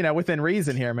keep it, within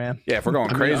reason here, man. Yeah, if we're going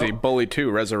crazy, Bully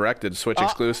 2 Resurrected Switch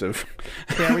exclusive.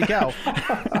 There we go.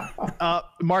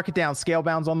 Mark it down.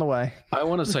 Scalebound's on the way. I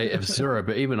want to say F-Zero,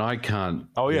 but even I can't.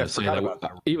 Oh, yeah, say forgot that. about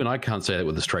that. Even I can't say that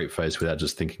with a straight face without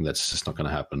just thinking that's just not going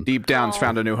to happen. Deep Down's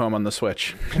found a new home on the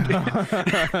Switch.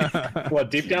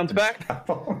 What, Deep Down's back?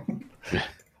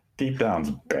 Deep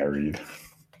Down's buried.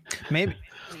 Maybe.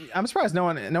 I'm surprised no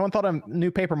one thought of a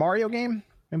new Paper Mario game.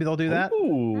 Maybe they'll do that.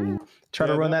 Ooh. Try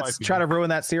to ruin that that. might be Try to ruin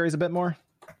that series a bit more.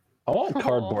 I want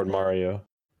Cardboard Mario.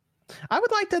 I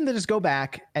would like them to just go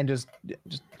back and just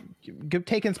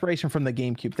take inspiration from the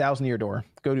GameCube, Thousand Year Door.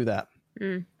 Go do that.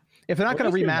 Mm. If they're not What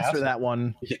going to is remaster remaster? that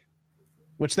one, Yeah.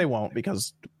 which they won't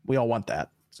because we all want that.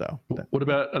 So What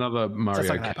about another Mario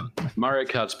not gonna Kart? Mario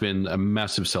Kart's been a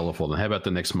massive seller for them. How about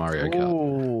the next Mario Kart?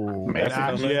 Ooh.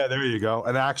 Yeah, there you go.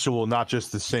 An actual, not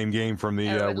just the same game from the.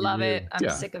 I would Wii love U. it. I'm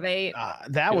Yeah. sick of 8.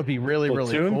 That would be really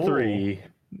Splatoon cool. 3.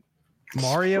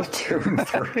 Mario. Splatoon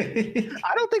 3.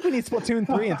 I don't think we need Splatoon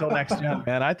 3 until next gen,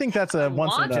 man. I think that's a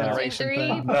once in a want Splatoon generation 3,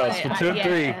 thing. No, but Splatoon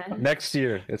yeah. 3 next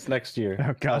year. It's next year.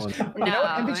 Oh gosh. You know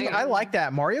what, MVG, I like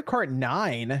that. Mario Kart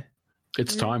 9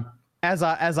 It's time. as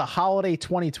a holiday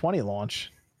 2020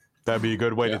 launch. That'd be a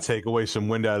good way to take away some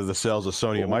wind out of the sails of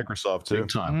Sony and Microsoft too. Big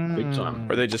time. Big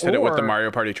time. Or they just hit it with the Or-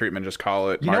 Mario Party treatment. Just call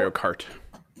it You know- Mario Kart.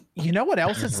 You know what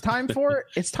else it's time for?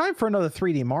 It's time for another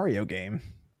 3D Mario game.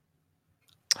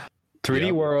 3D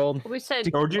Yeah. World. We said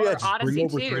Or do you or just bring Odyssey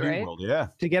over 2, 3D right? World? Yeah.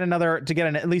 To get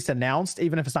at least announced,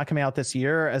 even if it's not coming out this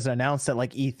year, as announced at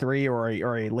like E3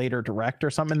 or a later direct or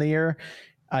something in the year.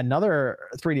 Another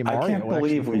 3D Mario. I can't would actually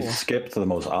believe be we cool. skipped the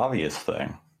most obvious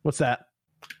thing. What's that?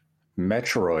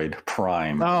 Metroid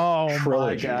Prime Oh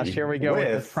trilogy. my gosh! Here we go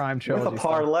with the Prime trilogy. With a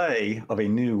parlay of a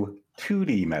new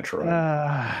 2D Metroid.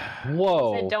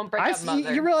 Whoa. Said, don't bring up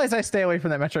Mother. You realize I stay away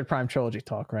from that Metroid Prime trilogy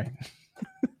talk, right?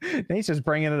 He's just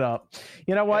bringing it up.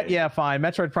 You know what? Hey. Yeah, fine.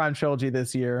 Metroid Prime trilogy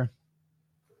this year.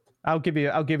 I'll give you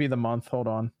the month. Hold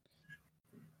on.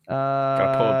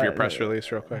 Gotta pull up your press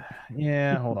release real quick.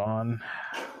 Yeah, hold on.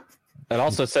 It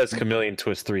also says Chameleon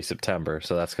Twist 3 September,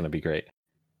 so that's going to be great.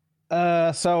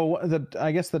 So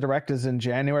I guess the direct is in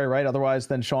January, right? Otherwise,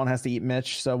 then Sean has to eat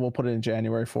Mitch, so we'll put it in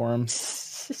January for him.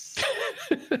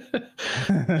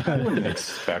 I wouldn't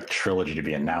expect trilogy to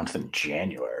be announced in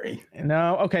January.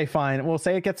 No, okay, fine. We'll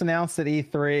say it gets announced at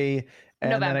E3,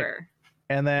 and November.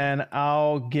 then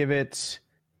I'll give it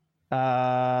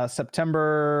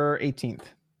September 18th.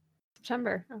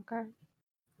 September. Okay.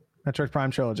 Metroid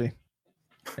Prime trilogy.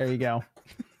 There you go.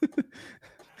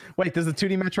 Wait, does the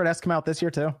 2D Metroid S come out this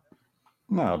year too?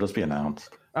 No, it'll just be announced.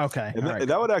 Okay. And all right.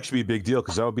 that would actually be a big deal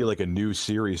because that would be like a new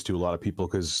series to a lot of people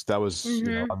because that was on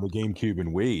the GameCube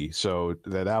and Wii. So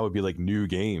that would be like new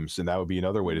games, and that would be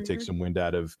another way to take some wind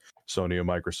out of Sony and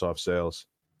Microsoft sales.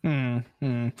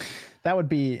 That would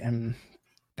be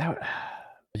that.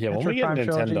 Yeah, when Metroid we get Prime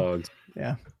trilogy. Nintendogs.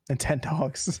 Yeah,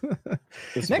 Nintendogs.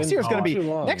 It's Next been year's gonna be too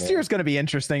long, man. year's gonna be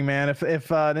interesting, man. If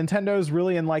Nintendo's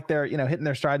really in like their hitting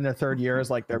their stride in their third year, is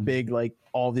like their big like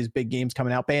all these big games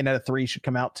coming out. Bayonetta 3 should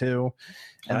come out too,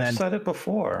 and I've then said it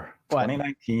before. What?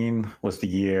 2019 was the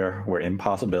year where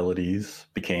impossibilities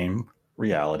became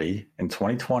reality, and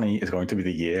 2020 is going to be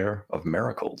the year of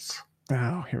miracles.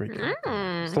 oh, here we go.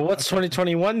 Mm. So what's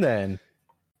 2021 then?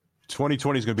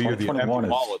 2020 is going to be the 2021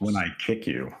 is wallets. when I kick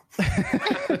you.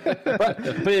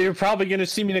 But you're probably going to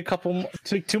see me in a couple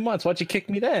 2 months. Why'd you kick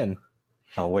me then?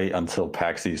 I'll wait until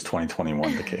PAX East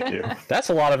 2021 to kick you. That's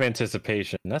a lot of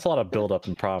anticipation. That's a lot of build up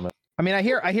and promise. I mean, I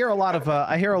hear a lot of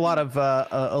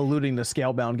alluding to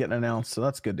Scalebound getting announced, so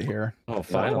that's good to hear. Oh,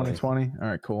 finally. 2020. All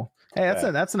right, cool. Hey,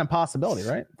 that's an impossibility,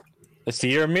 right? It's the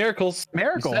year of miracles.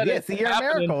 Miracle. You said Yeah, it. it's the year of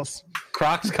Happening. miracles.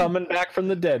 Croc's coming back from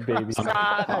the dead, baby.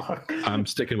 Stop. I'm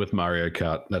sticking with Mario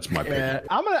Kart. That's my pick. Yeah,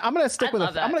 I'm gonna stick I with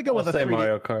love that. I'm gonna go with a I'll say 3D.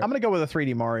 Mario Kart. I'm gonna go with a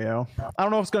 3D Mario. I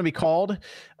don't know if it's gonna be called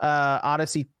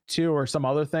Odyssey 2 or some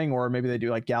other thing, or maybe they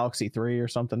do like Galaxy 3 or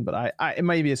something. But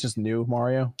maybe it's just new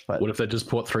Mario. But What if they just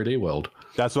port 3D World?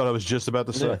 That's what I was just about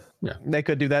to say. they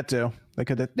could do that too. They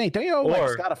could. Nate, don't you owe like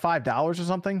Or- Scott $5 or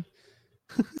something?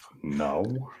 No.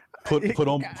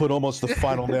 put almost the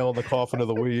final nail in the coffin of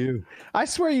the Wii U. I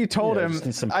swear you told Yeah, him. just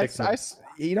need some I, Pikmin.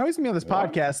 he's gonna be on this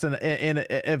podcast and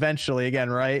eventually again,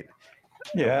 right?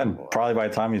 Yeah, and probably by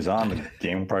the time he's on, the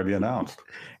game will probably be announced.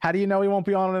 How do you know he won't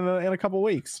be on in a couple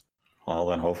weeks? Well,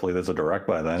 then hopefully there's a direct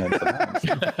by then. It's announced.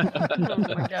 Oh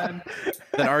my god.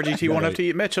 Then RGT won't have to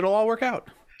eat Mitch. It'll all work out.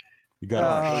 You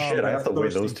got Shit, I have to weigh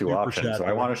Thirsty those two Super options. So I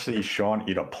Shadow. want to see Sean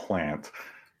eat a plant.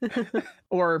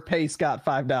 Or pay Scott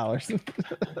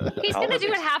 $5. He's gonna do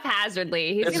it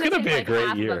haphazardly. He's It's gonna gonna take be a like great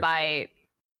half of year. a bite.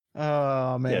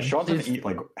 Oh man. Yeah, Sean's gonna eat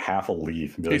like half a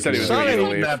leaf. and be He like, said he was "Yeah."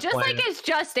 gonna eat a Just leaf. like, just like his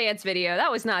Just Dance video.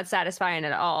 That was not satisfying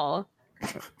at all.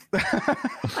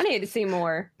 I need to see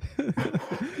more.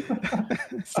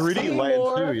 3D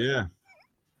Land too, yeah.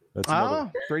 That's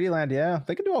another. 3D Land, yeah.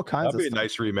 They could do all kinds That'd be a of stuff.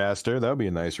 nice remaster. That would be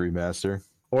a nice remaster.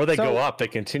 Or they So- go up. They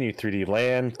continue 3D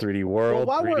Land, 3D World,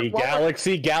 Well, while we're- 3D while we're-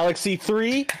 Galaxy, Galaxy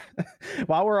 3.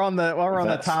 While we're on the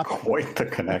That's top, quite the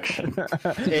connection.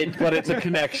 But it's a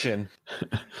connection.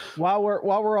 while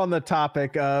we're on the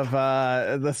topic of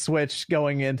the Switch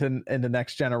going into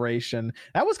next generation,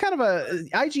 that was kind of a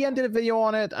IGN did a video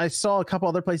on it. I saw a couple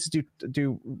other places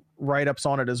do write-ups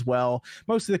on it as well.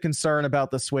 Mostly the concern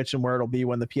about the Switch and where it'll be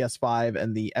when the PS5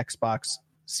 and the Xbox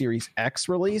Series X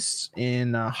release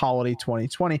in holiday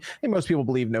 2020. I think most people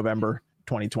believe November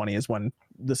 2020 is when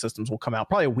the systems will come out,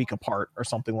 probably a week apart or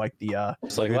something like the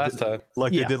It's like last time.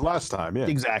 Like Yeah. they did last time, yeah.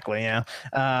 Exactly, yeah.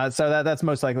 So that's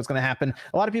most likely what's going to happen.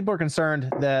 A lot of people are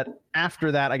concerned that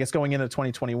after that, I guess going into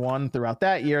 2021, throughout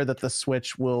that year, that the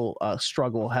Switch will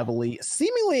struggle heavily.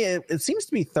 Seemingly, it seems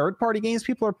to be third-party games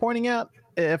people are pointing out,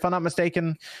 if I'm not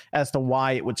mistaken, as to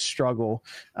why it would struggle.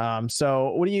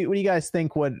 So what do you guys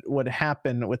think would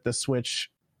happen with the Switch?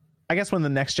 I guess when the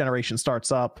next generation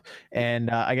starts up, and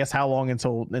I guess how long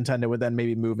until Nintendo would then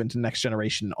maybe move into next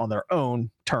generation on their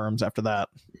own terms after that?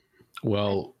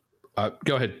 Well,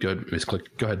 go ahead, Miss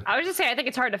Click. Go ahead. I was just saying, I think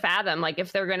it's hard to fathom, like,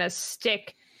 if they're gonna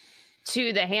stick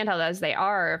to the handheld as they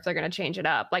are, or if they're gonna change it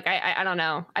up. Like, I don't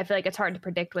know. I feel like it's hard to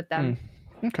predict with them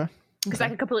Okay. because that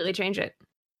could completely change it.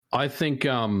 I think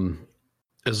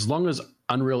as long as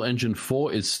Unreal Engine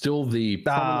 4 is still the prominent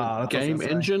that's what I was game gonna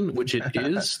say. engine, which it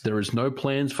is, there is no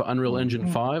plans for Unreal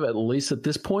Engine 5, at least at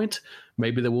this point.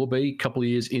 Maybe there will be a couple of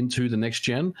years into the next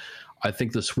gen. I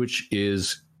think the Switch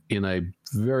is in a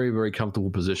very, very comfortable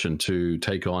position to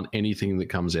take on anything that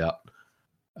comes out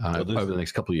over the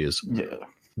next couple of years. Yeah.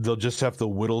 They'll just have to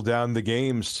whittle down the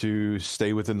games to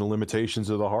stay within the limitations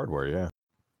of the hardware, yeah.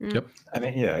 I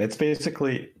mean, yeah, it's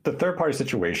basically the third party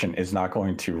situation is not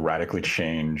going to radically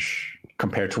change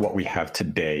compared to what we have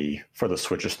today for the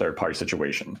Switch's third party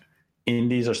situation.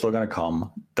 Indies are still going to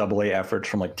come. AA efforts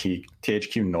from like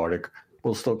THQ Nordic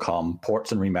will still come.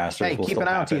 Ports and remasters Hey, will keep still an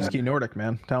eye on happen. THQ Nordic,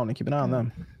 man. Telling you, keep an eye on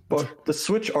them. But the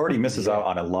Switch already misses out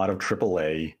on a lot of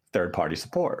AAA third party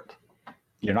support.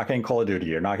 You're not getting Call of Duty.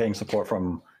 You're not getting support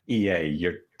from EA.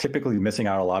 You're typically missing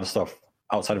out a lot of stuff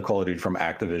outside of Call of Duty from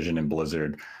Activision and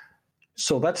Blizzard.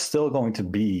 So that's still going to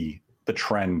be the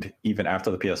trend even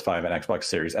after the PS5 and Xbox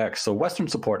Series X. So Western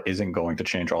support isn't going to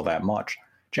change all that much.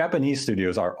 Japanese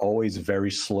studios are always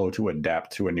very slow to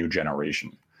adapt to a new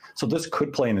generation. So this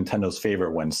could play in Nintendo's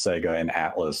favor when Sega and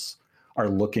Atlas are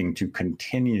looking to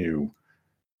continue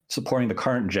supporting the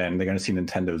current gen. They're going to see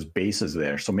Nintendo's bases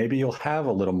there. So maybe you'll have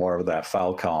a little more of that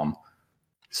Falcom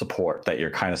support that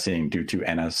you're kind of seeing due to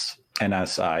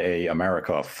NSIA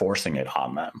America forcing it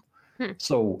on them.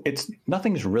 So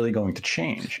nothing's really going to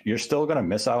change. You're still going to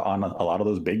miss out on a lot of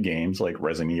those big games like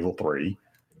Resident Evil 3.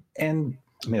 And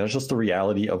I mean, that's just the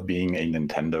reality of being a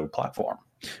Nintendo platform.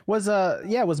 Was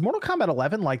Mortal Kombat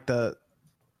 11 like the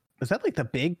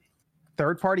big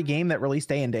third party game that released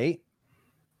day and date?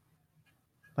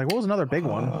 Like, what was another big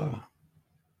one?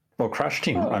 Well, Crash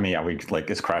Team. I mean,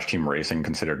 is Crash Team Racing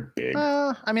considered big?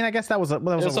 I mean, I guess that was a It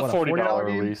was a what, $40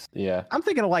 game? release. Yeah. I'm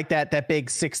thinking of like that big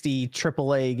 60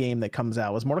 AAA game that comes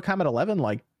out. Was Mortal Kombat 11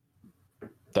 like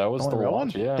That was the real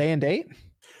launch. Yeah. day and date?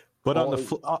 But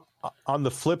Well, on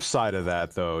the flip side of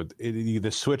that, though,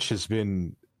 the Switch has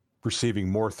been receiving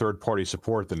more third-party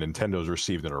support than Nintendo's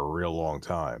received in a real long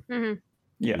time. Mm-hmm.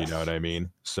 Yeah, You know what I mean?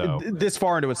 So This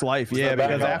far into its life, yeah. Back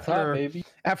Because on top, baby.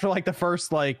 after like the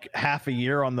first like half a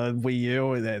year on the Wii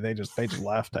U, they just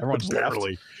left. Everyone just left.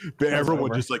 barely,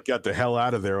 everyone over. just like got the hell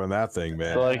out of there on that thing,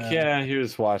 man. They're like, yeah,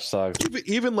 here's Watch Dogs.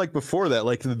 Even like before that,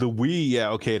 like the Wii,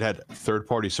 yeah, okay, it had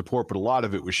third-party support, but a lot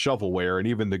of it was shovelware, and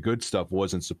even the good stuff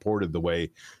wasn't supported the way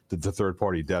that the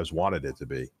third-party devs wanted it to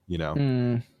be. You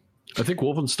know, I think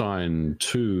Wolfenstein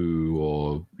 2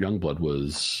 or Youngblood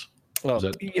was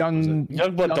that Youngblood,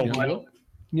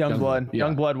 Youngblood?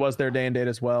 Youngblood yeah. was their day and date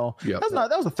as well. Yep. That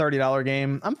was a $30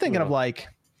 game. I'm thinking of like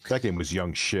That game was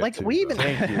young shit. Like too, we even though.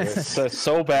 Thank you. It's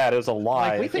so bad. It was a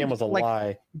lie. we The game think, was a like,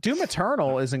 lie. Doom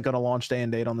Eternal isn't going to launch day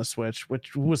and date on the Switch,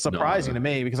 which was surprising to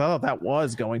me because I thought that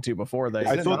was going to before they.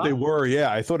 I thought they were.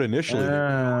 Yeah, I thought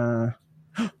initially.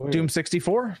 Doom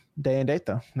 64 day and date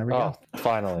though. There we go.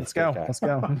 Finally. Let's go. Okay. Let's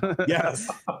go. Yes.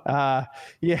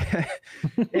 Yeah.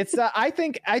 It's. I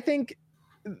think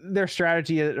their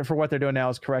strategy for what they're doing now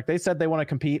is correct. They said they want to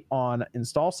compete on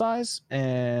install size,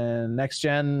 and next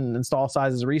gen install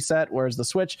size is reset, whereas the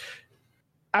Switch.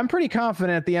 I'm pretty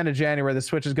confident at the end of January the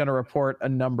Switch is going to report a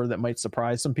number that might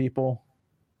surprise some people.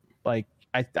 Like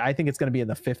I think it's going to be in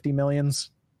the 50 millions.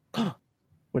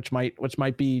 Which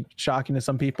might be shocking to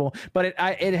some people, but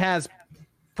it has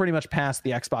pretty much passed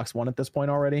the Xbox One at this point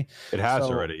already. It has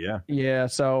already, yeah. Yeah,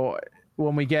 so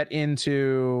when we get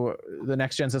into the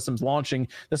next gen systems launching,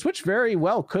 the Switch very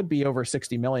well could be over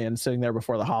 60 million sitting there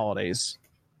before the holidays.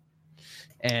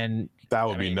 And that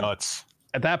would be nuts.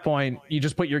 At that point, you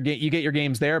just put you get your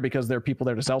games there because there are people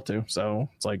there to sell to. So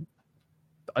it's like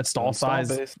install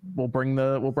size will bring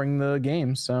the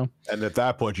games. So, and at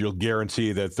that point you'll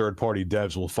guarantee that third-party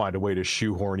devs will find a way to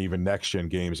shoehorn even next-gen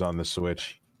games on the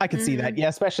Switch. I can see that, yeah,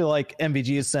 especially like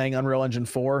MVG is saying Unreal Engine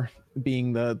 4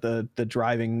 being the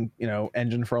driving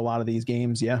engine for a lot of these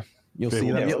games. Yeah, you'll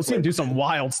see them do some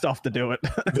wild stuff to do it.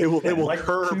 They will like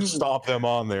curb stop them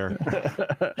on there.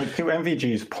 Like, to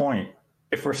MVG's point,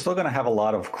 if we're still going to have a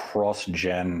lot of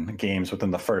cross-gen games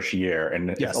within the first year, and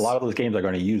if a lot of those games are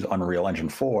going to use Unreal Engine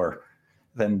 4,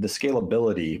 then the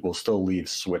scalability will still leave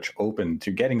Switch open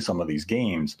to getting some of these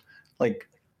games. Like,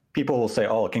 people will say,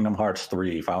 oh, Kingdom Hearts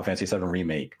 3, Final Fantasy 7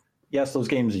 Remake. Yes, those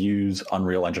games use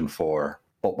Unreal Engine 4,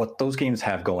 but what those games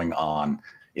have going on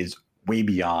is way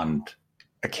beyond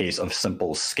a case of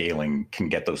simple scaling can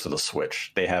get those to the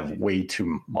Switch. They have way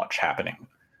too much happening.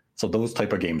 So those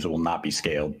type of games will not be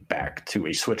scaled back to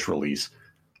a Switch release,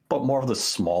 but more of the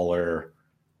smaller,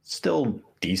 still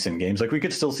decent games. Like, we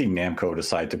could still see Namco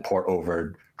decide to port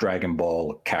over Dragon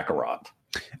Ball Kakarot,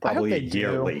 probably a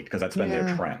year late, because that's been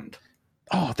their trend.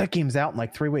 Oh, that game's out in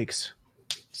like 3 weeks.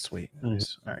 Sweet.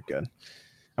 Nice. All right, good.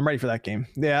 I'm ready for that game.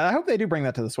 Yeah, I hope they do bring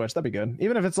that to the Switch. That'd be good.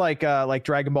 Even if it's like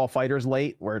Dragon Ball FighterZ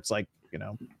late, where it's like,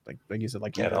 like you said,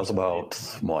 like that was about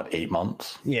 8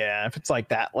 months. Yeah, if it's like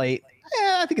that late,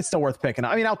 I think it's still worth picking.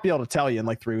 I mean, I'll be able to tell you in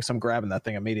like 3 weeks I'm grabbing that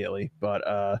thing immediately.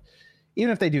 But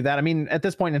even if they do that, I mean, at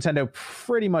this point, Nintendo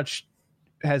pretty much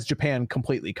has Japan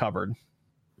completely covered.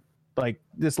 Like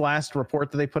this last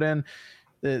report that they put in,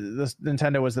 this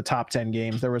Nintendo was the top 10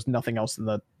 games. There was nothing else in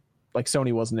the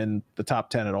Sony wasn't in the top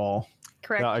 10 at all.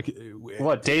 Correct.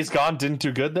 What, Days Gone didn't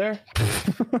do good there?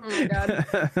 Oh my god.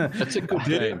 That's a good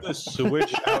game. Didn't the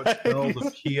Switch outsell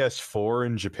the PS4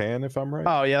 in Japan, if I'm right?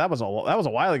 Oh yeah, that was a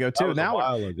while ago too.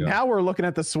 Now we're looking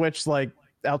at the Switch like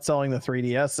outselling the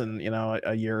 3DS in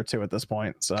a year or two at this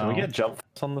point. So can we get Jump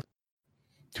Force on the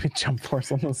Jump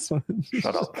Force on the Switch?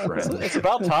 Shut up, friend. It's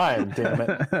about time, damn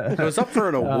it. It was up for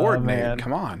an award, man.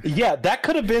 Come on. Yeah, that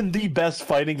could have been the best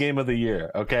fighting game of the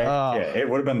year. Okay. Yeah, it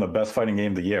would have been the best fighting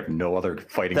game of the year if no other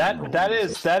fighting game. That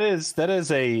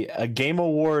is a Game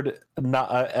Award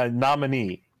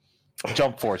nominee.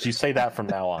 Jump Force. You say that from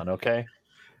now on, okay?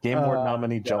 Game Award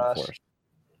nominee. Jump Force.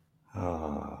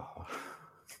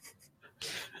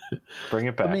 Bring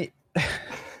it back.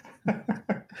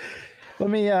 Let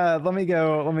me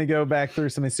go back through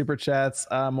some of the super chats.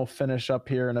 We'll finish up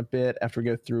here in a bit after we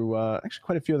go through actually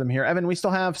quite a few of them here. Evan, we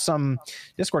still have some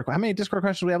Discord. How many Discord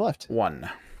questions do we have left? 1.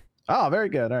 Oh, very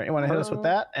good. All right, you want to hit us with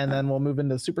that, and then we'll move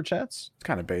into the super chats. It's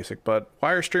kind of basic, but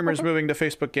why are streamers moving to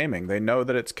Facebook Gaming? They know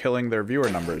that it's killing their viewer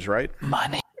numbers, right?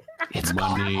 Money. It's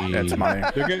money. It's money.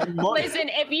 They're getting money. Listen,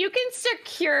 if you can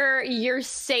secure your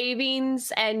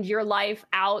savings and your life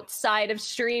outside of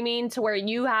streaming to where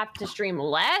you have to stream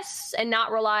less and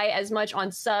not rely as much on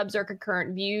subs or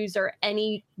concurrent views or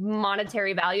any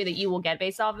monetary value that you will get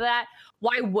based off of that,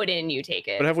 why wouldn't you take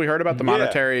it? But have we heard about the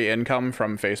monetary income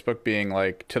from Facebook being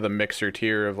like to the Mixer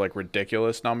tier of like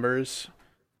ridiculous numbers?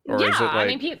 Or is it like... I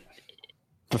mean,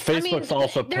 the Facebook's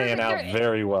also paying out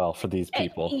very well for these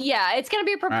people. Yeah, it's going to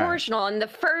be proportional. And the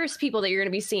first people that you're going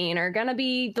to be seeing are going to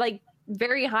be like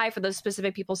very high for those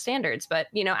specific people's standards. But,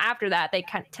 after that, they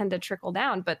tend to trickle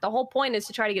down. But the whole point is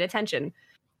to try to get attention.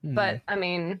 But, I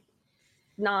mean,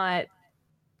 not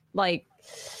like...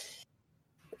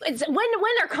 It's when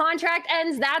their contract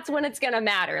ends, that's when it's gonna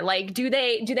matter. Like, do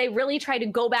they really try to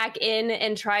go back in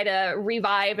and try to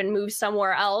revive and move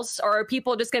somewhere else, or are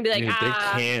people just gonna be like, they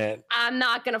can't. I'm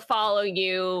not gonna follow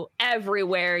you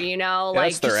everywhere,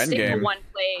 like their just end stick game. to one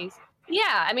place.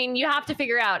 Yeah, I mean, you have to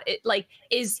figure out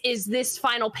is this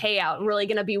final payout really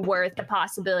gonna be worth the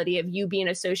possibility of you being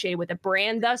associated with a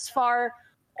brand thus far,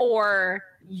 or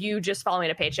you just following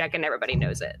a paycheck and everybody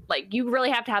knows it. Like, you really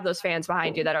have to have those fans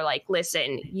behind you that are like,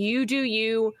 listen, you do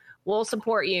you, we'll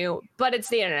support you, but it's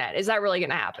the internet. Is that really going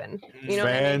to happen? You know,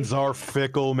 fans are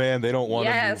fickle, man. They don't want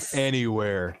to move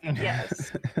anywhere.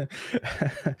 Yes.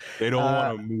 They don't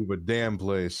want to move a damn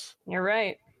place. You're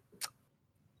right.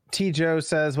 T. Joe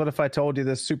says, what if I told you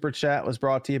this super chat was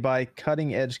brought to you by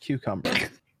Cutting Edge Cucumber?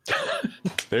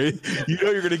 You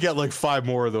know you're going to get like 5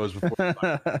 more of those before.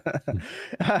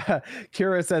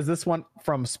 Kira says this one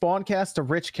from Spawncast to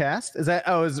Richcast. Is that,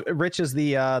 is Rich is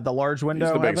the large window?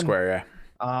 It's the big Evan? square,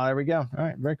 yeah. There we go. All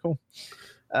right, very cool.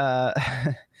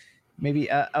 Maybe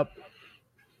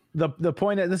the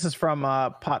point of, this is from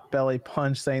Potbelly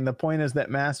Punch, saying the point is that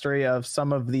mastery of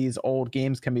some of these old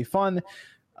games can be fun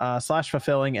 /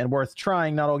 fulfilling and worth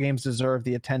trying. Not all games deserve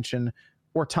the attention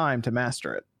or time to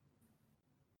master it.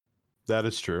 That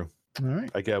is true. All right.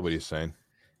 I get what he's saying.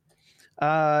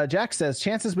 Jack says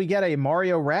chances we get a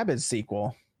Mario Rabbids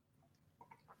sequel.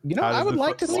 You know, I would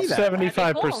like to see that.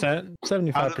 75%.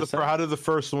 75%. How did the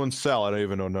first one sell? I don't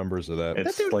even know numbers of that.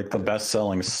 It's like the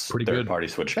best-selling third-party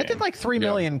Switch game. That did like 3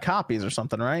 million copies or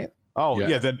something, right? Oh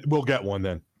yeah, then we'll get one.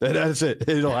 Then that's it.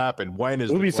 It'll happen. When is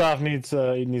Ubisoft needs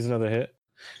another hit?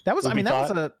 That was, I mean,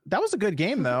 that was a good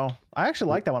game though. I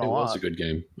actually liked that one a lot. It was a good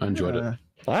game. I enjoyed it.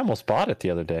 I almost bought it the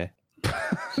other day.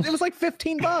 It was like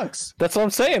 $15. That's what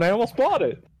I'm saying. I almost bought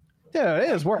it. Yeah,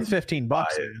 it is worth $15.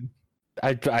 Man.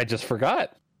 I just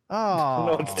forgot. Oh, I don't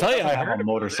know what to tell you. I have heard a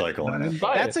motorcycle in it.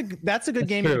 That's a good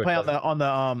game you can play on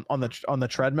the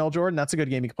treadmill, Jordan. That's a good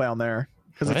game you can play on there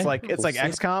because it's like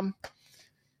XCOM.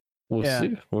 We'll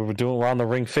see. We're on the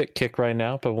Ring Fit kick right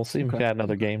now, but we'll see if we can add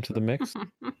another game to the mix.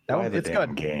 It's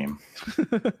good game.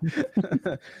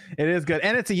 It is good,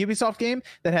 and it's a Ubisoft game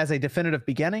that has a definitive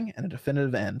beginning and a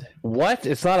definitive end. What?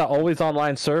 It's not an always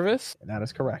online service? That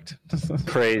is correct.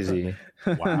 Crazy.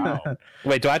 Wow.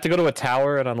 Wait, do I have to go to a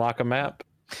tower and unlock a map?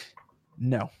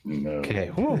 No.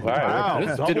 Okay. Ooh, all right.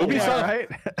 Wow. Did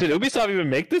Ubisoft even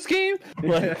make this game?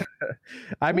 Like,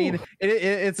 I mean,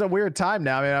 it's a weird time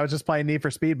now. I mean, I was just playing Need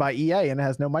for Speed by EA, and it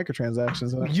has no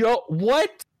microtransactions in it. Yo,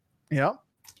 what? Yep.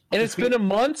 And it's been a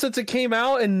month since it came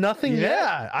out, and nothing yet.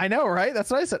 Yeah, I know, right?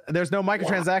 That's what I said. There's no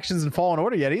microtransactions in Fallen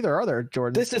Order yet either, are there,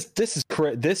 Jordan?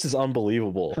 This is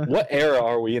unbelievable. What era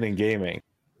are we in gaming?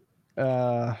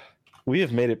 We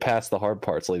have made it past the hard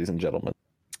parts, ladies and gentlemen.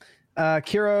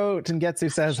 Kiro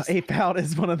Tengetsu says Ape Out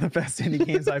is one of the best indie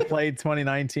games I played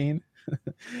 2019.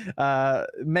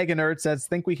 Mega Nerd says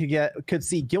think we could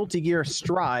see Guilty Gear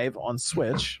Strive on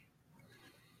Switch.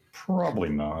 Probably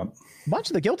not. A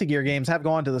bunch of the Guilty Gear games have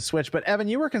gone to the Switch, but Evan,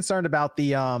 you were concerned about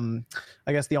the I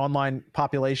guess the online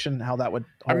population, how that would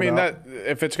hold up. That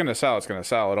if it's going to sell, it's going to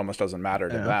sell. It almost doesn't matter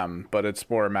to them, but it's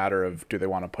more a matter of do they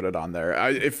want to put it on there.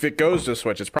 If it goes to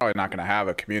Switch, it's probably not going to have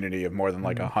a community of more than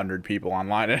like 100 people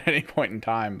online at any point in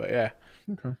time, but yeah.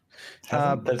 Okay.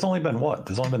 There's only been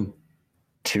There's only been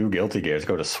 2 Guilty Gears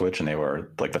go to Switch, and they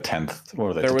were like the 10th. What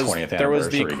were they? 20th anniversary. There was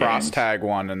the games. Cross Tag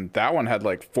one, and that one had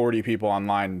like 40 people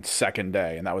online second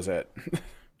day, and that was it.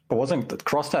 But wasn't the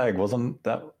Cross Tag wasn't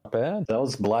that bad? That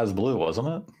was BlazBlue, wasn't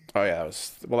it? Oh yeah, that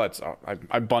was that's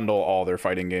I bundle all their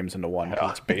fighting games into one.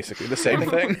 It's basically the same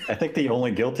thing. I think the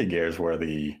only Guilty Gears were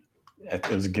it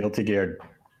was Guilty Gear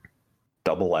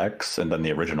XX and then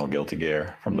the original Guilty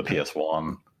Gear from the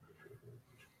PS1.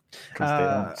 Because they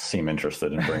don't seem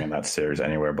interested in bringing that series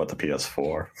anywhere but the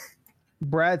PS4.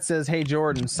 Brad says, "Hey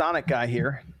Jordan, Sonic guy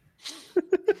here."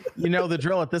 You know the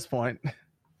drill at this point.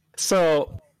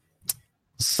 So,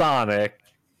 Sonic.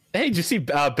 Hey, did you see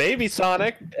Baby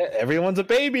Sonic? Everyone's a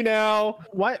baby now.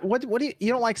 What do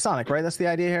you don't like Sonic, right? That's the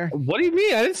idea here. What do you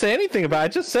mean? I didn't say anything about it. I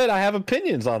just said I have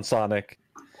opinions on Sonic.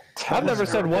 I've never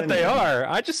said what they are.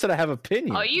 I just said I have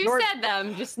opinions. Oh, you said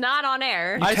them, just not on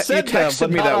air. I said you texted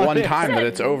them, me but that not one on time air. that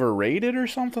it's overrated or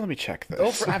something. Let me check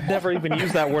this. I've never even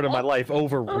used that word in my life.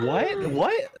 Over what?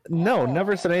 What? No,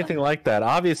 never said anything like that.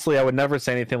 Obviously, I would never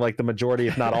say anything like the majority,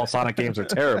 if not all, Sonic games are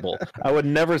terrible. I would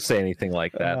never say anything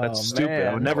like that. That's stupid. Man.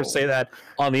 I would never say that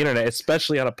on the internet,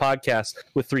 especially on a podcast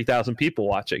with 3,000 people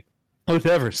watching. I would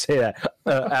never say that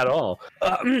at all.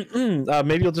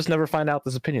 Maybe you'll just never find out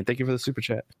this opinion. Thank you for the super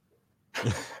chat.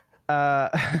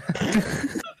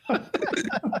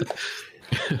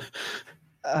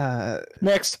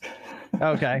 Next.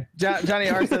 Okay. Johnny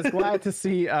R says, glad to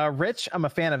see Rich. I'm a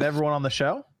fan of everyone on the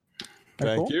show.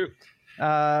 Thank you.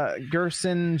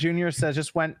 Gerson Jr. says,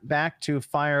 just went back to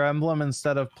Fire Emblem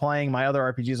instead of playing my other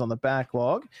RPGs on the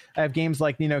backlog. I have games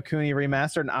like Ni no Kuni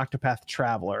Remastered and Octopath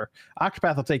Traveler.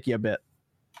 Octopath will take you a bit.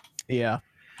 Yeah.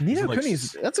 Ni no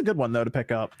Kuni's, that's a good one, though, to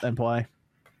pick up and play.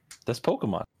 That's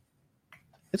Pokemon.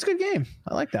 It's a good game.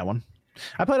 I like that one.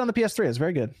 I played on the PS3. It was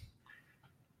very good.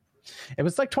 It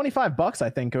was like $25, I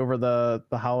think, over the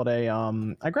holiday.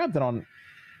 I grabbed it on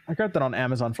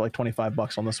Amazon for like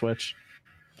 $25 on the Switch.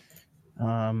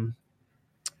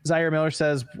 Zaire Miller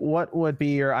says, what would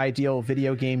be your ideal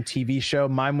video game TV show?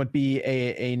 Mine would be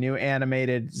a new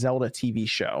animated Zelda TV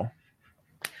show.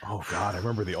 Oh God, I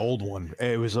remember the old one.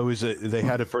 It was always they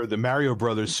had it for the Mario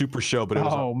Brothers Super Show, but it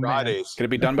was on Fridays. Could it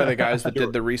be done by the guys that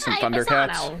did the recent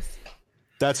Thundercats?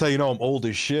 That's how you know I'm old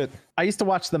as shit. I used to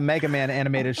watch the Mega Man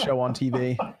animated show on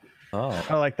TV. Oh,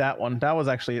 I like that one. That was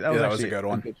a good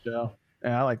one. Good show.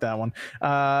 Yeah, I like that one.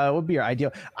 What would be your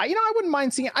ideal? I wouldn't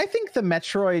mind seeing. I think the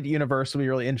Metroid universe would be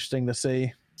really interesting to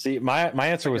see. See, my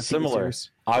answer was similar.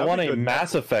 I want a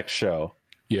Mass Effect show.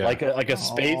 Yeah, like a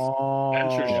space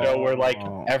adventure show where like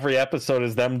every episode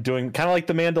is them doing kind of like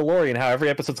the Mandalorian. How every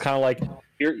episode's kind of like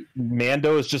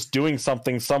Mando is just doing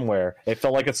something somewhere. It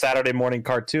felt like a Saturday morning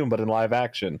cartoon, but in live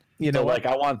action. You know, like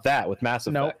I want that with Mass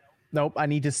Effect. Nope. I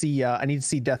need to see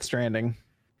Death Stranding.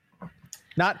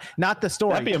 Not the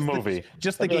story. That'd be a movie.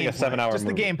 Just the game. Like a 7-hour just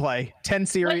movie. The gameplay.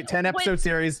 10 episode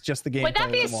series. Just the gameplay. Would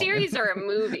that be a series or a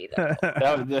movie though?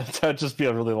 That'd just be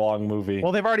a really long movie.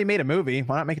 Well, they've already made a movie.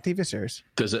 Why not make a TV series?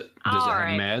 Does it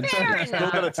have Mads?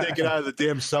 Still gotta take it out of the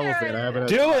damn cellophane. I haven't.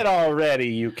 Do it already,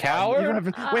 you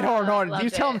coward! Wait, hold on. You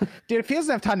tell him, dude. If he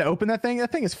doesn't have time to open that thing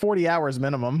is 40 hours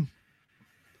minimum.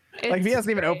 Like if he hasn't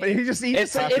even opened,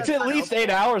 it's at least 8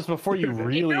 hours before you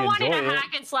really enjoy it. If you're wanting a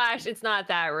hack and slash, it's not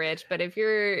that rich. But if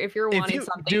you're wanting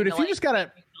something, dude, if you just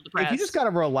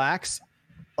gotta relax,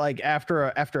 like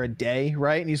after a day,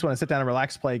 right, and you just want to sit down and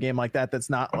relax, play a game like that, that's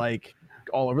not like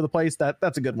all over the place.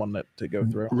 That's a good one to go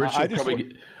through.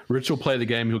 Rich will play the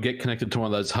game. He'll get connected to one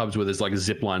of those hubs where there's like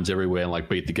zip lines everywhere and like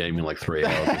beat the game in like 3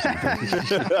 hours. Or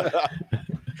something.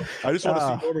 I just want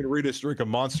to see Norman Reedus drink a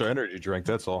Monster Energy drink.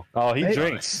 That's all. Oh, he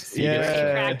drinks.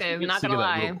 Attractive, not gonna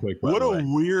lie. What a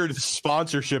weird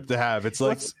sponsorship to have. It's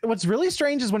like what's really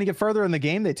strange is when you get further in the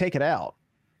game, they take it out.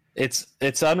 It's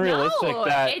unrealistic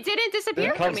that it didn't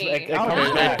disappear for me.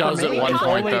 It does at one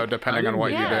point though, depending on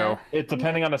what you do. It's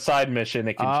depending on a side mission.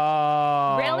 It can.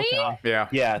 Really? Okay.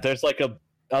 Yeah. There's like a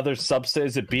other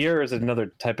substance. Is it beer or is it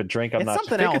another type of drink? I'm it's not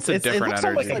something sure. else. It's a different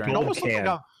energy drink. It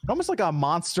almost like a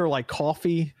Monster like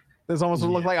coffee. There's almost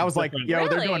look like I was like, yo,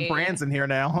 they're doing brands in here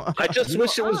now. I just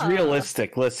wish it was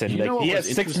realistic. Listen, like he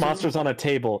has 6 monsters on a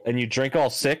table and you drink all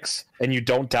 6 and you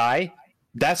don't die.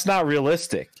 That's not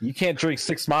realistic. You can't drink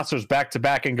 6 monsters back to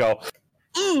back and go,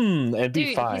 and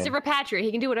be fine. He's a repatriate.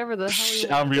 He can do whatever the hell he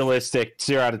wants. I'm realistic.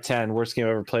 0 out of 10. Worst game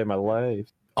I've ever played in my life.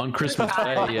 On Christmas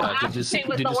Day, it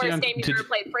was the worst game you ever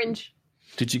played, Fringe.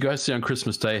 Did you guys see on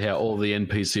Christmas Day how all the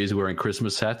NPCs were wearing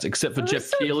Christmas hats, except for Jeff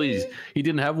Keighley? He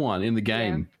didn't have one in the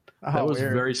game. Yeah. That was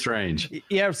very strange.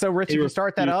 Yeah, so Rich, if you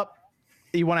start that up,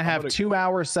 you want to have 2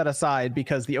 hours set aside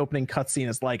because the opening cutscene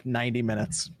is like 90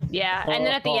 minutes. Yeah, and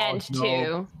then at the end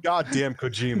too. Goddamn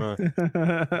Kojima.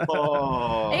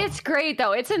 It's great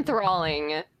though. It's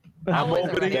enthralling. I'm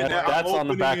opening it now. That's on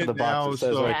the back of the box. It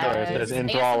says right there. It says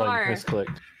enthralling.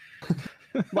 Misclicked.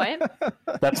 What?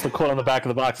 That's the quote on the back of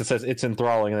the box. It says it's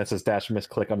enthralling, and it says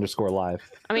 --misclick_live.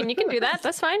 I mean, you can do that.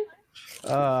 That's fine.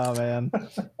 Oh man.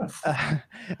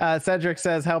 Cedric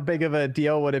says, how big of a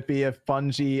deal would it be if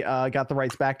Bungie got the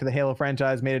rights back to the Halo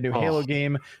franchise, made a new Halo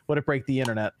game? Would it break the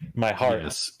internet? My heart.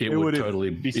 Yes, it would totally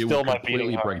be still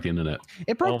completely break the internet.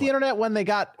 It broke the internet when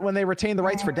they retained the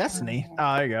rights for Destiny.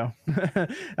 Oh, there you go.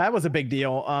 That was a big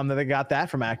deal that they got that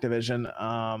from Activision.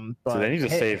 But so they need to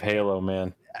save Halo,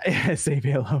 man. Save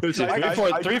Halo.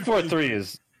 343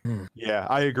 is. Yeah,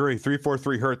 I agree.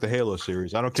 343 hurt the Halo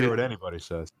series. I don't care what anybody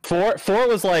says. 4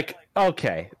 was like,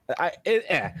 okay.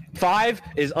 5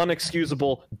 is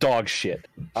unexcusable dog shit.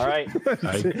 All right.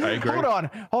 I agree.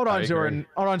 Hold on, Jordan.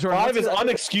 5 is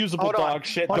unexcusable dog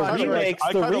shit.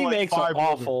 The remakes are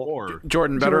awful.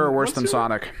 Jordan, better or worse than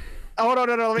Sonic? Oh no!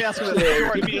 Let me ask you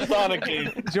this. Give me a Sonic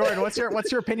game. Jordan, what's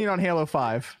your opinion on Halo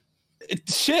 5?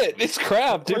 It's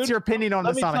crap, dude. What's your opinion on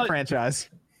the Sonic franchise?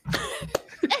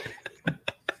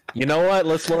 You know what?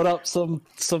 Let's load up some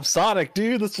Sonic,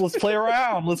 dude. Let's play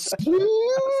around. Let's.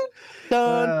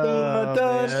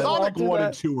 Sonic 1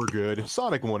 and 2 were good.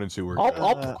 Sonic 1 and 2 were good.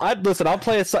 I'll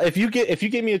play if you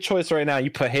give me a choice right now, you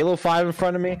put Halo 5 in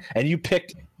front of me, and you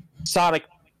picked Sonic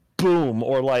Boom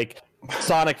or like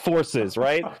Sonic Forces,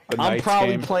 right? I'm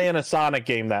probably playing a Sonic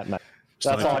game that night.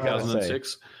 That's all I gotta say.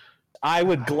 I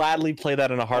would gladly play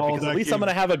that in a heartbeat because at least I'm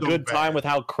gonna have a good time with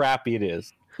how crappy it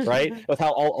is. Right, with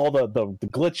how all the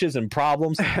glitches and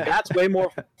problems. That's way more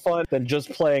fun than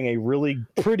just playing a really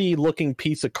pretty looking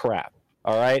piece of crap.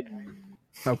 All right,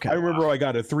 Okay. I remember I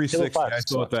got a 360. Halo 5 I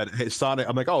thought that Sonic.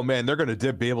 I'm like, oh man, they're gonna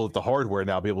be able with the hardware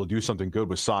now, be able to do something good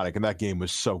with Sonic, and that game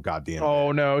was so goddamn.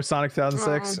 Oh no, Sonic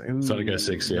 2006. Ooh. Sonic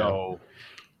 06, yeah. No.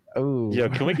 Oh. Yo,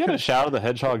 can we get a Shadow the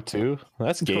Hedgehog 2?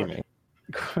 That's gaming.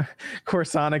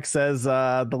 Corsonic says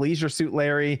the Leisure Suit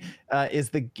Larry is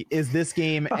this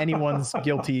game anyone's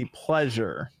guilty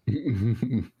pleasure?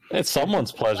 It's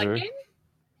someone's pleasure.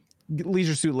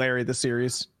 Leisure Suit Larry, the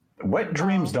series. Wet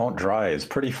Dreams Don't Dry is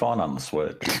pretty fun on the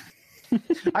Switch.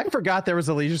 I forgot there was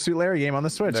a Leisure Suit Larry game on the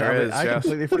Switch. I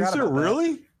completely forgot. Is there about that.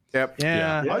 really? Yep.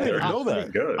 Yeah. I didn't know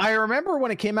that. Good. I remember when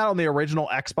it came out on the original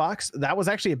Xbox, that was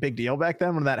actually a big deal back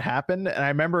then when that happened. And I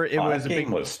remember it was that a game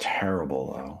big. was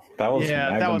terrible though. That was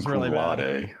that was really bad.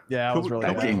 bad. Yeah, it was really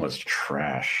That bad. game was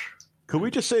trash. Could we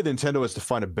just say Nintendo has to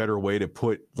find a better way to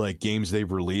put like games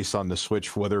they've released on the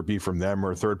Switch, whether it be from them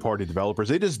or third-party developers?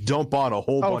 They just dump on a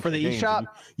whole bunch for the of games. eShop?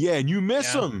 And you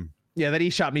miss them. Yeah, that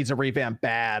eShop needs a revamp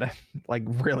bad, like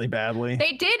really badly.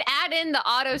 They did add in the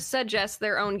auto suggest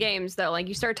their own games though. Like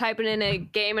you start typing in a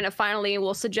game and it finally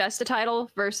will suggest a title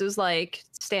versus like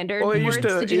standard Well, it words. used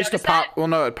to Did you notice pop. that? Well,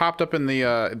 no, it popped up in the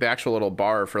actual little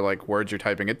bar for like words you're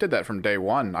typing. It did that from day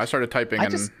one. I started typing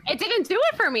and It didn't do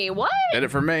it for me. What? did it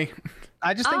for me.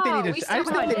 I just think they Oh, need we to. I just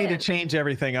still think they need to did. change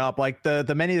everything up. Like the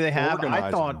menu they have.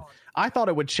 Organize them. I thought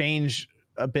it would change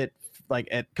a bit, like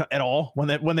at all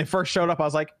when they first showed up. I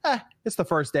was like, it's the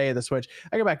first day of the Switch.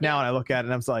 I go back now and I look at it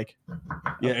and I was like,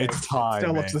 Yeah, it's time.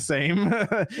 still looks the same.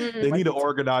 Mm. They need to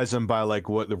organize them by like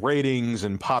what the ratings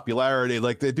and popularity.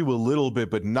 Like they do a little bit,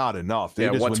 but not enough. They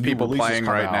Yeah, just, what's when new people releases playing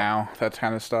come right out- now? That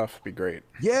kind of stuff be great.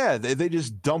 Yeah, they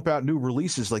just dump out new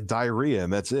releases like diarrhea,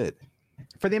 and that's it.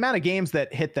 For the amount of games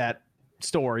that hit that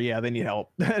store, yeah, they need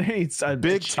help. It needs a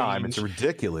Big change. time. It's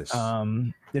ridiculous.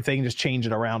 If they can just change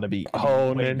it around to be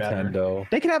Oh, way better. Nintendo.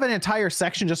 They could have an entire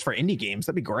section just for indie games.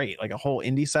 That'd be great, like a whole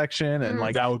indie section, and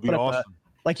like that would be put up awesome.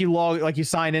 like you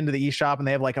sign into the eShop and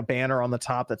they have like a banner on the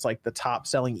top that's like the top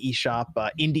selling eShop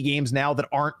indie games now that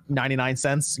aren't 99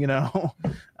 cents. You know,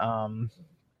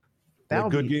 Like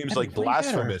good games that'd like be way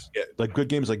better.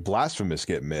 Blasphemous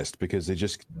get missed because they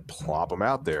just plop them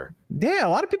out there. Yeah, a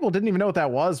lot of people didn't even know what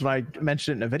that was when I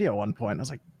mentioned it in a video at one point. I was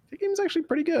like, the game's actually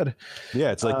pretty good.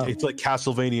 Yeah, it's like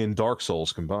Castlevania and Dark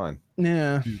Souls combined.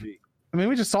 Yeah. I mean,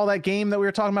 we just saw that game that we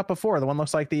were talking about before. The one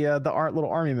looks like the little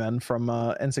army men from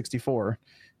N64. And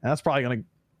that's probably going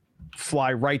to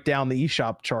fly right down the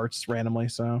eShop charts randomly.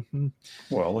 So,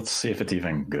 Well, let's see if it's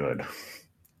even good.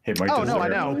 It might oh no, I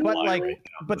deserve know, a but lie like, right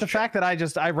now. but the fact that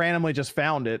I randomly just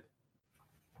found it,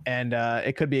 and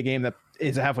it could be a game that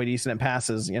is halfway decent and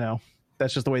passes. You know,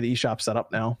 that's just the way the eShop's set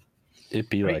up now. It'd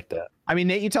be like that. I mean,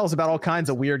 Nate, you tell us about all kinds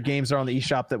of weird games that are on the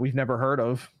eShop that we've never heard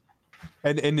of.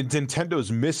 And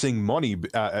Nintendo's missing money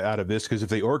out of this because if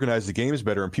they organized the games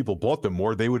better and people bought them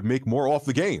more, they would make more off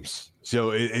the games.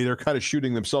 So they're kind of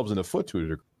shooting themselves in the foot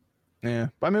to it. Yeah,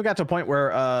 but I mean, we got to a point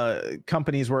where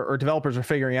companies or developers were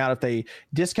figuring out if they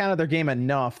discounted their game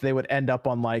enough, they would end up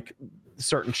on like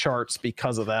certain charts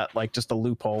because of that, like just a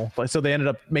loophole. Like, so they ended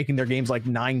up making their games like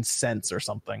 9 cents or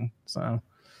something. So,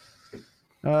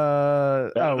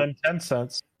 Better than 10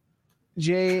 cents.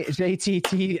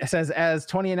 JTT says, as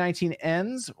 2019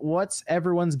 ends, what's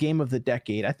everyone's game of the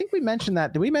decade? I think we mentioned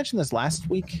that. Did we mention this last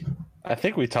week? I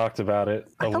think we talked about it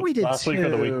I thought we did last week or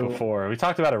the week too. before. We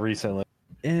talked about it recently.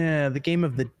 Yeah, the game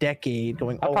of the decade.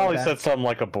 Going. I all probably back. said something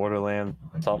like a Borderland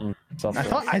something. I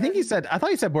thought you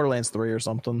said Borderlands 3 or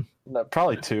something. No,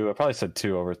 probably 2. I probably said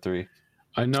 2 over 3.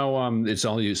 I know it's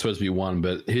only supposed to be 1,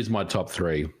 but here's my top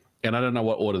 3. And I don't know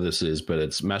what order this is, but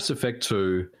it's Mass Effect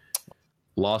 2,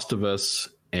 Last of Us,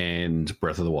 and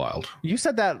Breath of the Wild. You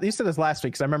said this last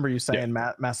week because I remember you saying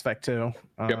Mass Effect 2.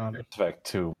 Yep. Effect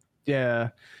 2. Yeah.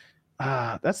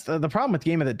 That's the problem with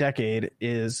game of the decade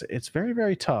is it's very,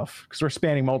 very tough because we're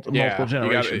spanning multiple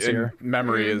generations here.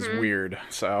 Memory is weird,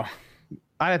 so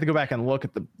I have to go back and look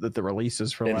at the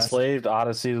releases for last. Enslaved,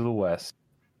 Odyssey to the West.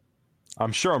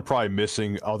 I'm sure I'm probably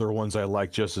missing other ones I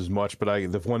like just as much, but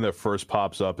the one that first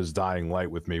pops up is Dying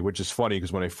Light with me, which is funny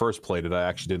because when I first played it, I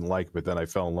actually didn't like it, but then I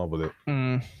fell in love with it.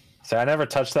 See, I never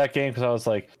touched that game because I was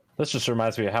like, this just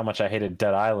reminds me of how much I hated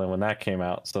Dead Island when that came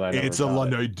out. So I never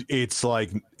It's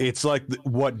like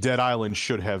what Dead Island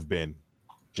should have been.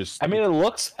 Just I mean, it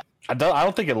looks. I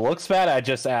don't think it looks bad. I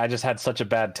just had such a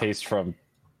bad taste from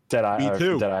Dead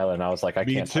Island. I was like, I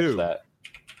can't touch that.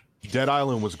 Dead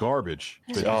Island was garbage.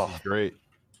 But this is great.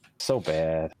 So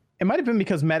bad. It might have been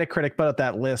because Metacritic put out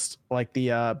that list like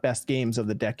the best games of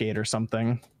the decade or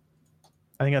something.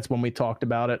 I think that's when we talked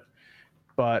about it.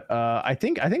 But I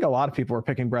think a lot of people were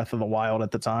picking Breath of the Wild at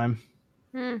the time.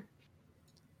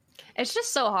 It's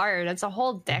just so hard. It's a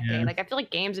whole decade. Yeah. Like I feel like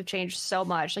games have changed so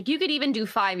much. Like you could even do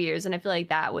 5 years, and I feel like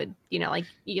that would, like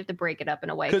you have to break it up in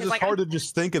a way. Because it's like, hard to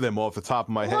just think of them off the top of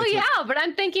my head. Well, It's like, yeah, but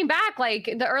I'm thinking back, like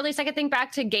the earliest I could think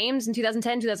back to games in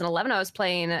 2010, 2011 I was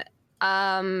playing.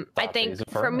 I think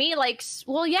for me, like,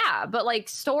 well, yeah, but like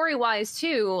story wise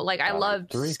too, like I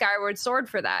loved Skyward Sword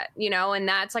for that, and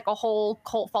that's like a whole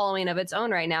cult following of its own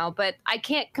right now. But I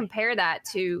can't compare that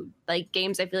to like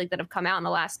games I feel like that have come out in the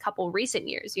last couple recent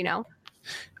years,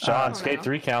 Sean, Skate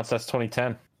 3 counts. That's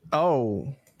 2010. Oh,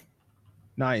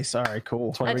 nice. All right,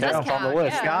 cool. 2010 does on the count,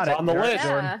 list. yeah. Got it. It's on the You're- list.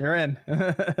 Yeah. You're in.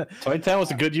 2010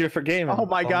 was a good year for gaming. Oh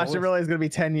my It's on gosh, the it list. really is going to be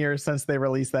 10 years since they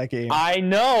released that game. I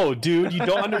know, dude. You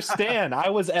don't understand. I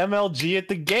was MLG at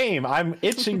the game. I'm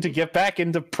itching to get back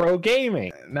into pro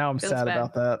gaming. Now I'm Feels sad bad.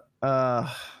 about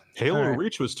that. Halo All right.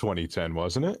 Reach was 2010,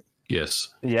 wasn't it? Yes.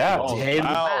 Yeah, Oh, Halo-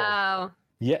 wow. Wow.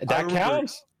 yeah, I that remember-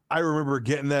 counts. I remember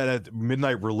getting that at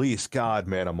midnight release. God,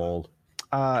 man, I'm old.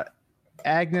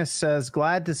 Agnes says,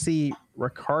 glad to see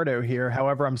Ricardo here.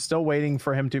 However, I'm still waiting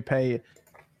for him to pay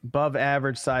above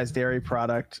average size dairy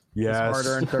product. Yes. Hard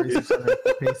earned 3,600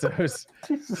 pesos.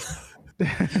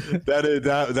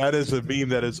 That is a meme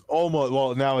that is almost,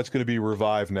 well, now it's going to be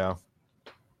revived now.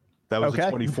 That was Okay.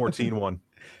 a 2014 one.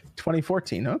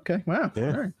 2014. Okay. Wow. Yeah.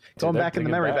 All right. Going they're back in the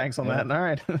bringing memory back, banks on yeah.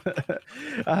 that.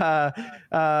 All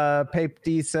right. Pape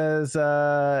D says,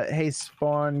 hey,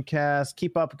 Spawncast,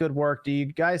 keep up good work. Do you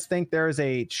guys think there is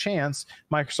a chance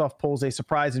Microsoft pulls a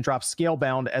surprise and drops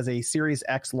Scalebound as a Series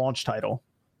X launch title?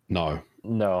 No.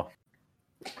 No,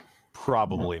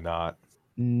 Probably not.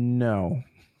 No.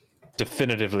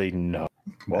 definitively no.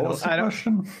 What was the I don't-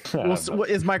 question? Well,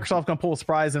 is Microsoft going to pull a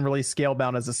surprise and release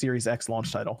Scalebound as a Series X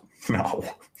launch title? No.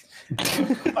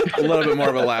 A little bit more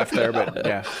of a laugh there, but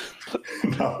yeah.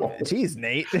 No. Jeez,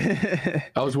 Nate.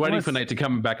 I was waiting Almost- for Nate to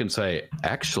come back and say,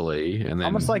 actually, and then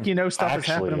Almost like stuff is Actually,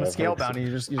 happening with I've heard Scalebound, and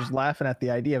you're just laughing at the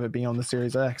idea of it being on the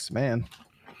Series X. Man.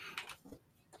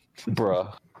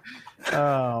 Bruh.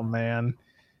 Oh man.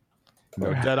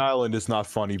 No, Dead Island is not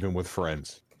fun even with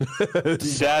friends.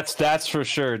 That's for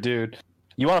sure, dude.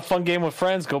 You want a fun game with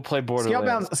friends? Go play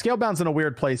Borderlands. Scalebound's in a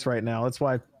weird place right now. That's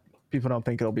why people don't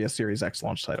think it'll be a Series X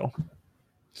launch title.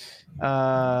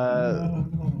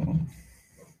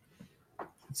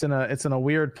 It's in a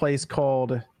weird place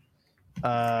called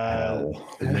Hell.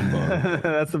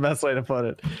 that's the best way to put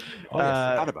it. Oh, yeah,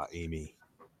 I forgot about Amy.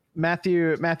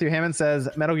 Matthew Hammond says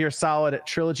Metal Gear Solid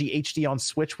Trilogy HD on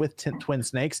Switch with Twin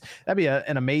Snakes. That'd be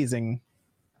an amazing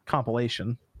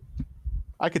compilation.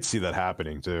 I could see that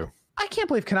happening too. I can't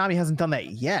believe Konami hasn't done that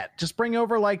yet. Just bring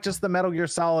over like just the Metal Gear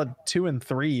Solid 2 and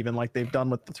 3, even like they've done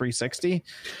with the 360.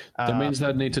 that means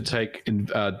they'd need to take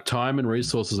time and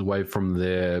resources away from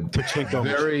their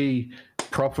very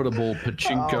profitable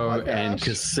pachinko and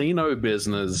casino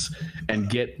business and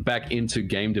get back into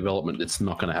game development. It's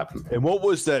not going to happen. And what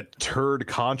was that turd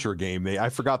Contra game? I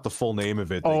forgot the full name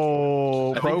of it.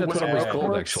 Oh, I think that's what it was called, Rogueworks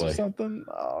or actually. Something.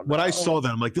 Oh, When I no. saw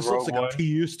that, I'm like, this looks like a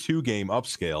PS2 game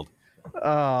upscaled.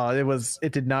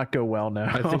 It did not go well. No,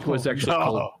 I think it was actually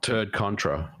called Turd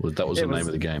Contra. That was the name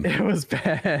of the game. It was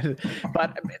bad,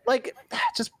 but like,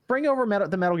 just bring over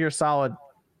the Metal Gear Solid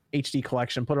HD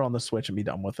collection, put it on the Switch, and be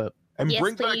done with it. And Yes,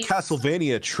 bring please. back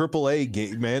Castlevania AAA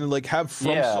game, man. And like have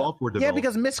From Yeah. Software develop. Yeah,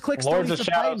 because Misclick still Lords needs of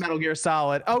to play Shadows. Metal Gear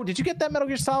Solid. Oh, did you get that Metal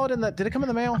Gear Solid did it come in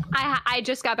the mail? I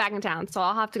just got back in town, so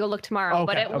I'll have to go look tomorrow.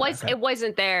 But Okay, it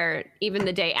wasn't there even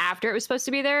the day after it was supposed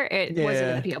to be there. It wasn't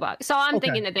in the PO box. So I'm Okay.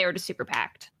 thinking that they were just super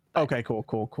packed. Okay, cool.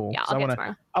 Yeah, So I'll get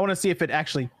tomorrow. I want to see if it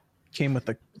actually came with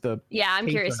the. Yeah, I'm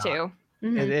Case or curious not. too.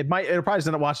 Mhm. It'll probably just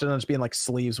end up watching it just being like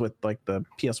sleeves with like the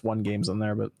PS1 games in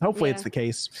there, but hopefully it's Yeah. the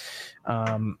case.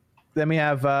 Then we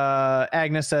have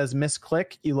Agnes says, Miss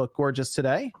Click, you look gorgeous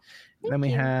today. Then we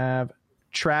you. have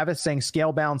Travis saying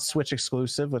Scalebound Switch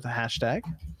exclusive with a hashtag.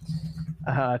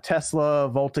 Tesla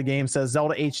Volta Game says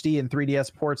Zelda HD and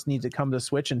 3DS ports need to come to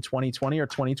Switch in 2020 or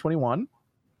 2021.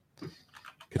 Could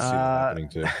see that happening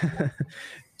too.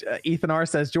 Ethan R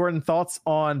says, Jordan, thoughts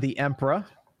on the Emperor?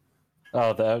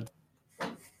 Oh,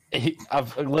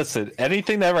 listen.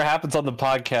 Anything that ever happens on the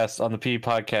podcast, on the P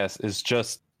podcast, is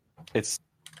just it's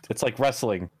like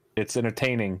wrestling. It's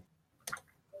entertaining.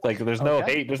 Like there's no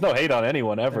Okay. hate. There's no hate on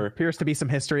anyone There ever. appears to be some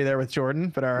history there with Jordan,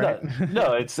 but all right.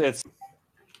 No,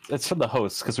 it's from the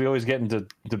hosts because we always get into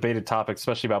debated topics,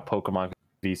 especially about Pokemon.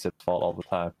 Visa's fault all the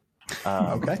time.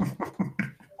 Okay.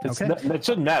 It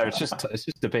shouldn't matter. It's just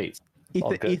debates.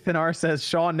 All good. Ethan R says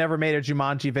Sean never made a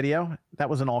Jumanji video. That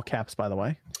was in all caps, by the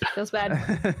way. Feels bad.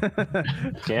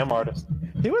 Scam artist.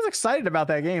 He was excited about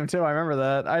that game too. I remember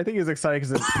that. I think he was excited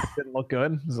because it didn't look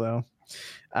good. So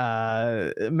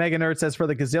Mega Nerd says, for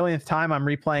the gazillionth time, I'm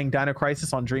replaying Dino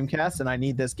Crisis on Dreamcast, and I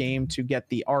need this game to get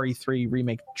the RE3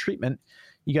 remake treatment.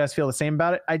 You guys feel the same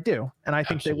about it? I do, and I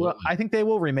think they will. I think they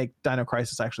will remake Dino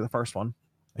Crisis, actually, the first one.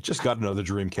 I just got another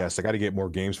Dreamcast. I got to get more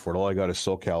games for it. All I got is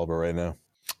Soul Calibur right now.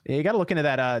 Yeah, you got to look into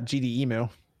that GD Emu.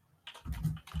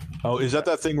 Oh, is that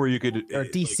thing where you could or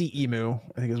DC Emu?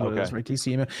 I think is what it is, right?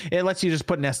 DC Emu. It lets you just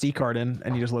put an SD card in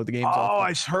and you just load the games. Oh,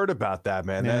 I heard about that,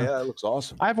 man. Yeah. That looks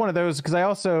awesome. I have one of those because I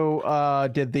also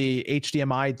did the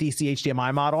HDMI DC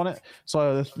HDMI mod on it.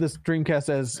 So this Dreamcast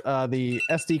has the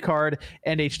SD card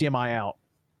and HDMI out.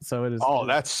 So it is. Oh,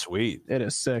 that's sweet. It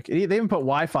is sick. They even put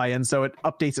Wi-Fi in, so it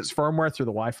updates its firmware through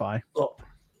the Wi-Fi. Oh.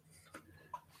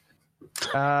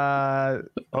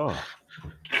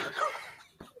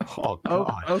 Oh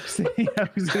God. Oak City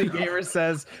Gamer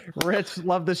says, Rich,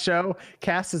 love the show.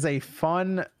 Cast is a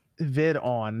fun vid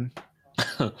on.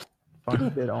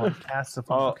 Cast is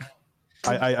fun.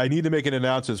 I need to make an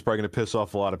announcement. It's probably going to piss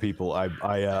off a lot of people.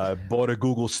 I bought a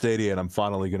Google Stadia and I'm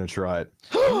finally going to try it.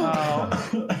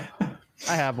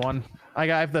 I have one. I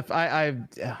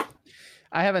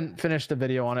haven't finished the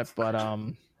video on it, but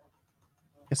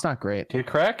it's not great. You're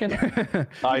cracking.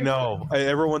 I know.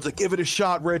 Everyone's like, give it a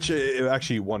shot, Rich.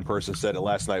 Actually, one person said it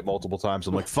last night multiple times.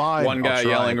 I'm like, fine. One guy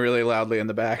yelling really loudly in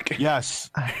the back. Yes.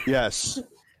 Yes.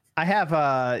 I have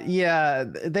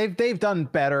they've done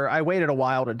better. I waited a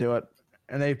while to do it,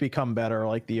 and they've become better,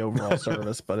 like the overall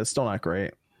service, but it's still not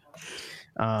great.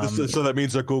 So that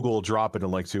means that Google will drop it in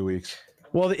like 2 weeks.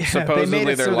 Well,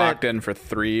 supposedly they're locked in for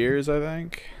 3 years, I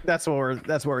think. That's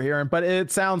what we're hearing. But it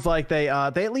sounds like they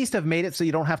at least have made it so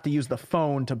you don't have to use the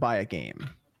phone to buy a game.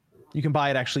 You can buy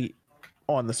it actually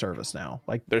on the service now.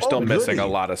 Like they're still missing a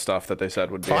lot of stuff that they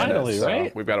said would be finally, in it, so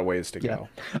right? we've got a ways to go.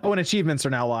 Oh, and achievements are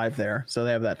now live there, so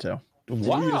they have that too.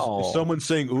 Wow. Someone's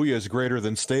saying Ouya is greater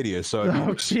than Stadia, so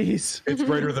Oh, jeez. it's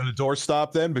greater than a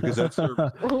doorstop then, because that's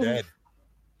dead.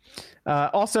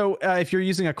 Also, if you're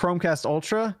using a Chromecast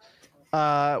Ultra,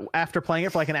 after playing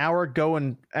it for like an hour, go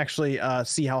and actually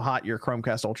see how hot your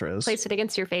Chromecast Ultra is. Place it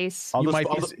against your face.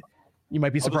 You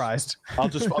might be surprised. I'll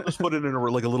just put it in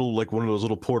one of those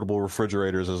little portable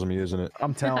refrigerators as I'm using it.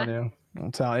 I'm telling you.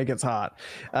 It gets hot.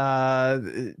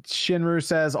 Shinru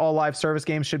says all live service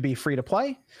games should be free to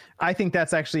play. I think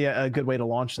that's actually a good way to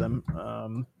launch them,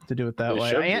 to do it that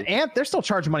way. And they're still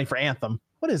charging money for Anthem.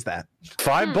 What is that?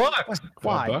 $5.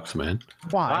 Why? $5, man.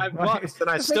 Why? $5, and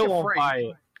I still won't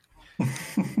buy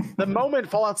it. The moment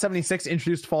Fallout 76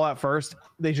 introduced Fallout first,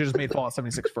 they should have just made Fallout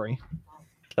 76 free.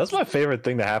 That's my favorite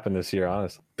thing to happen this year,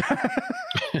 honestly.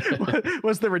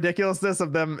 Was the ridiculousness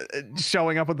of them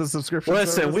showing up with the subscription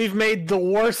Listen, service? we've made the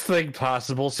worst thing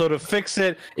possible, so to fix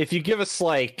it, if you give us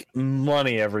like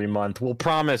money every month, we'll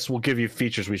promise we'll give you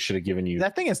features we should have given you.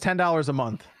 That thing is $10 a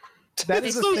month. That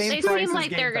is the same They price seem as like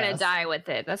Game they're gonna Pass. die with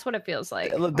it. That's what it feels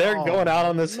like. They're going out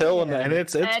on this hill, and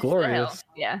it's That's the glorious.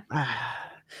 hill. Yeah.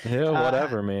 Yeah,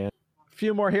 whatever, man.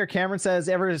 Few more here. Cameron says,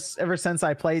 ever since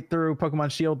I played through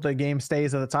Pokemon Shield, the game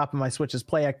stays at the top of my Switch's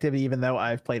play activity, even though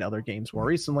I've played other games more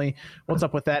recently. What's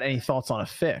up with that? Any thoughts on a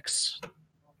fix?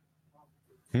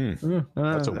 That's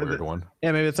a weird one.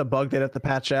 Yeah, maybe it's a bug they'd have to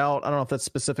patch out. I don't know if that's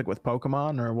specific with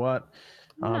Pokemon or what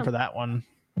for that one.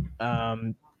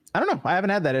 I don't know. I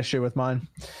haven't had that issue with mine.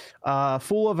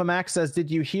 Fool of a Max says,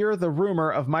 did you hear the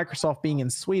rumor of Microsoft being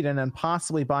in Sweden and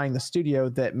possibly buying the studio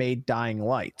that made Dying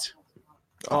Light?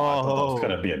 I thought that was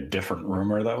going to be a different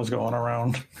rumor that was going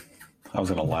around. I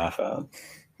was going to laugh at.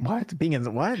 What? Being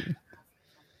in what?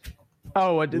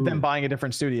 Oh, them buying a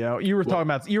different studio. You were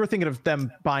thinking of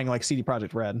them buying like CD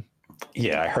Projekt Red.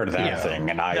 Yeah, I heard that thing,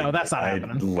 and No, that's not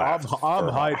happening. I'm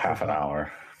hyped half an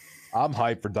hour. I'm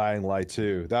hyped for Dying Light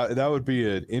too. That would be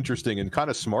an interesting and kind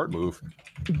of smart move.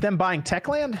 Them buying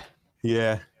Techland?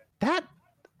 Yeah. That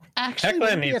actually Techland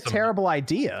would be a needs some- terrible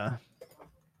idea.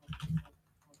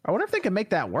 I wonder if they can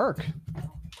make that work.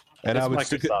 And It's I would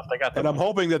Microsoft. They got and I'm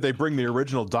hoping that they bring the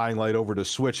original Dying Light over to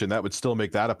Switch, and that would still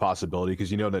make that a possibility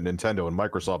because you know that Nintendo and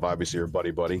Microsoft obviously are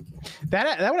buddy.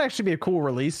 That would actually be a cool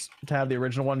release to have the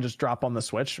original one just drop on the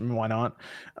Switch. I mean, why not?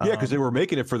 Yeah, because they were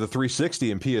making it for the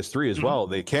 360 and PS3 as well.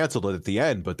 They canceled it at the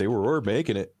end, but they were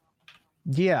making it.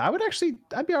 Yeah, I'd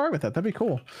be all right with that. That'd be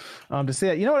cool to see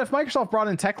that. You know what? If Microsoft brought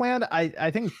in Techland, I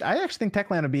actually think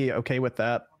Techland would be okay with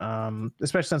that.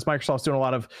 Especially since Microsoft's doing a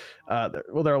lot of,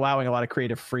 they're allowing a lot of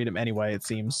creative freedom anyway. It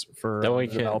seems for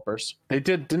developers.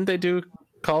 Didn't they do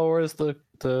Call of Wars the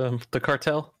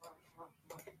Cartel?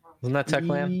 Wasn't that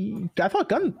Techland? I thought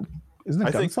Isn't it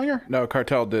I think- Gunslinger? No,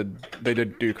 Cartel did. They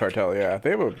did do Cartel. Yeah, they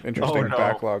have an interesting no.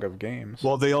 backlog of games.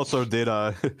 Well, they also did.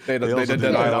 They also did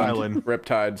Dead Dead Island.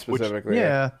 Riptide specifically.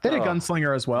 Yeah, they did Oh.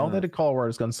 Gunslinger as well. They did Call of War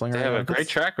as Gunslinger. They have a Yeah, great that's-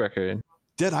 track record.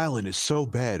 Dead Island is so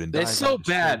bad, and It's Dying so Light is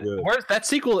bad. good. Where's that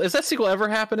sequel? Is that sequel ever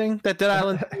happening? That Dead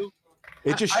Island 2?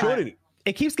 It just shouldn't.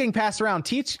 It keeps getting passed around.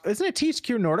 Isn't it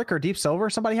THQ Nordic or Deep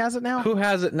Silver? Somebody has it now. Who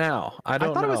has it now? I I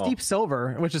don't thought know. it was Deep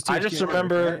Silver, which is THQ I just Nordic,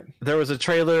 remember right? there was a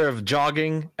trailer of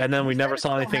jogging, and then we never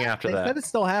saw anything after They said that. it's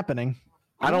still happening.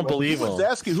 I don't believe Who was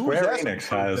them. asking? Who was Square asking Enix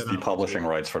for has Dead the Island publishing 2?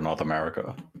 rights for North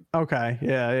America. Okay,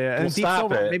 yeah. And Well, Deep stop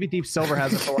Silver, it. maybe Deep Silver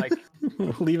has it for like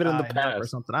Leave it in the Europe or past.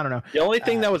 something. I don't know. The only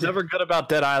thing that was ever good about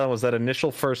Dead Island was that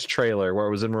initial first trailer where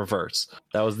it was in reverse.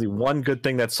 That was the one good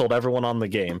thing that sold everyone on the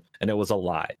game, and it was a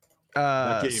lie.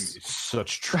 That game is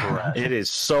such trash. It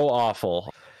is so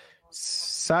awful.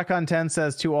 Sakon 10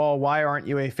 says to all, why aren't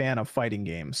you a fan of fighting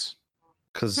games?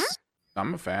 Because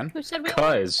I'm a fan. Who said we?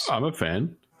 I'm a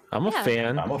fan. I'm a Yeah.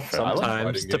 fan. I'm a fan. I love Sometimes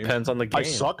fighting games. depends on the game. I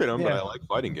suck at them, but Yeah. I like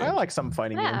fighting games. I like some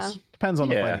fighting Yeah. games. Depends on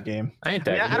the Yeah. fighting game. I ain't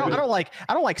I, that mean, good.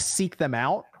 I don't like seek them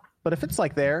out, but if it's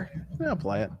like there, I'll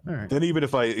play it. All right. Then even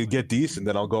if I get decent,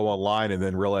 then I'll go online and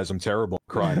then realize I'm terrible and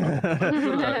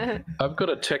cry. I've got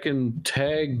a Tekken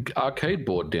Tag arcade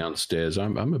board downstairs.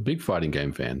 I'm a big fighting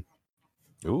game fan.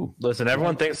 Ooh. Listen,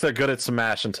 everyone thinks they're good at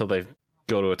Smash until they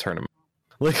go to a tournament.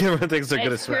 Like everyone thinks they're good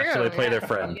at It's Smash until true, they play yeah. their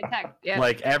friend. Yeah.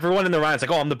 Like everyone in the round's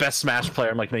like, "Oh, I'm the best Smash player."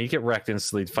 I'm like, "No, you get wrecked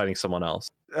instantly fighting someone else."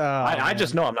 I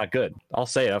just know I'm not good. I'll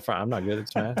say it up front. I'm not good at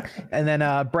Smash. And then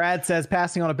Brad says,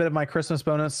 passing on a bit of my Christmas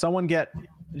bonus, someone get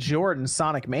Jordan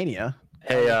Sonic Mania.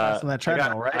 Hey, That's on that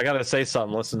treadmill, right? I gotta say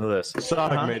something. Listen to this.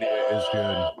 Sonic Mania is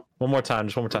good. One more time,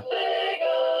 just one more time.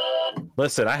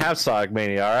 Listen, I have Sonic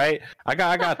Mania. All right, I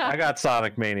got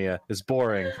Sonic Mania. It's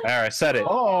boring. All right, I said it.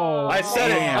 Oh, I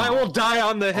said it. I will die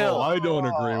on the hill. Oh, I don't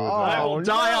agree with that. I will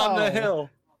die on the hill.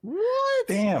 What?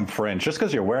 Damn, Fringe. Just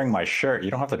because you're wearing my shirt,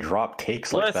 you don't have to drop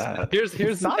takes like Listen, that. here's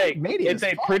the Sonic thing. Mania It's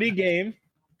is a fun. pretty game.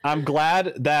 I'm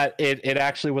glad that it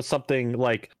actually was something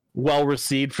like well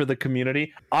received for the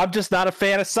community. I'm just not a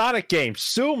fan of Sonic games.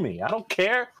 Sue me. I don't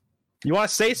care. You want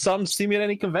to say something? See me at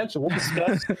any convention. We'll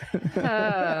discuss.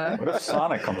 What if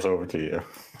Sonic comes over to you?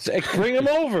 Bring him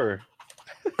over.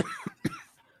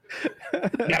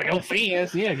 Gotta go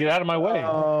fast. Yeah, get out of my way.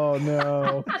 Oh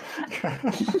no.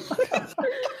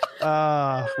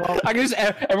 Well, I can just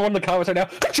everyone in the comments right now.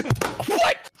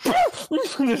 What?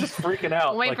 They're just freaking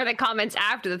out. Wait Like, for the comments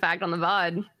after the fact on the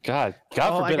VOD. God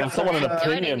Oh, I forbid, got have someone an that.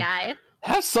 Doing it, opinion. guy.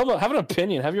 Have an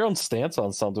opinion. Have your own stance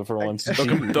on something for once.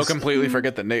 They'll completely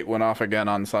forget that Nate went off again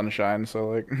on Sunshine. So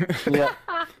like, Yeah,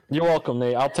 you're welcome,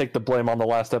 Nate. I'll take the blame on the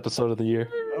last episode of the year,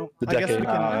 the I guess we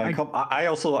decade. can-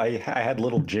 I had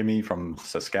little Jimmy from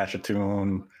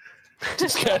Saskatchewan.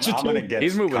 Saskatchewan. I'm gonna get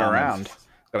he's moving comments. around.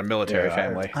 Got a military Yeah,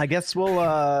 family. I guess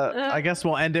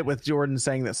we'll end it with Jordan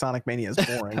saying that Sonic Mania is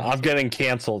boring. I'm getting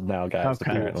canceled now, guys.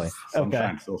 Okay. Apparently,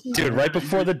 Sunshine still- dude. Right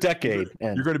before the decade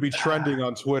ends. You're going to be trending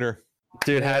on Twitter.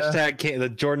 Dude, hashtag the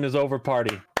Jordan is over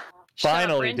party. Shut up,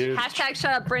 Finally, Fringe. dude. Hashtag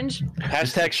shut up, Fringe.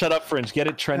 Hashtag shut up, Fringe. Get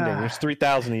it trending. There's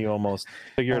 3,000 of you almost.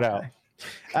 Figure it out.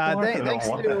 Thanks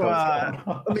What the to hell's going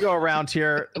on? let me go around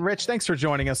here. Rich, thanks for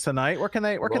joining us tonight. Where can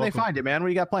they welcome. find you, man? What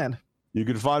do you got planned? You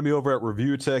can find me over at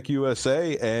Review Tech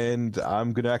USA, and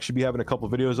I'm going to actually be having a couple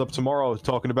videos up tomorrow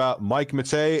talking about Mike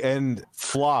Matei and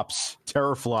flops,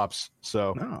 terror flops.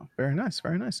 So Oh, very nice,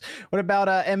 very nice. What about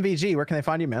MVG? Where can they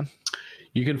find you, man?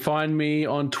 You can find me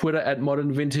on Twitter at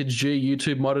Modern Vintage G,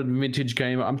 YouTube Modern Vintage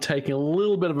Gamer. I'm taking a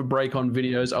little bit of a break on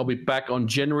videos. I'll be back on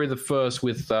January the 1st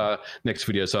with next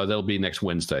video, so that'll be next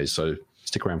Wednesday. So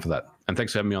stick around for that. And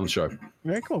thanks for having me on the show.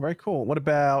 Very cool, very cool. What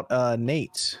about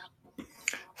Nate?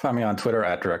 Find me on Twitter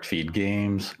at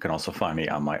DirectFeedGames. You can also find me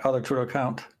on my other Twitter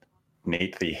account,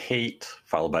 Nate the Hate,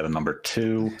 followed by the number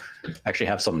 2. I actually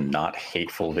have some not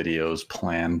hateful videos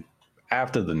planned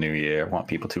after the new year. I want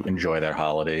people to enjoy their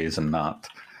holidays and not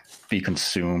be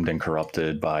consumed and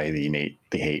corrupted by the Nate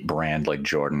the Hate brand like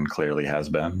Jordan clearly has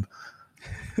been.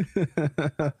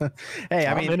 Hey,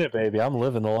 I I'm mean, in it, baby. I'm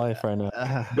living the life right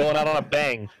now. Going out on a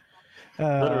bang.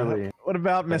 Literally. What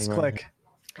about Miss Bang, Click?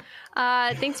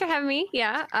 Thanks for having me.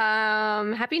 Yeah.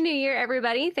 Happy New Year,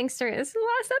 everybody. Thanks for this is the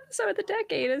last episode of the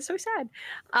decade. It's so sad.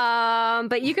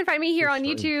 But you can find me here on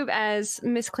YouTube as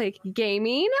Miss Click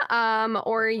Gaming.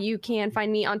 Or you can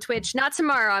find me on Twitch. Not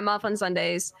tomorrow. I'm off on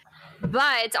Sundays.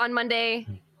 But on Monday,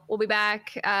 we'll be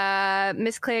back.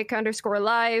 Miss Click _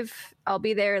 live. I'll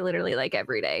be there literally like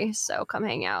every day. So come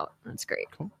hang out. That's great.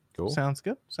 cool. Sounds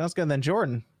good. Sounds good. And then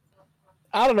Jordan.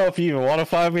 I don't know if you even want to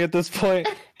find me at this point,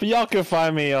 but y'all can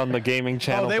find me on the gaming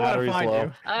channel. they want to Batteries find Low.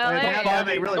 you. Oh, They there you don't go. find-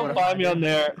 they really Don't want to find me on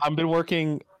there. I've been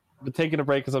working been taking a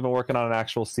break because I've been working on an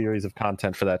actual series of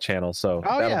content for that channel. So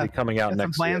that'll be coming out Got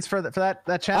next some plans year. for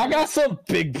that channel? I got some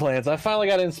big plans. I finally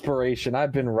got inspiration.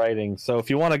 I've been writing. So if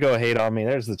you want to go hate on me,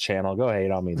 there's the channel. Go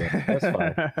hate on me there. That's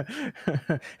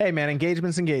fine. Hey, man,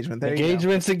 engagement's engagement. There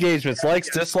Engagements. Likes,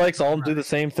 dislikes, all do the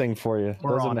same thing for you.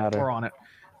 Doesn't matter.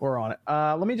 We're on it.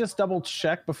 Let me just double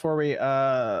check before we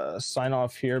sign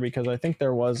off here, because I think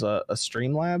there was a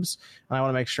Streamlabs, and I want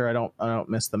to make sure I don't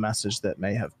miss the message that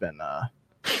may have been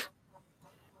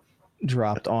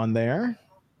dropped on there.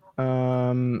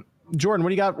 Jordan, what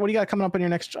do you got coming up on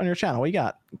your channel? What do you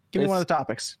got? Give me one of the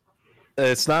topics.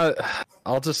 It's not.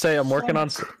 I'll just say I'm working on.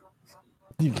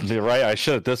 You're right. I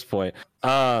should at this point.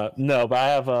 No, but I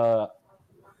have a.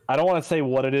 I don't want to say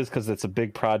what it is because it's a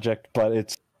big project, but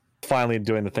it's finally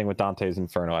doing the thing with Dante's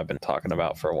Inferno I've been talking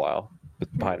about for a while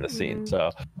behind the scenes. So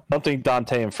something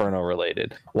Dante Inferno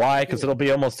related. Why? Because it'll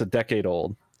be almost a decade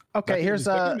old. Okay, here's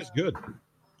good.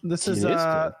 This is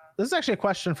actually a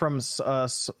question from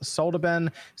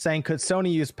Soldaben saying, could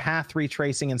Sony use path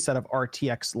retracing instead of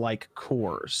RTX like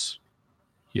cores?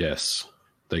 Yes,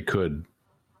 they could.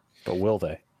 But will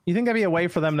they? You think that'd be a way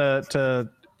for them to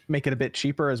make it a bit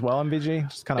cheaper as well, MVG?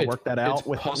 Just kind of work that out.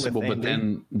 It's possible, but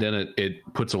then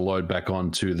it puts a load back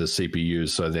onto the CPU.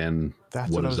 So then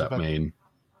what does that mean?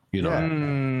 You know,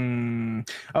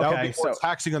 that would okay, be more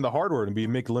taxing on the hardware and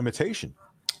make a limitation.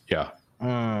 Yeah.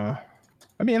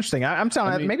 That'd be interesting. I'm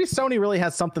telling you, maybe Sony really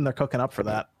has something they're cooking up for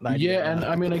that. Yeah, and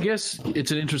I mean, I guess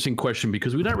it's an interesting question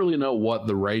because we don't really know what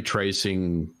the ray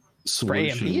tracing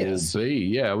solution will be.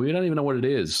 Yeah, we don't even know what it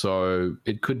is. So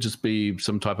it could just be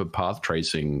some type of path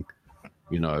tracing,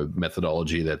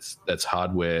 methodology that's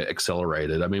hardware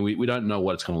accelerated. I mean, we don't know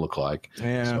what it's going to look like.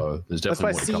 Yeah. So there's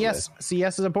definitely that's why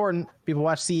CES is important. People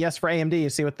watch CES for AMD to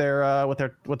see what they're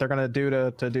going to do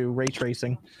to do ray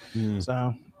tracing.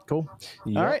 So cool.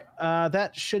 Yep. All right.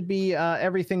 That should be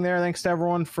everything there. Thanks to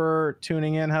everyone for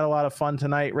tuning in. Had a lot of fun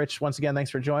tonight. Rich, once again,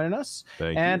 thanks for joining us.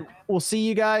 Thank you. We'll see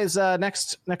you guys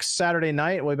next Saturday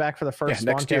night. We'll be back for the first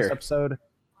Spawncast episode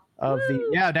of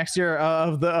the next year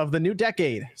of the new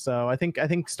decade. So I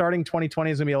think starting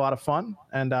 2020 is gonna be a lot of fun,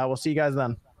 and we'll see you guys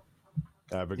then.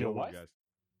 Have a good one, guys.